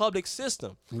part of the public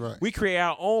system. Right. We create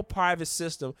our own private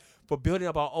system for building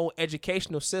up our own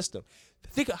educational system.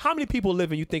 Think of how many people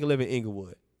live in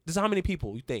Inglewood. This is how many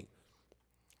people you think?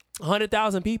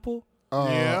 100,000 people?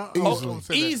 Yeah.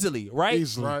 Easily, right?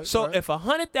 Easily. Right, So right. if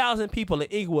 100,000 people in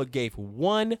Inglewood gave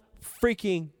 $1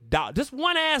 freaking dollar, just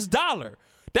one ass dollar,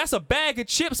 that's a bag of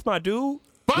chips, my dude.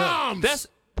 Bombs. That's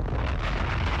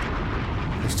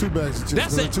It's 2 bags of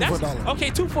chips. that's it. $2 for a dollar. Okay,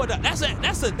 $2 for a dollar.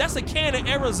 That's a can of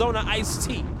Arizona iced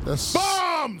tea. That's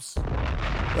bombs.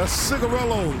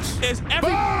 cigarillos. It's every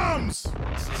Bombs.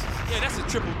 Yeah, that's a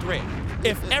triple threat.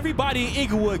 If everybody in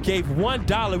Inglewood gave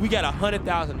 $1, we got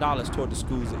 $100,000 toward the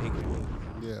schools in Inglewood.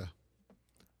 Yeah.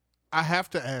 I have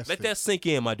to ask. Let that sink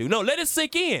in, my dude. No, let it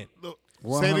sink in.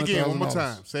 Say it again one more $100,000.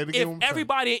 time. Say it again If one more time.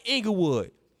 everybody in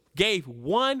Inglewood gave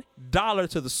 $1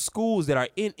 to the schools that are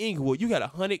in Inglewood, you got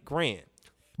 $100,000.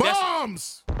 That's-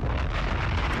 Bombs.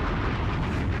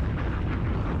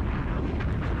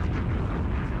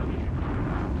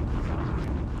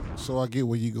 So I get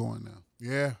where you going now.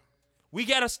 Yeah. We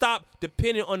got to stop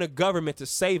depending on the government to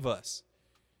save us.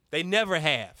 They never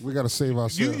have. We got to save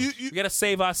ourselves. We got to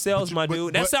save ourselves, my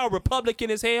dude. That's how Republican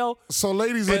as hell. So,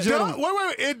 ladies and It does. gentlemen,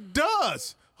 Wait. It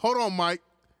does. Hold on, Mike.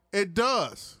 It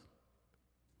does.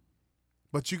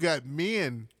 But you got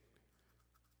men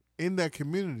in that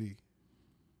community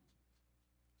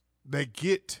that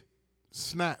get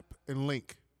Snap and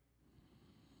Link.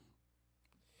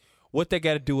 What they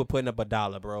got to do with putting up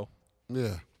 $1, bro?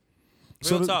 yeah.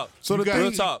 Real talk. So you the got, thing,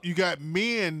 Real talk. You got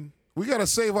men. we got to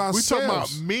save We ourselves. talking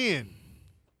about men.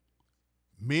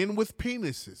 Men with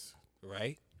penises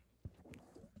Right?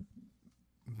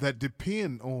 that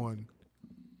depend on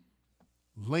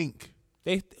Link.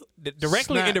 They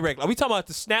directly Snap. or indirectly. Are we talking about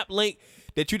the Snap link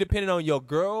that you depending on your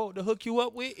girl to hook you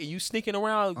up with, and you sneaking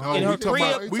around No, in we her talking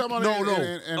about- crib? We talking about no.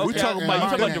 and- We talking you about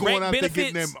talking them about going direct out there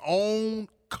getting benefits? them own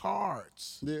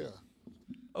cards. Yeah.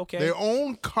 Okay. Their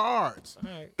own cards.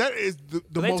 right. That is the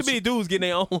There ain't most. too many dudes getting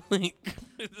their own link.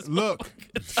 Look,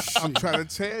 I'm trying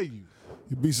to tell you.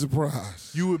 You'd be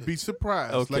surprised. You would be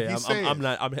surprised. Okay, Like he said. I'm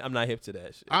not hip to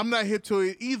that shit. I'm not hip to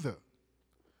it either.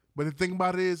 But the thing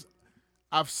about it is,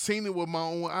 I've seen it with my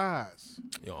own eyes.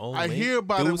 Your own I link? hear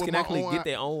about dudes it with can my actually own get eye-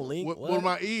 their own link. with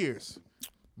my ears.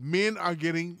 Men are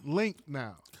getting linked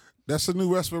now. That's the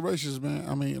new respirations, man.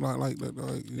 I mean, like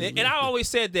And I always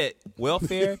said that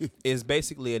welfare is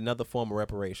basically another form of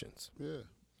reparations. yeah.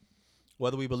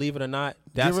 Whether we believe it or not,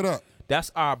 that's, Give it up.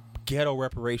 That's our ghetto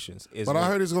reparations. But I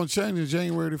heard it's gonna change in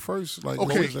January the 1st. Like,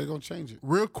 Okay. they're gonna change it.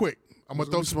 Real quick, I'm going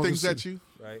to Let throw me some smoke things this at you.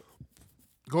 right.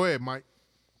 Go ahead, Mike.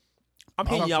 I'm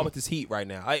hitting I'll y'all have with this heat right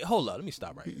now. Hold up, let me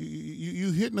stop right here.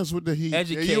 You hitting us with the heat.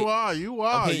 Educate. Yeah, you are. You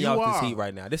I'm are. hitting You y'all with are. this heat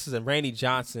right now. This is a Randy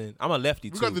Johnson. I'm a lefty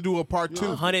We too. got to do a part 2.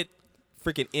 100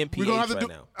 freaking MPH We're gonna have to right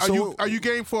do. now. Are you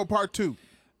game for a part 2?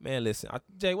 Man, listen,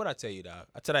 Jay, what I tell you, dog?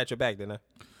 I tell that at your back, didn't I?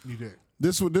 You did.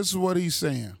 This is what he's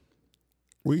saying.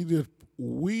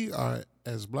 We are,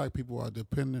 as black people, are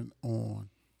dependent on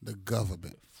the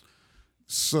government.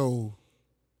 So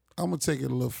I'm gonna take it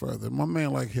a little further. My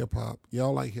man like hip hop.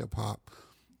 Y'all like hip hop.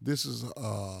 This is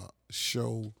a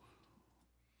show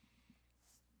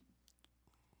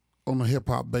on a hip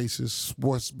hop basis,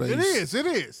 sports basis. It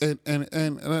is.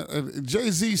 And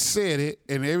Jay-Z said it,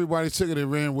 and everybody took it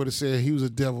and ran with it, said he was a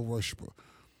devil worshiper.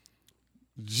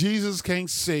 Jesus can't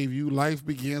save you. Life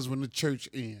begins when the church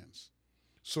ends.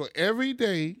 So every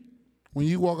day when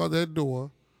you walk out that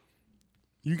door,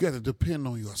 you got to depend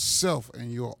on yourself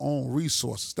and your own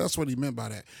resources. That's what he meant by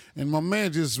that. And my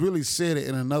man just really said it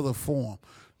in another form.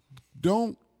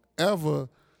 Don't ever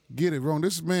get it wrong.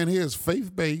 This man here is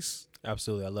faith-based.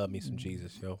 Absolutely. I love me some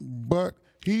Jesus, yo. But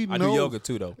he knows. I do yoga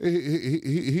too, though.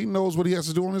 He knows what he has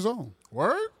to do on his own.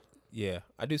 Word? Yeah.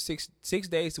 I do six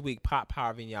days a week pop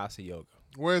power vinyasa yoga.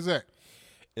 Where is that?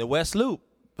 In the West Loop.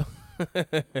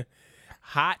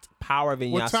 Hot power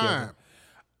vinyasa What time? yoga.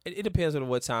 It depends on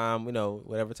what time,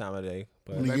 whatever time of day.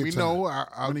 But When he Let get me time. know.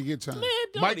 When he get time. Man,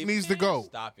 don't Mike even- needs to man, go.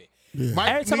 Stop it. Mike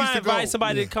Every time needs I to invite go.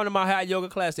 somebody to come to my hot yoga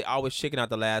class, they always chicken out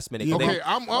the last minute. 'Cause Okay, they,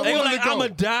 I'm they go willing like, to go. I'm going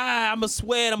to die. I'm going to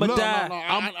sweat. I'm going to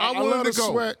die. I'm willing love to the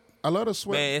go. sweat. I love the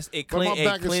sweat. Man, it But my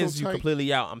back is so cleanses you tight.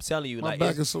 completely out. I'm telling you. My like back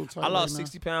it's- is so tight I lost right now.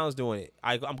 60 pounds doing it.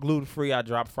 I'm gluten free. I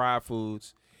drop fried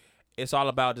foods. It's all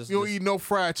about just. You don't just- eat no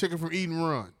fried chicken from Eat and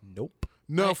Run. Nope.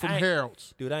 None I- from I ain't-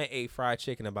 Harold's. Dude, I ain't ate fried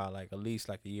chicken about at least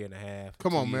a year and a half.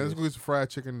 Come 2 on, man. years. Let's go get some fried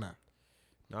chicken now.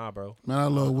 Nah, bro. Man, I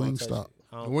love Don't touch Wingstop. it.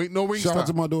 No wing Shout out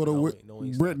to my daughter,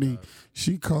 Wingstop, Brittany. dog.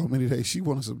 She called me today. She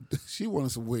wanted some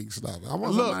Wingstop. I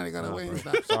want Look. somebody got a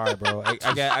Wingstop. Sorry, bro.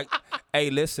 Hey,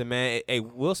 listen, man. Hey,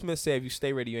 Will Smith said if you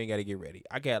stay ready, you ain't got to get ready.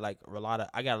 I got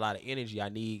a lot of energy I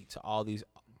need to all these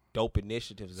dope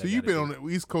initiatives. So you've been on the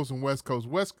East Coast and West Coast.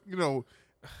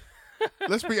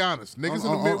 Let's be honest. Niggas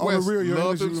in the Midwest real, your love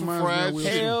energy them some reminds me of fried Will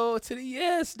chicken. Hell to the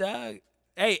yes, dog.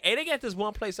 Hey, they got this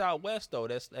one place out west though.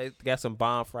 They got some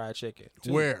bomb fried chicken.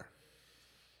 too. Where?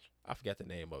 I forgot the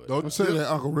name of it. Don't Don't say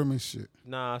that Uncle Remy shit.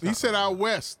 Nah, it's He not- said out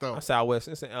west though. It's out west.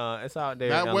 It's out there.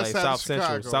 Not in LA, west side of South Central.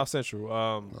 Chicago. South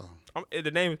Central.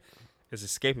 The name is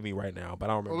escaping me right now, but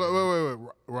I don't remember. Wait.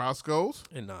 Roscoe's.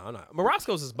 And no, I'm not.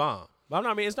 Roscoe's is bomb. But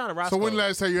I mean, it's not a Roscoe's. So when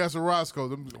last time you asked a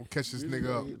Roscoe's, I'm gonna catch this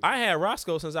nigga up. I had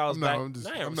Roscoe's since I was No, back. I'm just-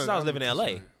 Nah, I'm since not- I was I'm living in just LA.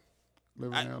 saying.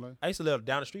 Living in LA. I used to live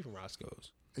down the street from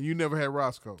Roscoe's. And you never had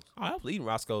Roscoe's. Oh, I was eating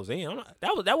Roscoe's then.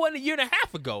 That wasn't a year and a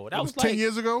half ago. That was 10 like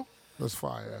years ago. That's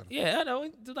fire. Adam. yeah, I know.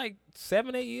 It was like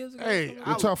 7-8 years ago. Hey,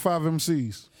 Your top 5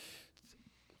 MCs.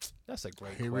 That's a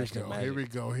great Here we question. go. man. Here we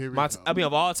go. Here we My go. I mean,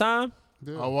 of all time,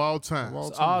 Yeah. Of all time.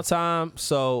 Of all time.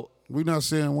 So We not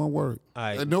saying one word.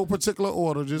 Aight. In no particular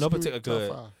order. Just No do particular- top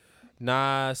good. 5.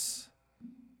 Nas,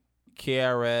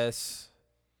 KRS,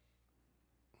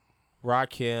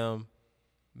 Rakim,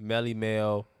 Melly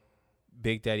Mel,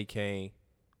 Big Daddy Kane.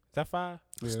 Is that 5?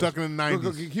 Stuck in the Look,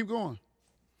 90s. look, keep going.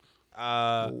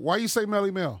 Why you say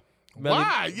Melly Mel?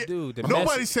 Why? Yeah, Dude, the nobody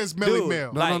message- says Melly Dude,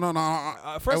 Mel. No, Like,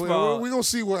 no. first of all- we're gonna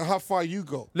see how far you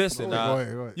go. Listen, Go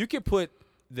ahead. you can put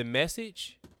the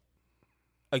message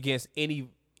against any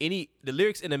the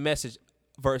lyrics in the message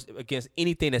verse against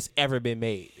anything that's ever been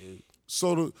made, dude.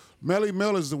 So the Melly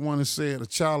Mel is the one that said, "A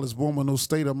child is born with no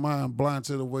state of mind, blind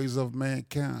to the ways of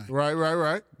mankind.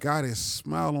 Right. God has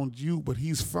smiled on you, but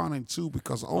He's frowning too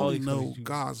because only because know you-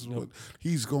 God's what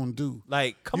He's gonna do.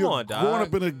 Like, come You're on, dog. growing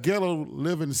up in a ghetto,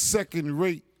 living second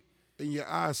rate, and your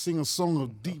eyes sing a song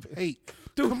of deep hate.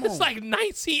 Dude, Come it's on. like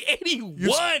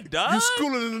 1981, dog. You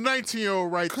schooling the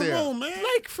 19-year-old right Come there. on, man.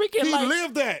 Like freaking He like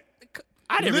lived that.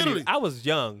 I didn't really. literally. I was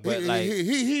young, but like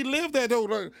he lived that though.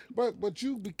 Like, but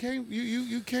you became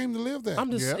you came to live that.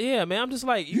 I'm just Yep. yeah, man. I'm just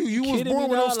like you You was kidding born me,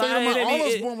 with no dog? state of Like, mind. and All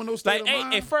us it- born with no state like, of hey,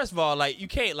 mind. hey, first of all, like you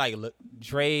can't like look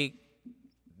Drake.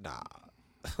 Nah,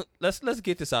 let's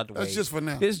get this out the way. That's just for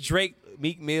now. This Drake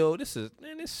Meek Mill. This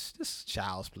is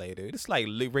child's play, dude. It's like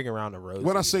ring around the road.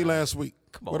 What I say last week?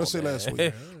 Come What I on, say man. last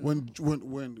week?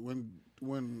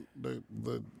 When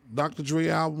the Dr. Dre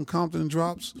album Compton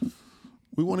drops,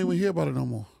 we won't even hear about it no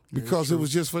more because it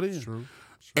was just for them. True.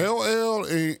 LL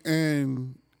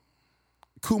and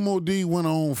Kumo D went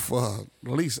on for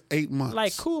at least 8 months.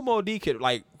 Like Kool Mo D could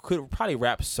probably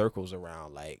wrap circles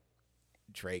around like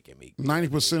Drake and Meek.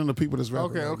 90% of the people that's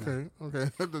rapping. Okay.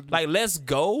 Like Let's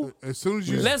Go. As soon as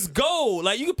you Let's Go.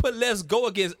 Like you can put Let's Go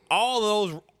against all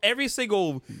of those, every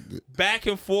single back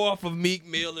and forth of Meek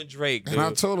Mill and Drake. Dude. And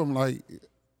I told him like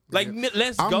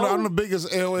Let's I'm Go. the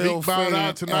biggest LL Meek bowed fan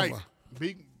out tonight. ever.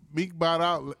 Meek bowed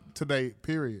out today.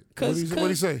 Period. What did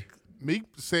he say? Meek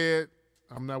said,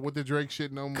 "I'm not with the Drake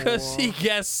shit no more." Cause he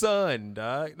got son,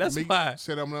 dog. That's Meek why.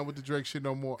 said, "I'm not with the Drake shit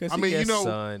no more." 'Cause I he mean, got you know,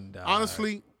 son, dog.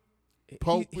 honestly,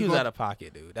 Pope, He was out of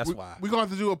pocket, dude. That's why. We're gonna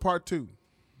have to do a part 2.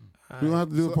 We don't have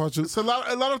to do a part 2. It's a lot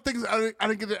of things I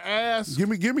didn't get to ask. Give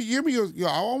me your.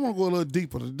 I want to go a little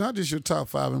deeper. Not just your top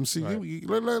 5 MC.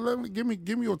 Right. Give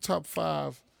me your top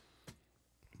 5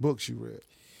 books you read.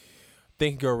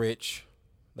 Think and Grow Rich.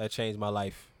 That changed my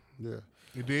life. Yeah.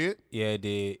 You did? Yeah, it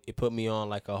did. It put me on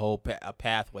like a whole a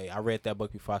pathway. I read that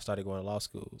book before I started going to law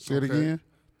school. Say it again.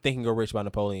 Think and Grow Rich by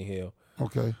Napoleon Hill.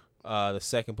 Okay. The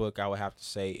second book I would have to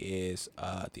say is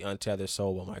The Untethered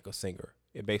Soul by Michael Singer.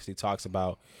 It basically talks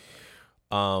about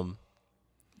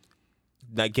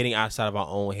like getting outside of our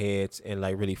own heads and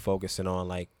like really focusing on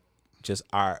like just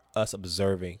us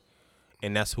observing,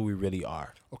 and that's who we really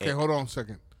are. Okay, And- hold on a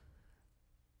second.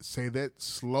 Say that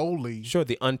slowly. Sure,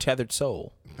 The Untethered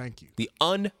Soul. Thank you. The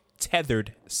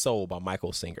Untethered Soul by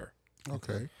Michael Singer.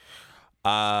 Okay.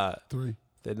 3.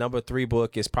 The number 3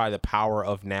 book is probably The Power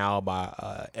of Now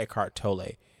by Eckhart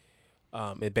Tolle.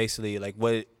 It basically like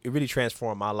it really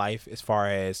transformed my life as far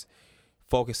as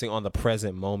focusing on the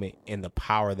present moment and the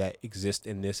power that exists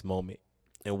in this moment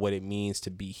and what it means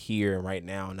to be here and right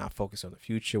now and not focus on the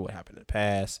future, what happened in the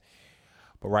past,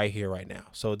 but right here, right now.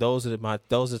 So those are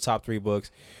the top 3 books.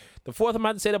 The fourth, I'm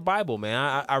about to say the Bible,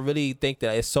 man. I really think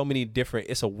that it's so many different.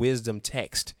 It's a wisdom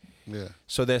text. Yeah.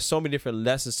 So there's so many different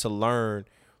lessons to learn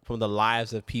from the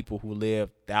lives of people who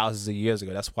lived thousands of years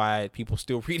ago. That's why people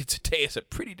still read it today. It's a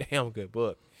pretty damn good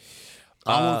book.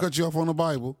 I don't want to cut you off on the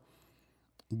Bible,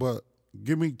 but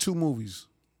give me 2 movies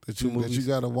that you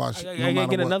got to watch. I can't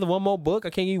get another one more book. I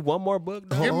can't give you one more book.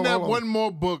 No? Give him that hold on. one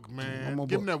more book, man. One more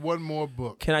Give him book. that one more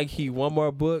book. Can I keep one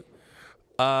more book?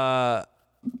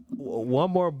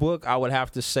 One more book I would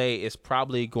have to say is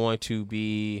probably going to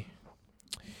be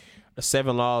The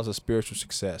 7 Laws of Spiritual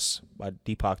Success by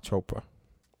Deepak Chopra.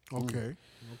 Okay.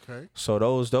 Okay. So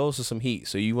those are some heat.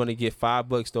 So you want to get 5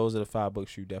 books, those are the 5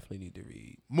 books you definitely need to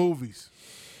read. Movies.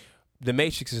 The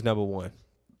Matrix is number 1.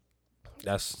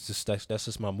 That's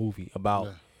just my movie about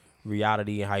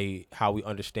reality and how we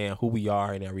understand who we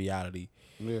are in that reality.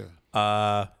 Yeah.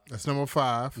 That's number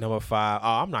 5. Number 5. Oh,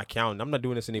 I'm not counting. I'm not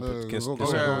doing this any. Go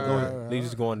ahead. They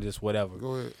just going to just whatever.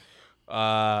 Go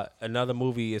ahead. Another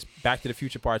movie is Back to the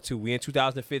Future Part 2. We in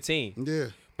 2015. Yeah.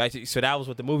 So that was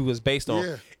what the movie was based on.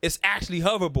 Yeah. It's actually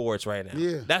hoverboards right now.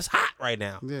 Yeah. That's hot right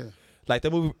now. Yeah. Like the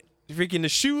movie, freaking the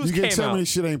shoes You came can't tell out. me this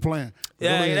shit ain't playing.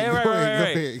 Yeah,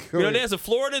 right. Go You know, ahead. there's a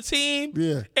Florida team.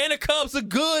 Yeah. And the Cubs are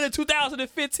good in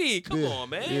 2015. Come on,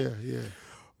 man. Yeah.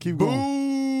 Keep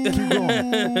going. Boo. Keep going.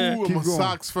 I'm a going.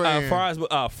 Sox fan. As far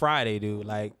as Friday, dude.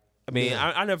 Like, I mean,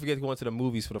 I never forget going to the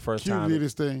movies for the first Cube time. did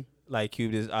this thing. Like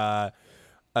Cube is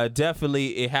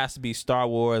definitely it has to be Star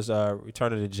Wars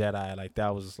Return of the Jedi. Like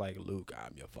that was just like Luke,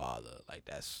 I'm your father. Like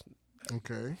that's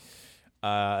Okay.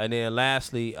 and then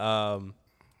lastly, I'm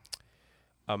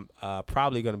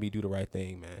probably gonna be Do the Right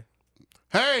Thing, man.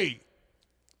 Hey,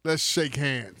 let's shake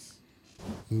hands.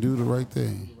 Do the right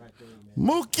thing.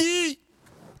 Mookie.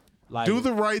 Like Do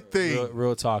the right thing.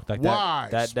 real talk. Like Why?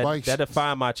 that Spike's-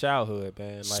 defined my childhood,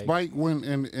 man. Like Spike went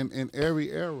in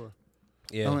every era.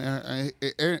 yeah, I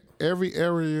mean, every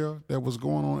area that was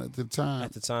going on at the time,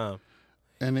 at the time.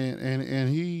 and then and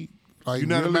he like You're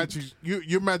not really, a Magic.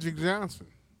 You're Magic Johnson.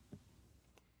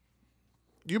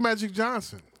 You're Magic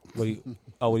Johnson. What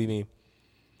do you mean?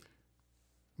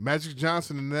 Magic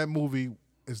Johnson in that movie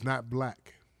is not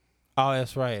black, Oh,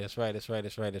 that's right.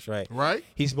 right?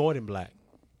 He's more than black.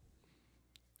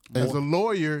 As a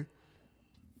lawyer,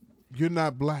 you're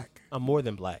not black. I'm more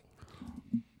than black.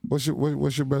 What's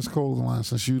your best clothing line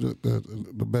since you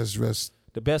the best dressed?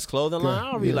 The best clothing line.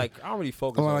 I don't really yeah. I don't really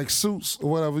focus on Like suits or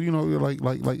whatever, you know, like your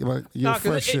nah,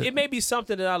 fresh shit. it may be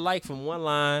something that I like from one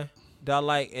line that I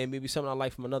like, and maybe something I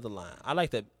like from another line. I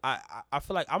like that. I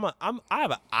feel like I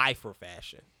have an eye for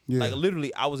fashion. Yeah. Like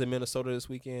literally, I was in Minnesota this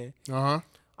weekend.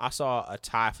 I saw a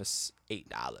tie for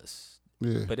 $8.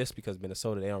 Yeah. But it's because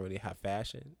Minnesota, they don't really have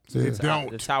fashion. Yeah. The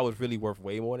Don't. The tie was really worth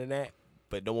way more than that,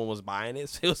 but no one was buying it.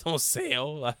 So it was on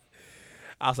sale. Like,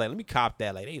 I was like, let me cop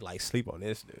that. Like they like sleep on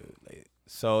this dude. Like,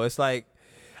 so it's like,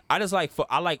 I just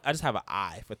have an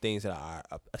eye for things that are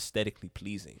aesthetically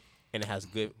pleasing and it has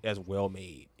well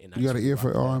made. And You got an ear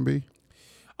for R&B?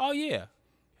 Oh yeah,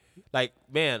 like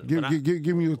man.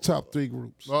 Give me your top 3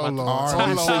 groups. Oh Lord.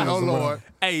 R&B singers Oh around. Lord.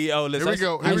 Hey yo, listen. Here we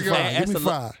go. Here we go. Give me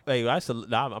 5. Like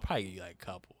I'll probably give you like a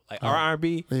couple. Like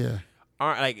R&B. Yeah.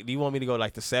 Like, do you want me to go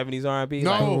like the 70s R&B?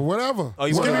 No. Like, Or whatever. oh,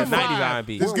 you Just want give the me 90s 5.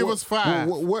 R&B? Just give us 5.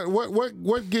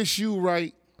 What gets you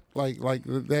right? Like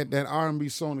that R&B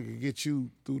song that could get you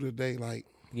through the day. Like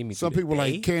Give me some through the people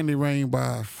day? like Candy Rain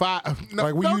by 5. No,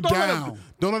 Like, when you don't let down. him-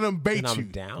 don't let him bait When I'm you.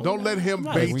 down? Don't let him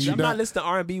I'm bait not, you. I'm not listening to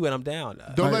R&B when I'm down.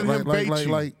 Though. Don't let him bait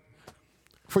you. Like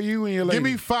for you and your lady. Give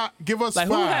me 5. Give us Like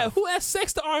 5. who has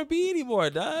sex to R&B anymore,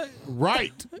 dog?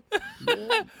 Right.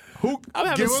 Who? I'm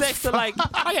having give us sex to 5. like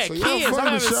I got So you're kids. I'm funny,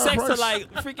 having Sean sex to Price.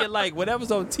 like freaking like whatever's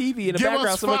on TV in the Give background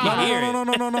us so I 5. can hear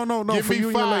it. No. Give For me you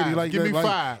and your 5. lady. Like Give me like,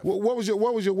 5. What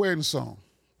was your wedding song?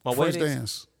 My First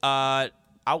weddings? dance.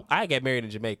 I got married in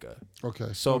Jamaica,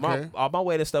 Okay. so Okay. my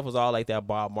wedding stuff was all like that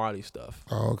Bob Marley stuff.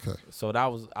 Oh, okay. So that's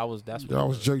what Y'all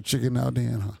was jerk chicken out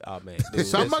then, huh? Oh man, dude,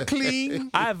 Summer clean.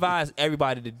 I advise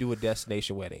everybody to do a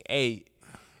destination wedding. Hey,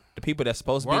 the people that's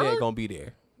supposed to be there Word? gonna be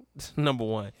there. Number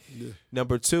 1.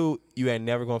 Number 2, you ain't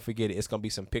never gonna forget it. It's gonna be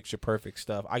some picture perfect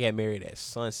stuff. I got married at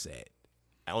sunset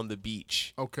on the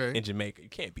beach. Okay. In Jamaica, you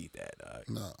can't beat that, dog.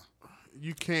 No.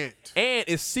 You can't. And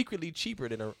it's secretly cheaper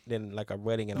than like a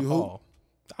wedding in a hall.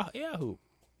 Yeah, who?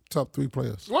 Top 3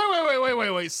 players Wait.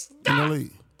 in Stop. the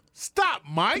league. Stop,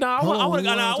 Mike. No, I want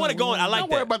to go. I like Don't that.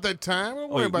 worry about that time. Don't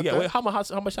worry about yeah, that. wait, how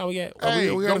much time we got? Hey,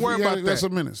 we don't worry about got that.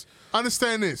 some minutes.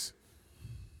 Understand this.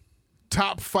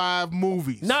 Top 5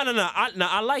 movies. No.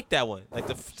 I like that one. Like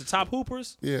the top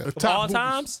hoopers. Yeah. The Of top all movies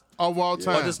times. Of all Or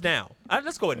time. just now.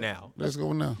 Let's go with now. Let's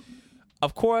go now.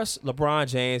 Of course, LeBron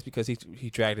James, because he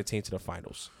dragged the team to the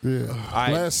finals. Yeah.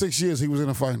 I- Last 6 years he was in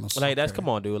the finals. Like that's come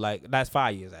on, dude. Like last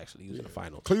 5 years actually, he was in the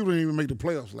finals. Cleveland didn't even make the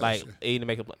playoffs last Like year. he didn't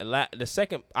make the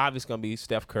second obviously gonna be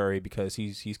Steph Curry because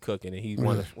he's cooking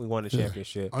and we won the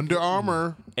championship. Under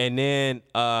Armour. And then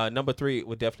number 3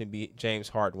 would definitely be James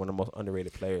Harden, one of the most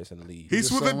underrated players in the league.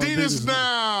 He's with signed with Adidas Adidas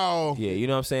now. yeah, you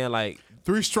know what I'm saying? Like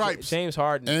 3 stripes. James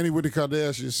Harden. And he with the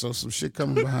Kardashians, so some shit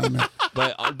coming behind that.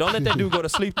 But don't let that dude go to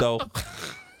sleep though.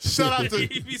 Shout out to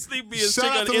He be sleeping and shout sick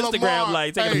out on to Instagram Lamar.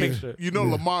 like taking Hey, a picture. You know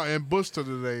Lamar and Buster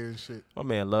today and shit. My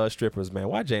man loves strippers, man.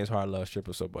 Why James Harden loves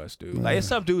strippers so much, dude? Like it's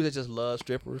some dudes that just love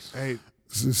strippers. Hey,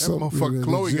 It's just some- motherfucker he's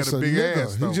Chloe just got a big nigga.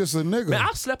 ass, though. He's just a nigga. Man,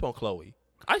 I slept on Chloe.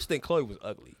 I used to think Chloe was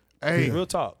ugly. hey, Real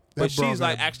talk. That But bro she's got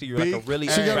like a actually like a big really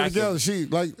she got it attractive. together. She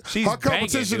like She's her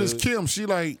competition banging, is dude. Kim. She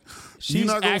like She's you're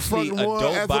not gonna actually fuck a more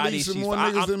dope body. athletes and She's more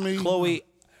niggas than me. Chloe,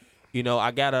 you know,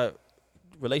 I got a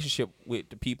relationship with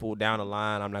the people down the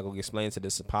line. I'm not gonna explain to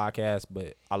this podcast,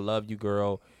 but I love you,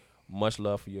 girl. Much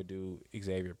love for your dude,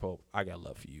 Xavier Pope. I got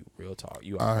love for you. Real talk.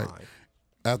 You are All right. mine.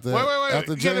 After Wait.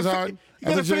 after You James gotta Harden, you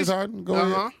gotta after James finish- Harden, go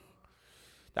ahead.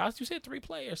 That's you said 3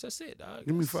 players. That's it, dog.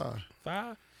 Give me 5.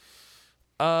 5.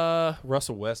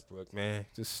 Russell Westbrook, man.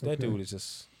 Just that dude is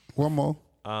just One more.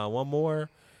 one more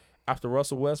after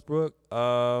Russell Westbrook.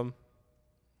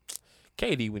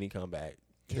 KD when he come back.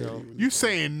 You know, You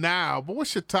saying now, but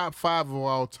what's your top 5 of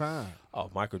all time? oh,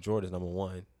 Michael Jordan's number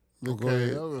 1. Go Okay,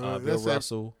 ahead. Bill that's that-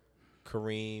 Russell,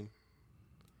 Kareem,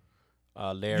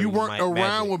 Larry. You weren't Mike around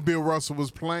Magic. when Bill Russell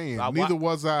was playing. I wa- Neither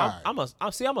was I. I'm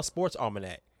a sports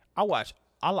almanac. I watch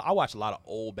a lot of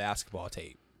old basketball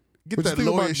tape. Get What you that think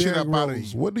lawyer about shit Derrick up out of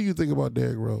Rose? you. What do you think about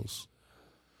Derrick Rose?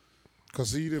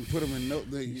 Because he didn't put him in no.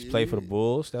 He played for the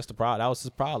Bulls. That's the problem. That was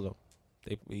his problem.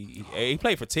 He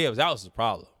played for Tibbs. That was his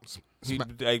problem.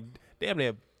 Damn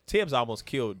near Tibbs almost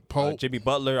killed Pope. Jimmy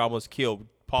Butler. Almost killed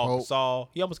Paul Pope. Gasol.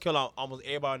 He almost killed almost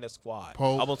everybody in that squad.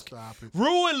 Pope, almost stop it.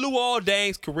 ruined Luol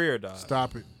Deng's career, dog.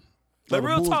 Stop it. Like the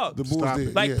real Bulls, talk. The Bulls Stop did.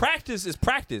 it. Like yeah. practice is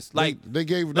practice. Like they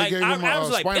gave him I was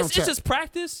a like, spinal it's tap. just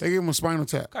practice. They gave him a spinal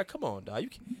tap. God, come on, dog.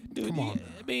 Dude,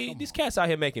 I mean, these cats out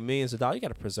here making millions of dollars. You got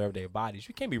to preserve their bodies.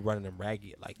 You can't be running them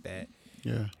ragged like that.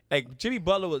 Yeah. Like Jimmy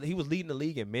Butler was leading the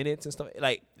league in minutes and stuff.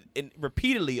 Like and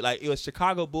repeatedly, like it was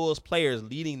Chicago Bulls players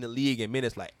leading the league in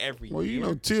minutes like every Well, year. you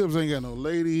know, Tibbs ain't got no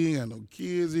lady, he ain't got no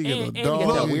kids, he ain't And got he no got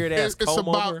dog. that weird ass it's comb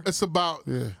about over. it's about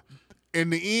Yeah. in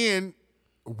the end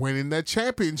winning that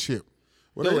championship.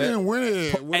 Well, they Do it. didn't win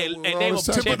it. and all they this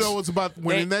were time. champions. Thibodeau was about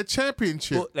winning that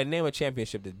championship. Well, the name of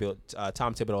championship that built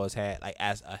Tom Thibodeau has had like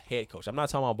as a head coach. I'm not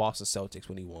talking about Boston Celtics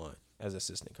when he won as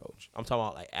assistant coach. I'm talking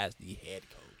about like as the head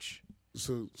coach.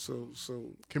 So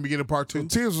Can we get a part 2?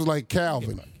 Tibbs was like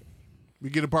Calvin We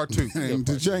get a part 2. and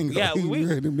Django. Yeah, He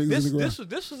had them niggas in the ground.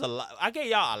 this was a lot. I gave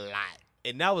y'all a lot,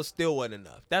 and that was still wasn't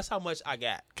enough. That's how much I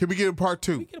got. Can we get a part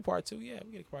 2? We get a part 2. Yeah,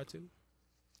 we get a part 2.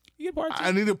 You get a part 2.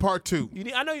 I need a part 2.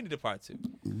 I know you need a part 2.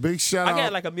 Big shout I out.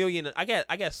 got like a million. I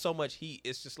got so much heat.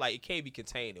 It's just like it can't be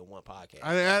contained in one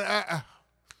podcast.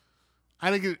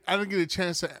 I didn't get a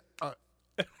chance to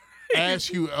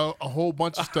ask you a whole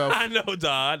bunch of stuff I know,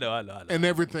 dog. I know. and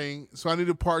everything. So I need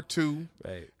a part 2.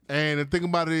 Right. And the thing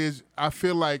about it is, I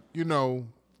feel like, you know,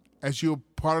 as you're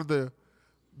part of the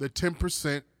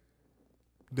 10%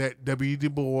 that W. Du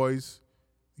Bois,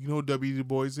 you know who W. Du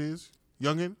Bois is?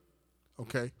 Youngin?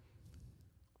 Okay.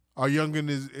 Our youngin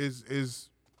is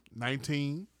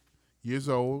 19 years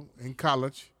old in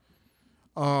college.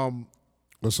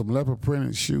 with some leopard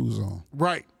printed shoes on.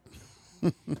 Right.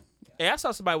 Hey, I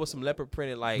saw somebody with some leopard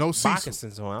printed like No Cecil.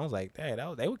 moccasins on. I was like, hey,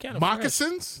 they were kind of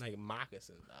Moccasins? like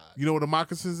moccasins. You know what a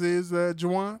moccasins is,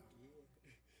 Jawan?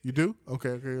 You do?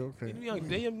 Okay.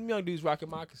 Them young dudes rocking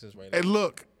moccasins right now. And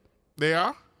look, they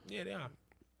are? Yeah, they are.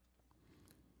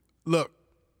 Look,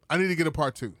 I need to get a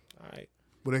part 2 All right.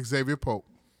 with Xavier Pope.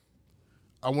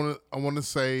 I want to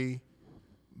say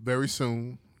very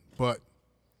soon, but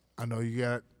I know you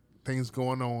got things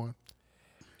going on.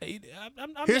 Hey,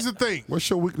 I'm Here's the thing. What's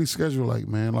your weekly schedule like,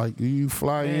 man? Like, do you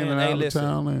fly in Man, and hey, out listen, of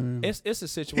town? And It's a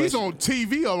situation. He's on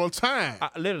TV all the time.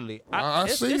 Literally. I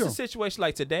it's see a him. situation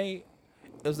like today.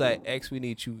 It was like, X, we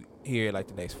need you here like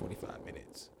the next 45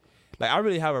 minutes. Like I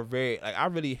really have a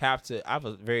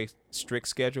very strict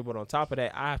schedule, but on top of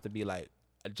that, I have to be like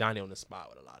a Johnny on the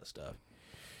spot with a lot of stuff.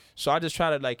 So I just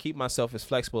try to like keep myself as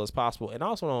flexible as possible. And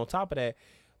also on top of that,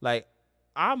 like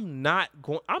I'm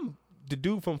the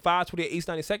dude from 528 East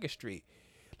 92nd Street.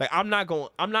 Like I'm not going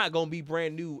to be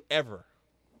brand new ever.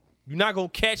 You're not going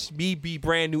to catch me be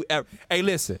brand new ever. Hey,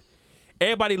 listen.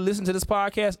 everybody listen to this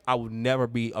podcast, I will never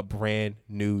be a brand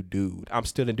new dude. I'm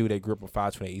still the dude that grew up on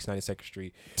 528 East 92nd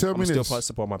Street. Tell me still this.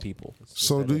 support my people.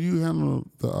 So do you handle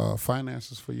the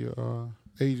finances for your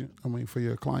agent? I mean, for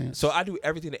your clients? So I do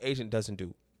everything the agent doesn't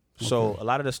do. So a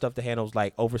lot of the stuff that handles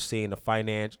like overseeing the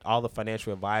finance, all the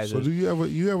financial advisors. So do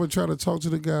you ever try to talk to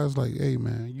the guys like, hey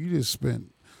man, you just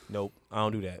spent? Nope, I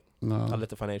don't do that. No. I let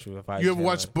the financial advisors. You ever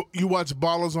handle it. watch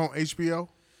Ballers on HBO?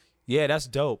 Yeah, that's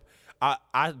dope.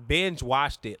 I binge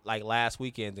watched it like last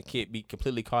weekend and can't be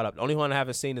completely caught up. The only one I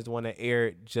haven't seen is the one that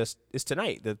aired it's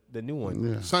tonight, the new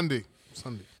one. Yeah. Sunday.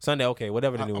 Okay,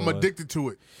 whatever the new one. I'm addicted to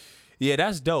it. Yeah,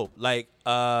 that's dope. Like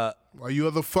While you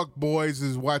other fuck boys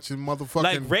is watching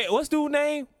motherfucking. what's dude's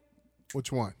name?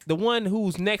 Which one? The one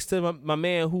who's next to my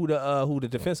man who the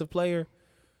defensive player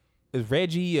is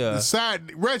Reggie.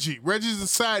 Reggie's the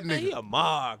side Man, nigga. he a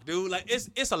mog, dude. Like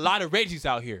it's a lot of Reggies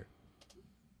out here.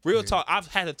 Real talk. I've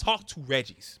had to talk to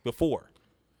Reggies before.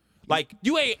 Like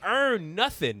you ain't earned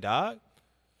nothing, dog.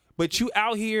 But you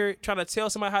out here trying to tell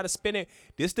somebody how to spend it.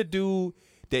 This the dude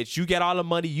that you get all the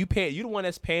money you pay. You the one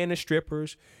that's paying the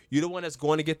strippers. You the one that's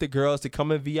going to get the girls to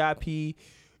come in VIP.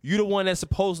 You the one that's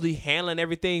supposedly handling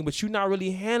everything, but you're not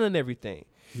really handling everything.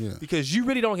 Yeah. Because you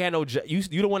really don't have no job. You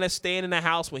the one that's staying in the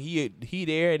house when he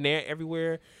there and there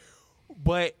everywhere.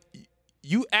 But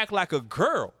you act like a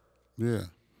girl. Yeah.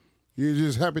 You're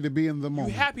just happy to be in the You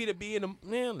moment. happy to be in the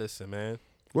man? Listen, man.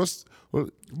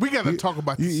 We got to talk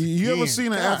about this. You ever again. seen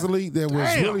an God athlete that was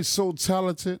damn. really so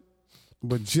talented,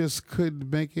 but just couldn't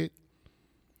make it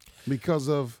because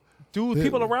of Dude,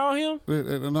 people around him,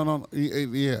 No,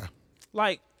 yeah.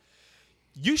 like,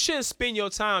 you shouldn't spend your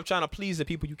time trying to please the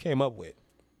people you came up with.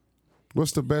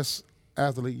 What's the best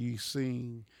athlete you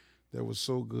seen that was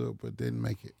so good but didn't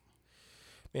make it?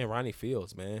 Man, Ronnie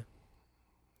Fields, man.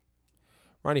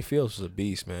 Ronnie Fields was a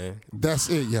beast, man. That's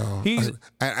it, y'all. He's-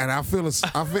 and I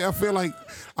feel like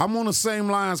I'm on the same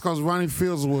lines because Ronnie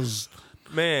Fields was.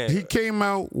 Man, He came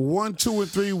out 1, 2,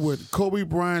 and 3 with Kobe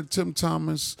Bryant, Tim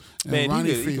Thomas, and man,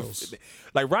 Ronnie he Fields.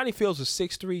 like Ronnie Fields was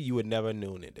 6'3", you would never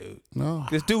known it, dude. No.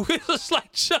 This dude was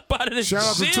like jump out of the Shout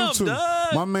out to gym, Tutu.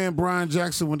 dog. My man Brian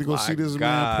Jackson went to go My see this man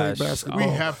gosh. play basketball. We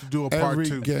have to do a part every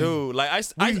 2. game. Dude, like I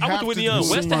went have to Whitney to Young. do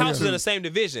Weston somebody House is in else. the same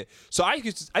division, so I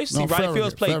used to see No, Ronnie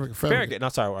Fields play Farragut. No,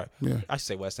 sorry, right. Yeah. I should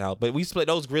say Weston House, but we used to play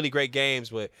those really great games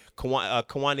with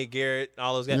Kawani Garrett and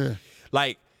all those guys. Yeah.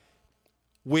 Like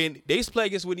when they used to play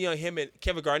against Whitney Young, him and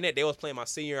Kevin Garnett, they was playing my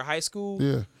senior year in high school.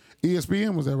 Yeah.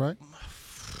 ESPN, was that right?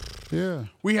 Yeah.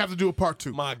 We have to do a part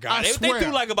 2. My God, I they swear.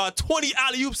 threw like about 20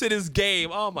 alley oops in this game.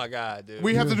 Oh my God, dude.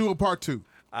 We have to do a part 2.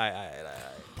 I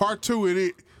Part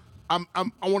 2. I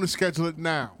want to schedule it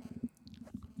now.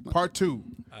 Part 2.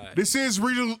 This is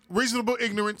Reasonable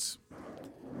Ignorance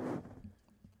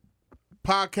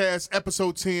Podcast,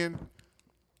 episode 10.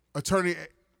 Attorney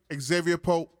Xavier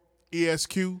Pope,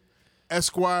 ESQ,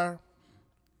 Esquire.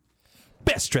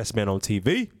 best dressed man on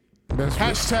TV. Best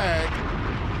Hashtag.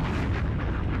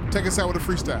 Take us out with a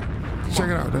freestyle. Check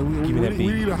it out. We me that beat.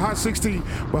 need a hot 16.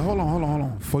 But hold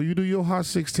on. Before you do your hot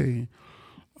 16,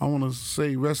 I want to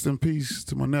say rest in peace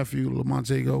to my nephew,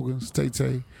 Lamonte Gogans,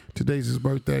 Tay. Today's his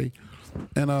birthday.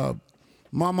 And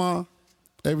Mama,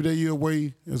 every day you're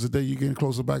away is a day you're getting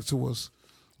closer back to us.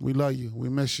 We love you. We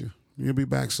miss you. You'll be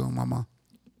back soon, Mama.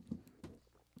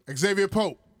 Xavier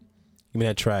Pope. Give me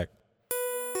that track.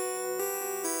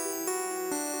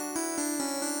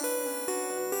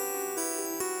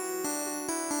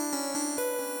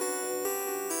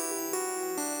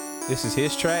 This is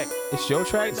his track. It's your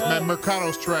track, Matt dog?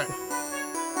 Mercado's track.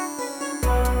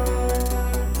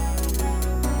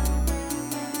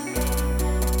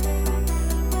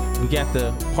 We got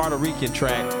the Puerto Rican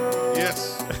track.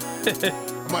 Yes.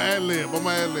 I'm an ad-lib.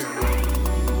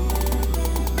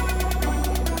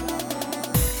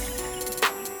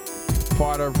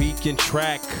 Puerto Rican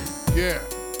track. Yeah.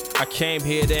 I came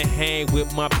here to hang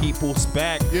with my people's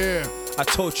back. Yeah. I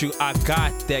told you I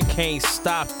got that, can't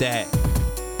stop that.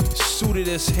 Suited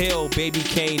as hell, baby,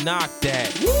 can't knock that.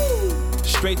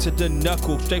 Straight to the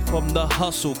knuckle, straight from the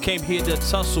hustle. Came here to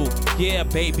tussle, yeah,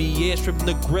 baby, yeah, stripping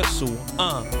the gristle.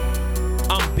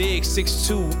 I'm big,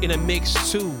 6'2", in a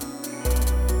mix too.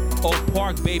 Oak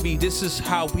Park, baby, this is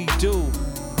how we do.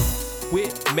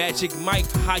 With Magic Mike,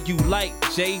 how you like?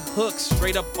 J Hook,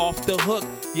 straight up off the hook.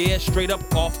 Yeah, straight up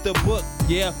off the book.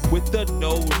 Yeah, with the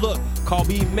no look. Call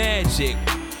me Magic.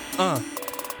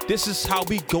 This is how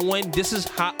we going. This is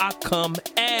how I come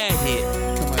at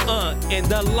it. In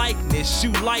the likeness,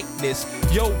 you likeness.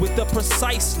 Yo, with the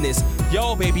preciseness.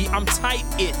 Yo, baby, I'm tight.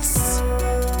 It's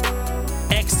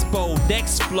Expo,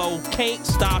 next flow, can't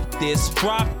stop this,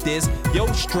 drop this, yo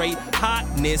straight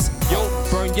hotness, yo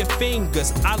burn your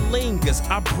fingers, I lingers,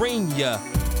 I bring ya.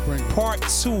 Part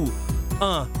 2,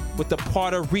 with the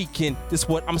Puerto Rican, this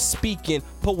what I'm speaking,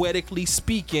 poetically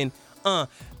speaking,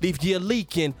 leave you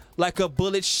leaking like a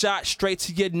bullet shot straight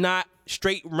to your knot,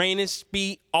 straight raining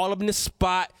speed, all up in the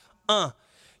spot, got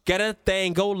a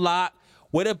thing go lock,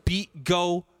 where the beat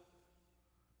go.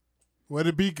 Where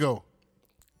the beat go?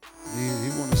 Yeah, he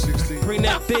won a 16. Bring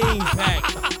that thing back.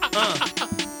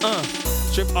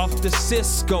 Strip off the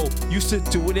Cisco. Used to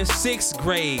do it in 6th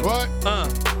grade. What?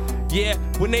 Yeah,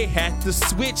 when they had the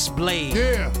switchblade.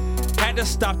 Yeah. Had to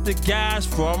stop the guys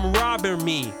from robbing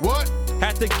me. What?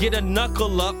 Had to get a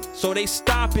knuckle up so they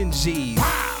stopping G's.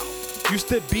 Used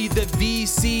to be the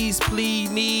VCs, please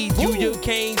me. You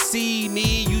can't see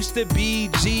me. Used to be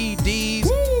GDs.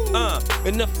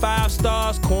 In the 5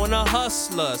 stars, corner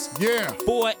hustlers. Yeah.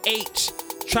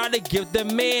 4H, try to give the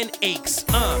man aches.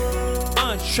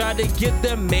 Try to give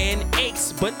the man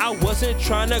aches, but I wasn't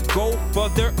trying to go for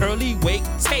the early wake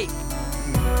take.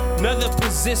 Another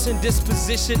position,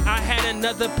 disposition. I had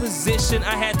another position.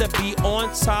 I had to be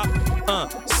on top.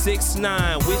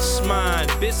 6'9", which mine?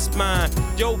 This mine.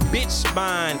 Yo, bitch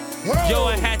mine. Yo,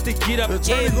 I had to get up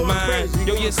in mine.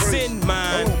 Yo, you send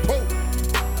mine.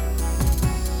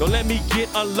 Don't let me get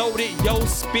unloaded, yo,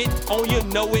 spit on you,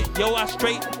 know it, yo, I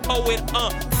straight poet,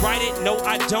 write it, no,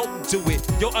 I don't do it,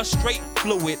 yo, I straight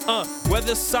fluid,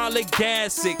 whether solid,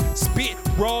 gassic, spit,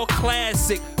 raw,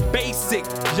 classic, basic,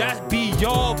 just be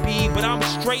y'all B, but I'm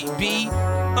straight B,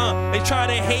 they try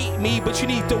to hate me, but you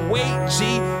need to wait,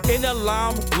 G, in the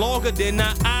line longer than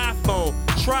an iPhone,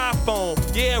 triphone,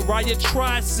 yeah, ride your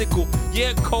tricycle,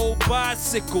 yeah, cold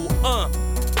bicycle,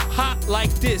 hot like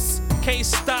this, can't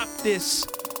stop this.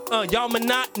 Y'all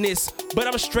monotonous, but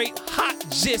I'm straight hot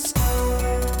just.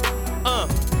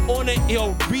 On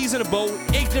it, reasonable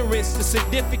ignorance. The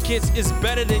significance is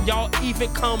better than y'all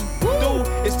even come through.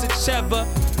 It's the cheddar.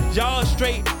 Y'all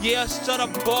straight, yeah, shut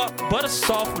up, butter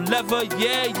soft leather,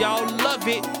 yeah, y'all love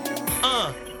it.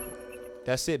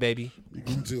 That's it, baby. You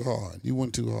went too hard. You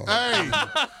went too hard. Hey.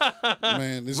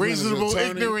 Man, this Reasonable man is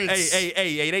attorney. ignorance.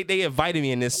 Hey, they invited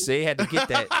me in this. They had to get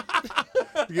that.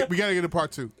 We gotta get a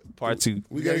part 2. Part 2.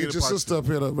 We gotta get a your part sister up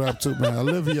here to rap too, man.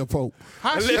 Olivia Pope.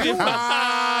 How's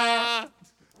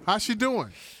she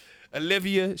doing?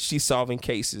 Olivia, she's solving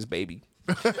cases, baby.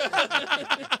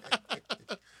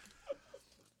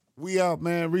 We out,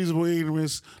 man. Reasonable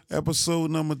Ignorance, episode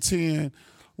number 10.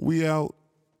 We out.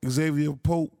 Xavier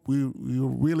Pope, we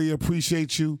really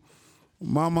appreciate you.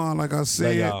 Mama, like I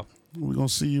said, y'all. we're going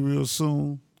to see you real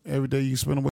soon. Every day you spend away.